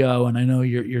studio, and I know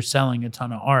you're selling a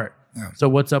ton of art. Yeah. So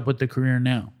what's up with the career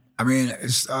now? I mean,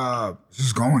 it's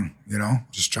just going, you know,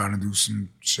 just trying to do some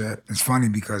shit. It's funny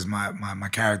because my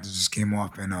character just came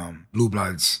off in Blue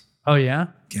Bloods. Oh yeah?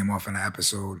 Came off in an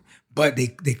episode. But they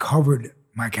covered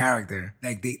my character.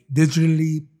 Like they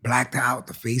digitally blacked out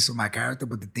the face of my character,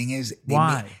 but the thing is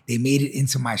they made it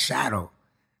into my shadow.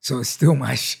 So it's still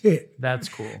my shit. That's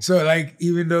cool. So like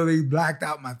even though they blacked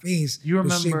out my face, you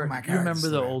remember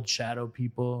the old shadow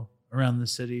people around the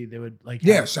city? They would like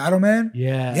Shadow Man?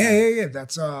 Yeah.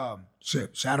 That's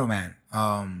Shadow Man.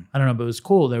 I don't know, but it was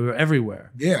cool. They were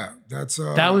everywhere. Yeah, that's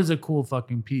that was a cool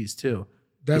fucking piece too.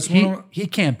 That's he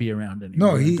can't be around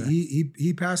anymore. No,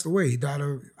 he passed away. He died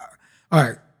of all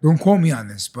right, don't quote me on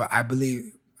this, but I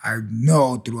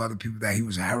know through other people that he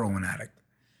was a heroin addict.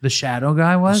 The Shadow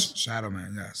guy was? Shadow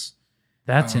Man, yes.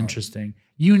 That's interesting.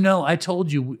 You know, I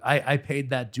told you I paid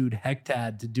that dude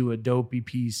Hectad to do a Dopey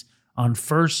piece on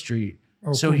First Street,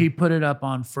 Oh, So cool. he put it up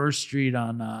on First Street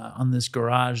on this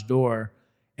garage door,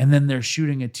 and then they're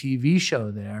shooting a TV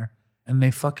show there, and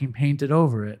they fucking painted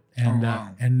over it, and wow.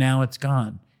 and now it's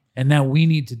gone, and now we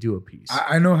need to do a piece.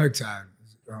 I know Hectad.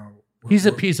 He's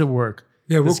a piece of work.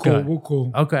 Yeah, we're This cool. guy. We're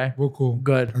cool. Okay, We're cool.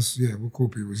 good. We're cool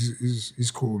people.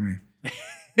 He's cool with me.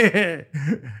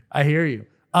 I hear you.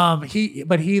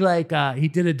 He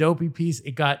did a Dopey piece.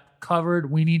 It got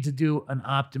covered. We need to do an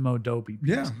Optimo Dopey piece.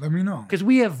 Yeah, let me know. Because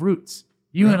we have roots.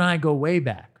 You and I go way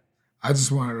back. I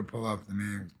just wanted to pull up the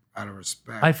name out of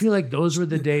respect. I feel like those were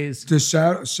the days. The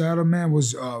Shadow Man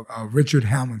was Richard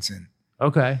Hamilton.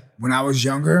 Okay. When I was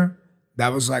younger,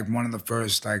 that was like one of the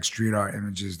first like street art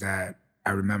images that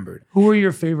I remembered. Who were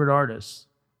your favorite artists?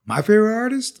 My favorite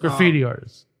artist? Graffiti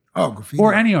artists. Graffiti.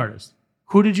 Or any artist.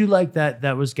 Who did you like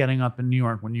that was getting up in New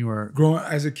York when you were growing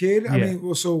as a kid? I Yeah. mean,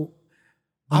 well, so When you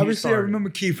obviously I started. remember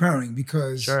Keith Haring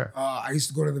because Sure. I used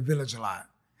to go to the Village a lot.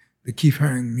 The Keith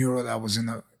Haring mural that was in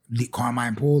the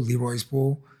Carmine pool, Leroy's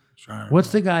pool.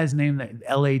 What's the guy's name? That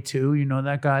LA2? You know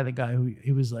that guy? The guy who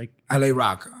he was like LA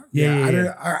Rock.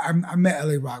 Yeah. I met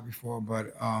LA Rock before,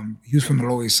 but he was from the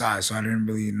Lower East Side, so I didn't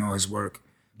really know his work.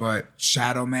 But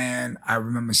Shadow Man, I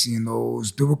remember seeing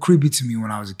those. They were creepy to me when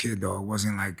I was a kid, though. It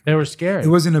wasn't like they were scary. it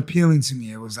wasn't appealing to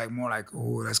me. It was like more like,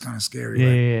 oh, that's kind of scary. Yeah,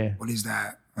 Like, yeah. what is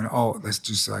that? And let's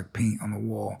just like paint on the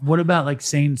wall. What about like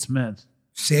Sane Smith?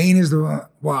 Sane is the one.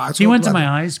 Well, He went to my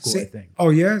high school, I think.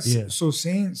 Oh yes. Yeah. So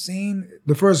Sane,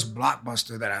 the first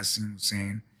blockbuster that I seen was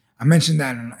Sane. I mentioned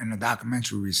that in a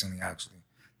documentary recently. Actually,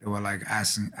 they were like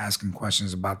asking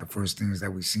questions about the first things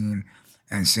that we seen,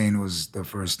 and Sane was the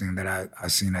first thing that I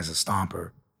seen as a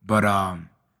stomper. But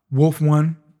Wolf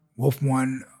One,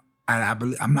 and I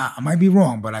believe I might be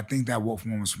wrong, but I think that Wolf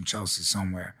One was from Chelsea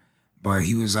somewhere. But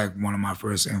he was like one of my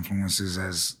first influences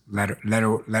as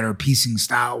letter piecing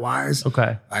style wise.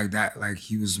 Okay. Like that, like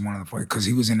he was one of the first, because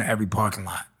he was in every parking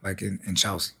lot, like in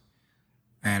Chelsea.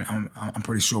 And I'm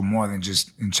pretty sure more than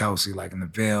just in Chelsea, like in the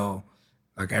Vale,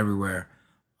 like everywhere.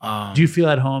 Do you feel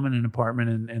at home in an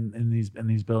apartment in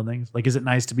these buildings? Like, is it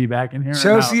nice to be back in here?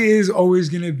 Chelsea is always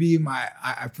gonna be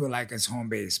I feel like it's home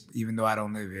base, even though I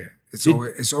don't live here.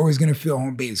 It's always gonna feel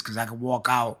home base because I can walk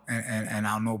out and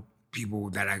I'll know people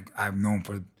that I've known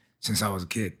since I was a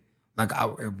kid. Like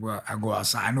I go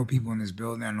outside, I know people in this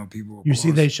building. I know people. You see,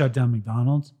 they shut down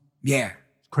McDonald's. Yeah,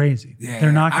 it's crazy. yeah.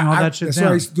 They're knocking all that shit that's down.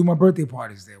 why I used to do my birthday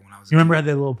parties there when I was. You remember at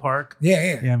that little park?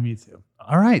 Yeah. Yeah, me too.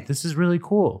 All right, this is really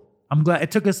cool. I'm glad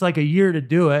it took us like a year to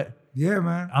do it. Yeah,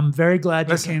 man. I'm very glad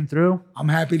you Listen, came through. I'm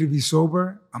happy to be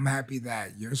sober. I'm happy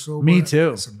that you're sober. Me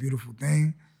too. It's a beautiful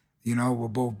thing. You know, we're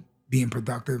both being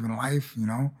productive in life, you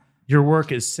know. Your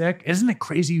work is sick. Isn't it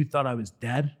crazy you thought I was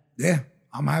dead? Yeah,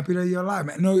 I'm happy that you're alive,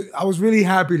 man. No, I was really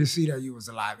happy to see that you was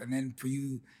alive. And then for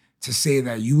you to say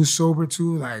that you was sober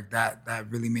too, like that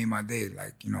really made my day.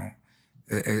 Like, you know,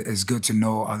 it's good to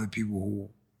know other people who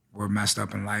were messed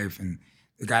up in life and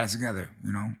they got it together,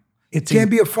 you know. You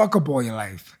can't be a fuck up all your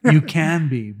life. You can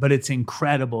be, but it's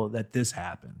incredible that this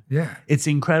happened. Yeah. It's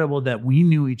incredible that we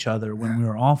knew each other when we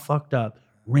were all fucked up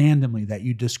randomly, that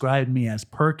you described me as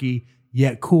perky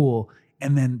yet cool,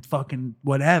 and then fucking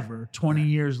whatever, 20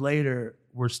 years later,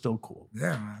 we're still cool.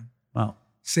 Yeah, man. Well,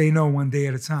 say no one day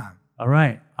at a time. All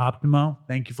right. Optimo,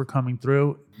 thank you for coming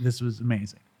through. This was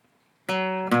amazing.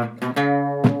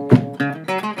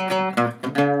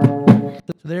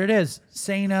 So there it is.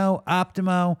 Say No,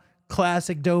 Optimo,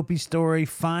 classic Dopey story,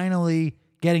 finally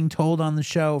getting told on the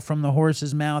show from the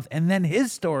horse's mouth. And then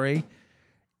his story,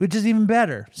 which is even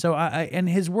better. So and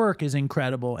his work is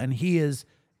incredible, and he is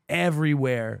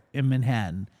everywhere in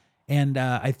Manhattan. And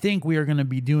I think we are going to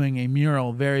be doing a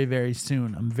mural very, very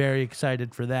soon. I'm very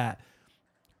excited for that.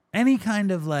 Any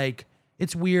kind of like,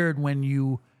 it's weird when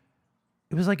it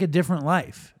was like a different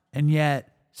life. And yet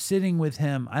sitting with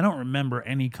him, I don't remember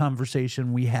any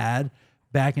conversation we had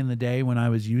back in the day when I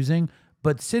was using,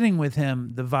 but sitting with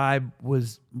him, the vibe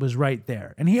was right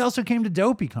there. And he also came to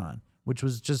DopeyCon, which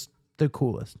was just the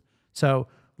coolest. So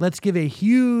let's give a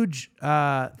huge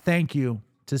thank you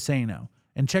to Say No.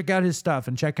 And check out his stuff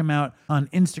and check him out on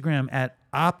Instagram at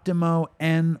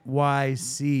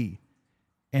OptimoNYC.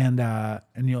 And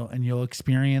you'll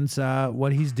experience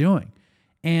what he's doing.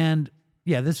 And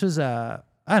yeah, this was I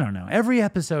don't know. Every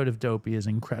episode of Dopey is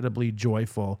incredibly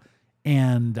joyful,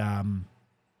 and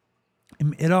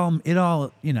it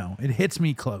all you know, it hits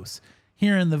me close.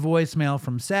 Hearing the voicemail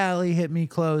from Sally hit me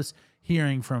close.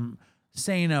 Hearing from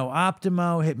Say No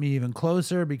Optimo hit me even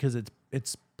closer because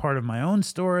it's part of my own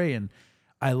story, and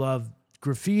I love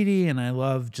graffiti, and I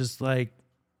love just like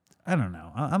I don't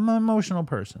know. I'm an emotional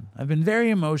person. I've been very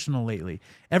emotional lately.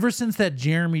 Ever since that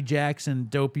Jeremy Jackson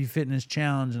Dopey Fitness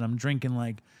Challenge, and I'm drinking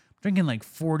like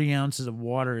 40 ounces of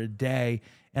water a day,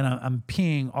 and I'm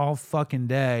peeing all fucking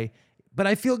day. But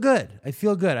I feel good. I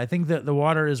think that the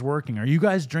water is working. Are you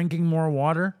guys drinking more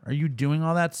water? Are you doing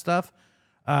all that stuff?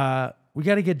 We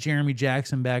got to get Jeremy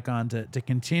Jackson back on to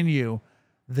continue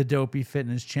the Dopey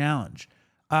Fitness Challenge.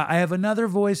 I have another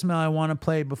voicemail I want to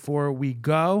play before we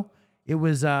go. It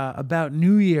was about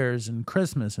New Year's and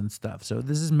Christmas and stuff. So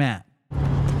this is Matt.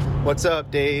 What's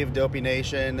up, Dave, Dopey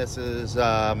Nation? This is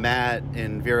Matt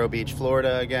in Vero Beach,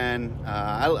 Florida again.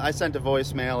 I sent a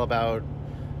voicemail about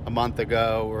a month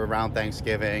ago or around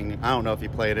Thanksgiving. I don't know if you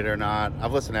played it or not.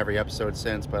 I've listened to every episode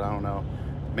since, but I don't know.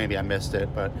 Maybe I missed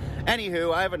it. But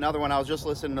anywho, I have another one. I was just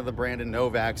listening to the Brandon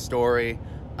Novak story.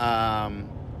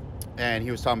 And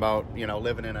he was talking about,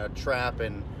 living in a trap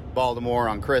in Baltimore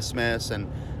on Christmas.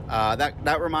 And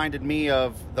that reminded me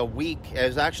of the week. It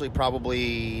was actually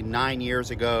probably 9 years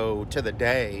ago to the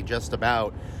day, just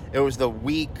about. It was the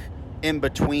week in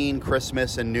between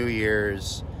Christmas and New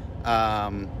Year's.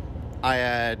 I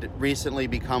had recently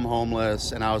become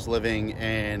homeless, and I was living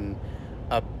in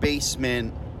a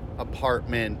basement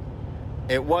apartment.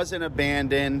 It wasn't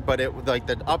abandoned, but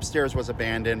the upstairs was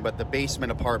abandoned, but the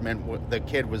basement apartment, the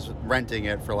kid was renting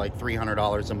it for like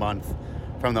 $300 a month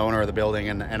from the owner of the building,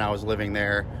 and I was living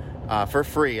there for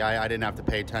free. I didn't have to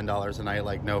pay $10 a night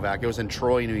like Novak. It was in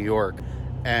Troy, New York,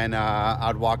 and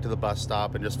I'd walk to the bus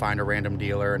stop and just find a random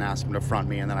dealer and ask him to front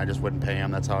me, and then I just wouldn't pay him.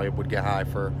 That's how I would get high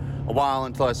for a while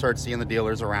until I started seeing the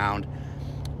dealers around.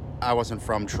 I wasn't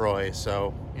from Troy, so,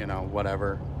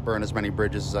 whatever. Burn as many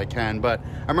bridges as I can. But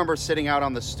I remember sitting out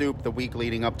on the stoop the week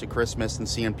leading up to Christmas and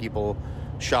seeing people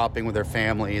shopping with their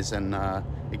families, and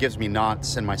it gives me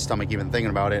knots in my stomach even thinking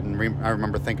about it. And I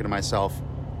remember thinking to myself,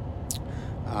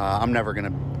 I'm never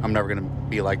gonna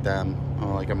be like them.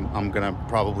 I'm gonna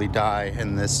probably die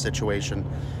in this situation.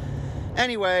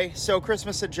 Anyway, so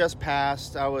Christmas had just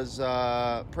passed. I was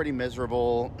pretty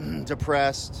miserable,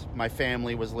 depressed. My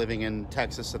family was living in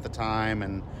Texas at the time,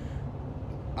 and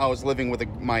I was living with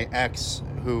my ex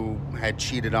who had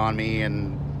cheated on me,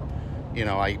 and,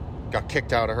 I got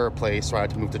kicked out of her place, so I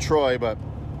had to move to Troy. But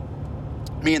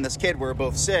me and this kid were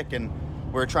both sick, and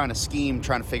we were trying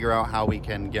to figure out how we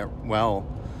can get well.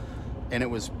 And it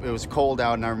was cold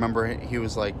out, and I remember he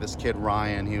was like, this kid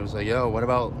Ryan, he was like, yo, what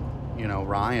about,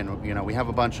 Ryan, we have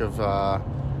a bunch of,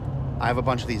 I have a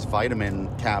bunch of these vitamin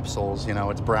capsules,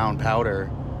 it's brown powder,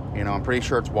 I'm pretty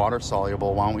sure it's water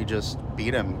soluble. Why don't we just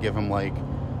beat him, give him like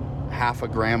half a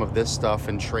gram of this stuff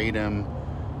and trade him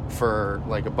for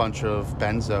like a bunch of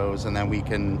benzos, and then we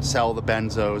can sell the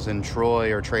benzos in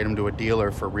Troy or trade them to a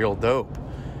dealer for real dope.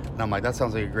 And I'm like, that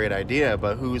sounds like a great idea,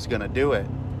 but who's gonna do it?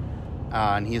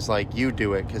 And he's like, you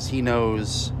do it, because he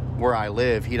knows where I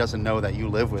live. He doesn't know that you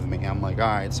live with me. I'm like, all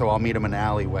right, so I'll meet him in an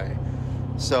alleyway.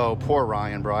 So poor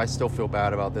Ryan, bro. I still feel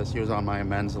bad about this. He was on my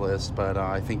amends list, but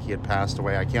I think he had passed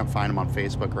away. I can't find him on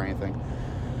Facebook or anything.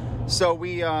 So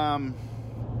we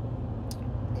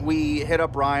hit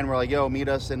up Ryan. We're like, yo, meet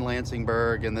us in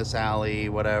Lansingburg in this alley,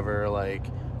 whatever. Like,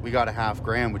 we got a half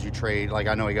gram. Would you trade? Like,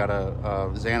 I know he got a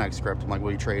Xanax script. I'm like,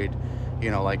 will you trade,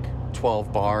 like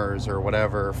 12 bars or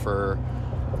whatever for,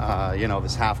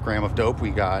 this half gram of dope we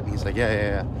got? And he's like,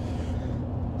 yeah.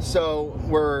 So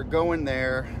we're going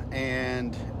there,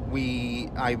 and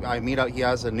I meet up. He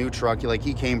has a new truck.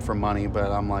 He came from money,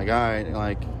 but I'm like, all right.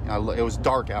 It was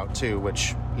dark out too,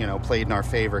 which played in our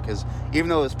favor, because even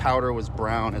though this powder was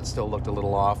brown, it still looked a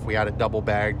little off. We had it double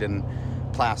bagged in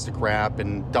plastic wrap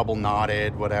and double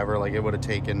knotted, whatever. Like, it would have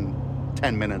taken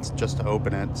 10 minutes just to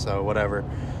open it. So whatever.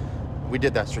 We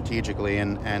did that strategically,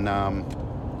 and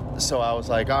so I was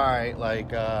like, all right,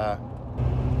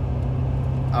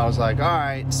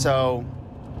 so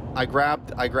I grabbed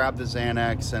the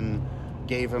Xanax and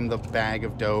gave him the bag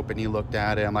of dope, and he looked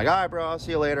at it. I'm like, all right, bro, I'll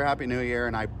see you later. Happy New Year.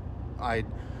 And I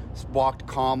walked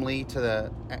calmly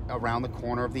around the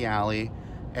corner of the alley,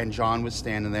 and John was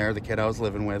standing there, the kid I was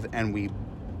living with, and we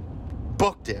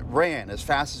booked it, ran as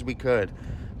fast as we could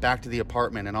back to the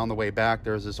apartment. And on the way back,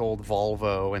 there was this old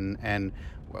Volvo, and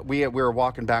we were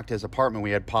walking back to his apartment.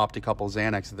 We had popped a couple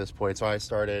Xanax at this point, so I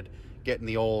started getting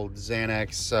the old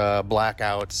Xanax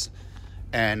blackouts,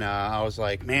 and I was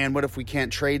like, man, what if we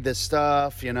can't trade this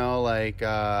stuff? We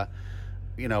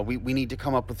need to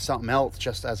come up with something else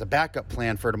just as a backup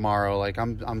plan for tomorrow. Like,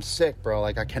 I'm sick, bro.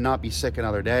 Like, I cannot be sick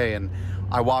another day. And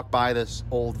I walk by this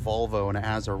old Volvo, and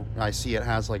I see it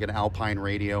has like an Alpine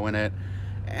radio in it.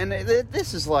 And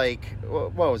this is like,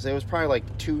 what was it? It was probably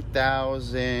like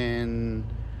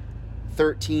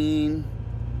 2013,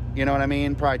 You know what I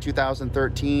mean? Probably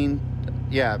 2013.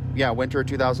 Yeah, winter of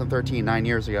 2013, 9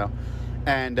 years ago.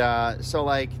 And so,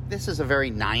 like, this is a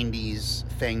very 90s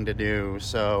thing to do.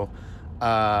 So,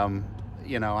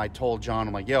 you know, I told John,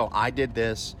 I'm like, yo, I did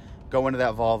this. Go into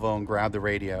that Volvo and grab the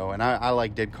radio. And I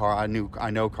like did car.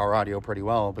 I know car audio pretty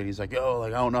well. But he's like, yo,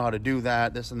 like, I don't know how to do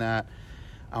that, this and that.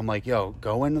 I'm like, yo,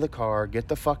 go into the car, get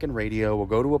the fucking radio. We'll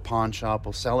go to a pawn shop.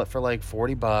 We'll sell it for like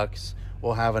 $40.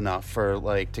 We'll have enough for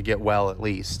like to get well at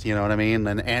least. You know what I mean?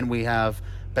 And we have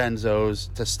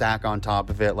benzos to stack on top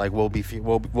of it. Like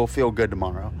we'll feel good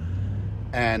tomorrow.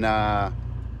 And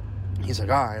he's like,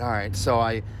 all right. So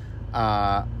I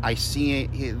see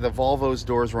the Volvo's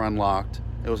doors were unlocked.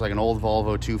 It was like an old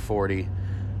Volvo 240.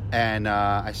 And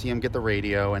I see him get the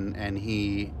radio, and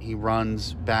he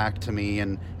runs back to me,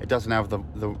 and it doesn't have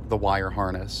the wire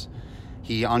harness.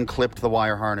 He unclipped the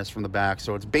wire harness from the back,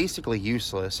 so it's basically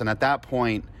useless. And at that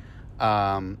point,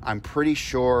 I'm pretty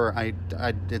sure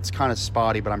it's kind of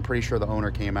spotty, but I'm pretty sure the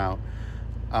owner came out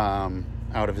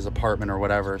of his apartment or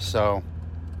whatever. So,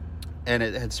 and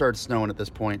it had started snowing at this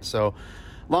point. So,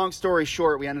 long story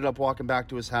short, we ended up walking back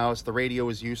to his house. The radio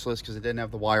was useless because it didn't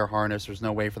have the wire harness. There's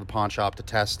no way for the pawn shop to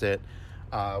test it.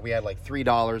 We had like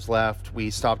 $3 left.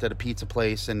 We stopped at a pizza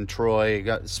place in Troy,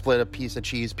 split a piece of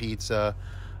cheese pizza.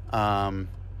 And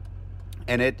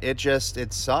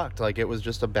it sucked. Like, it was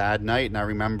just a bad night. And I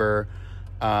remember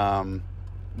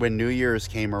when New Year's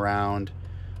came around,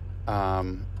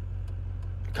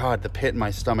 God, the pit in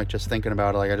my stomach just thinking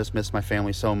about it. Like, I just missed my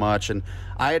family so much. And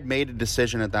I had made a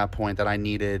decision at that point that I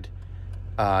needed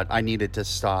to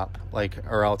stop, like,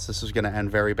 or else this was going to end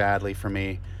very badly for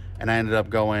me. And I ended up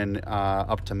going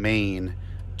up to Maine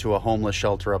to a homeless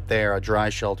shelter up there, a dry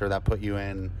shelter that put you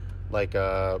in like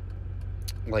a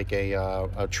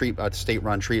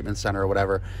state-run treatment center or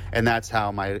whatever. And that's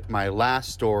how my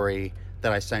last story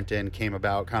that I sent in came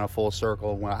about, kind of full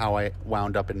circle, how I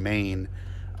wound up in Maine.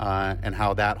 And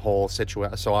how that whole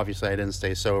situation, so obviously I didn't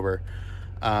stay sober.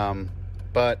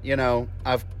 But, you know,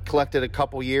 I've collected a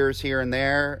couple years here and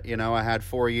there. You know, I had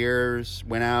 4 years,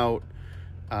 went out,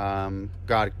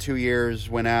 got 2 years,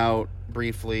 went out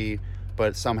briefly,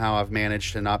 but somehow I've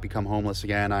managed to not become homeless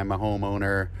again. I'm a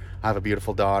homeowner. I have a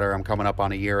beautiful daughter. I'm coming up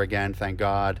on a year again, thank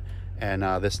God. And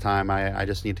this time I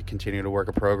just need to continue to work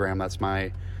a program.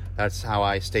 That's how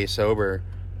I stay sober.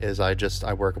 Is I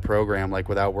work a program. Like,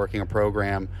 without working a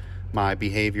program, my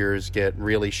behaviors get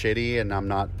really shitty, and I'm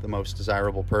not the most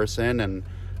desirable person. And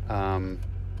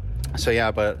so yeah,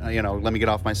 but you know, let me get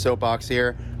off my soapbox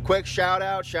here. Quick shout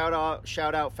out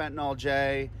Fentanyl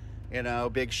J. You know,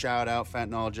 big shout out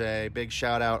Fentanyl J. Big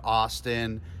shout out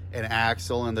Austin and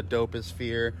Axel and the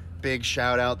Doposphere. Big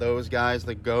shout out those guys,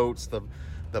 the goats, the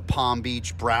Palm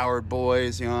Beach Broward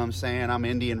boys. You know what I'm saying? I'm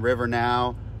Indian River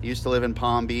now. Used to live in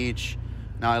Palm Beach.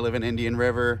 Now I live in Indian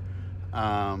River,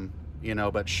 you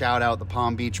know, but shout out the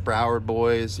Palm Beach Broward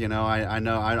boys. You know, I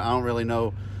don't really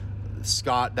know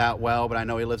Scott that well, but I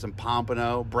know he lives in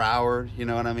Pompano, Broward, you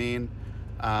know what I mean?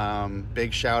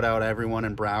 Big shout out everyone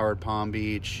in Broward, Palm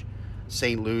Beach,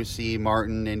 St. Lucie,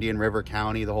 Martin, Indian River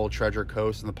County, the whole Treasure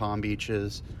Coast and the Palm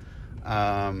Beaches.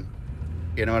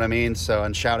 You know what I mean? So,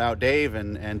 and shout out Dave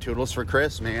and Toodles for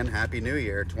Chris, man. Happy New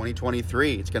Year,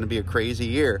 2023. It's going to be a crazy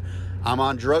year. I'm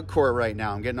on drug court right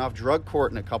now. I'm getting off drug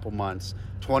court in a couple months.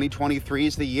 2023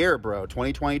 is the year, bro.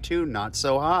 2022, not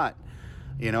so hot.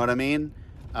 You know what I mean?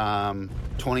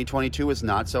 2022 was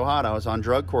not so hot. I was on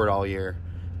drug court all year.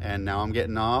 And now I'm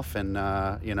getting off, and,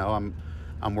 you know,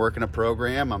 I'm working a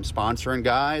program. I'm sponsoring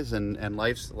guys, and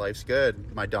life's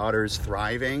good. My daughter's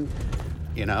thriving.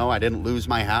 You know, I didn't lose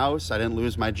my house. I didn't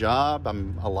lose my job.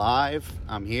 I'm alive.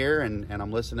 I'm here, and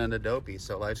I'm listening to Dopey.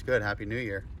 So life's good. Happy New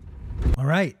Year. All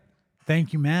right.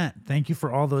 Thank you, Matt. Thank you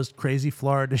for all those crazy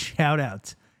Florida shout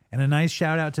outs. And a nice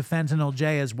shout out to Fentanyl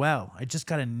J as well. I just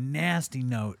got a nasty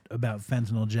note about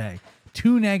Fentanyl J.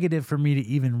 Too negative for me to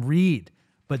even read.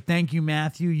 But thank you,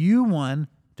 Matthew. You won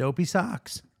Dopey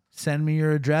socks. Send me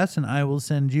your address and I will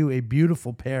send you a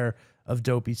beautiful pair of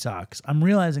Dopey socks. I'm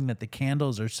realizing that the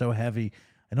candles are so heavy.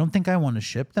 I don't think I want to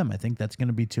ship them. I think that's going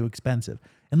to be too expensive.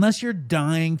 Unless you're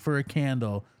dying for a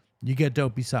candle, you get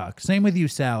Dopey socks. Same with you,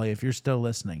 Sally, if you're still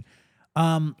listening.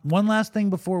 One last thing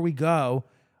before we go.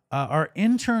 Our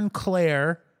intern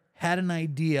Claire had an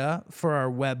idea for our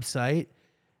website.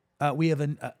 We have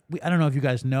I don't know if you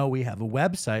guys know we have a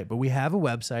website, but we have a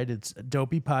website. It's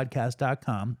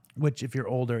dopeypodcast.com, which if you're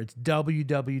older, it's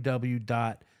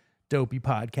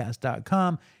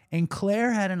www.dopeypodcast.com. And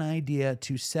Claire had an idea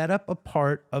to set up a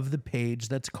part of the page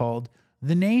that's called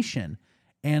The Nation.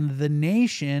 And The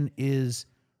Nation is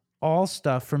all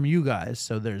stuff from you guys.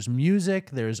 So there's music,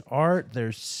 there's art,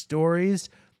 there's stories.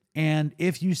 And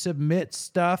if you submit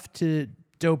stuff to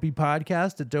Dopey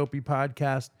Podcast at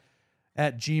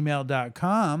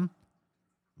dopeypodcast@gmail.com,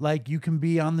 like you can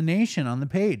be on the Nation on the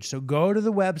page. So go to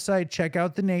the website, check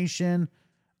out the Nation.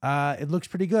 It looks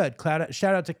pretty good.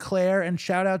 Shout out to Claire, and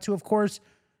shout out to, of course,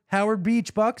 Howard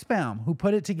Beach Bucksbaum, who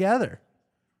put it together.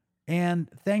 And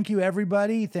thank you,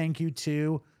 everybody. Thank you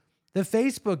to the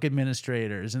Facebook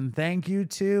administrators, and thank you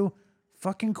to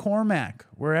fucking Cormac,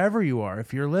 wherever you are.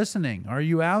 If you're listening, are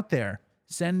you out there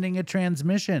sending a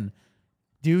transmission?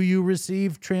 Do you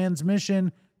receive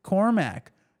transmission,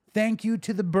 Cormac? Thank you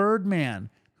to the Birdman,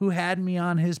 who had me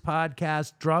on his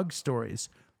podcast, Drug Stories.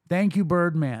 Thank you,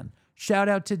 Birdman. Shout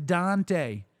out to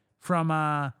Dante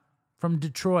from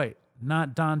Detroit,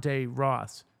 not Dante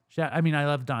Ross. I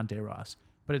love Dante Ross,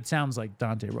 but it sounds like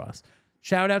Dante Ross.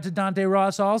 Shout out to Dante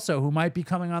Ross also, who might be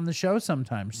coming on the show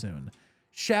sometime soon.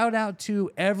 Shout out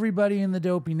to everybody in the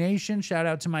Dopey Nation. Shout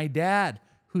out to my dad,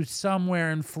 who's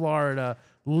somewhere in Florida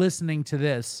listening to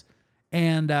this.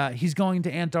 And he's going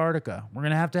to Antarctica. We're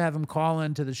going to have him call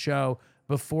into the show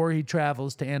before he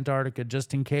travels to Antarctica,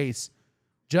 just in case.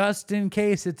 Just in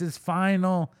case it's his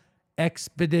final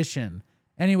expedition.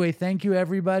 Anyway, thank you,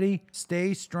 everybody.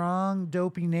 Stay strong,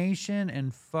 Dopey Nation,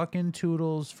 and fucking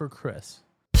toodles for Chris.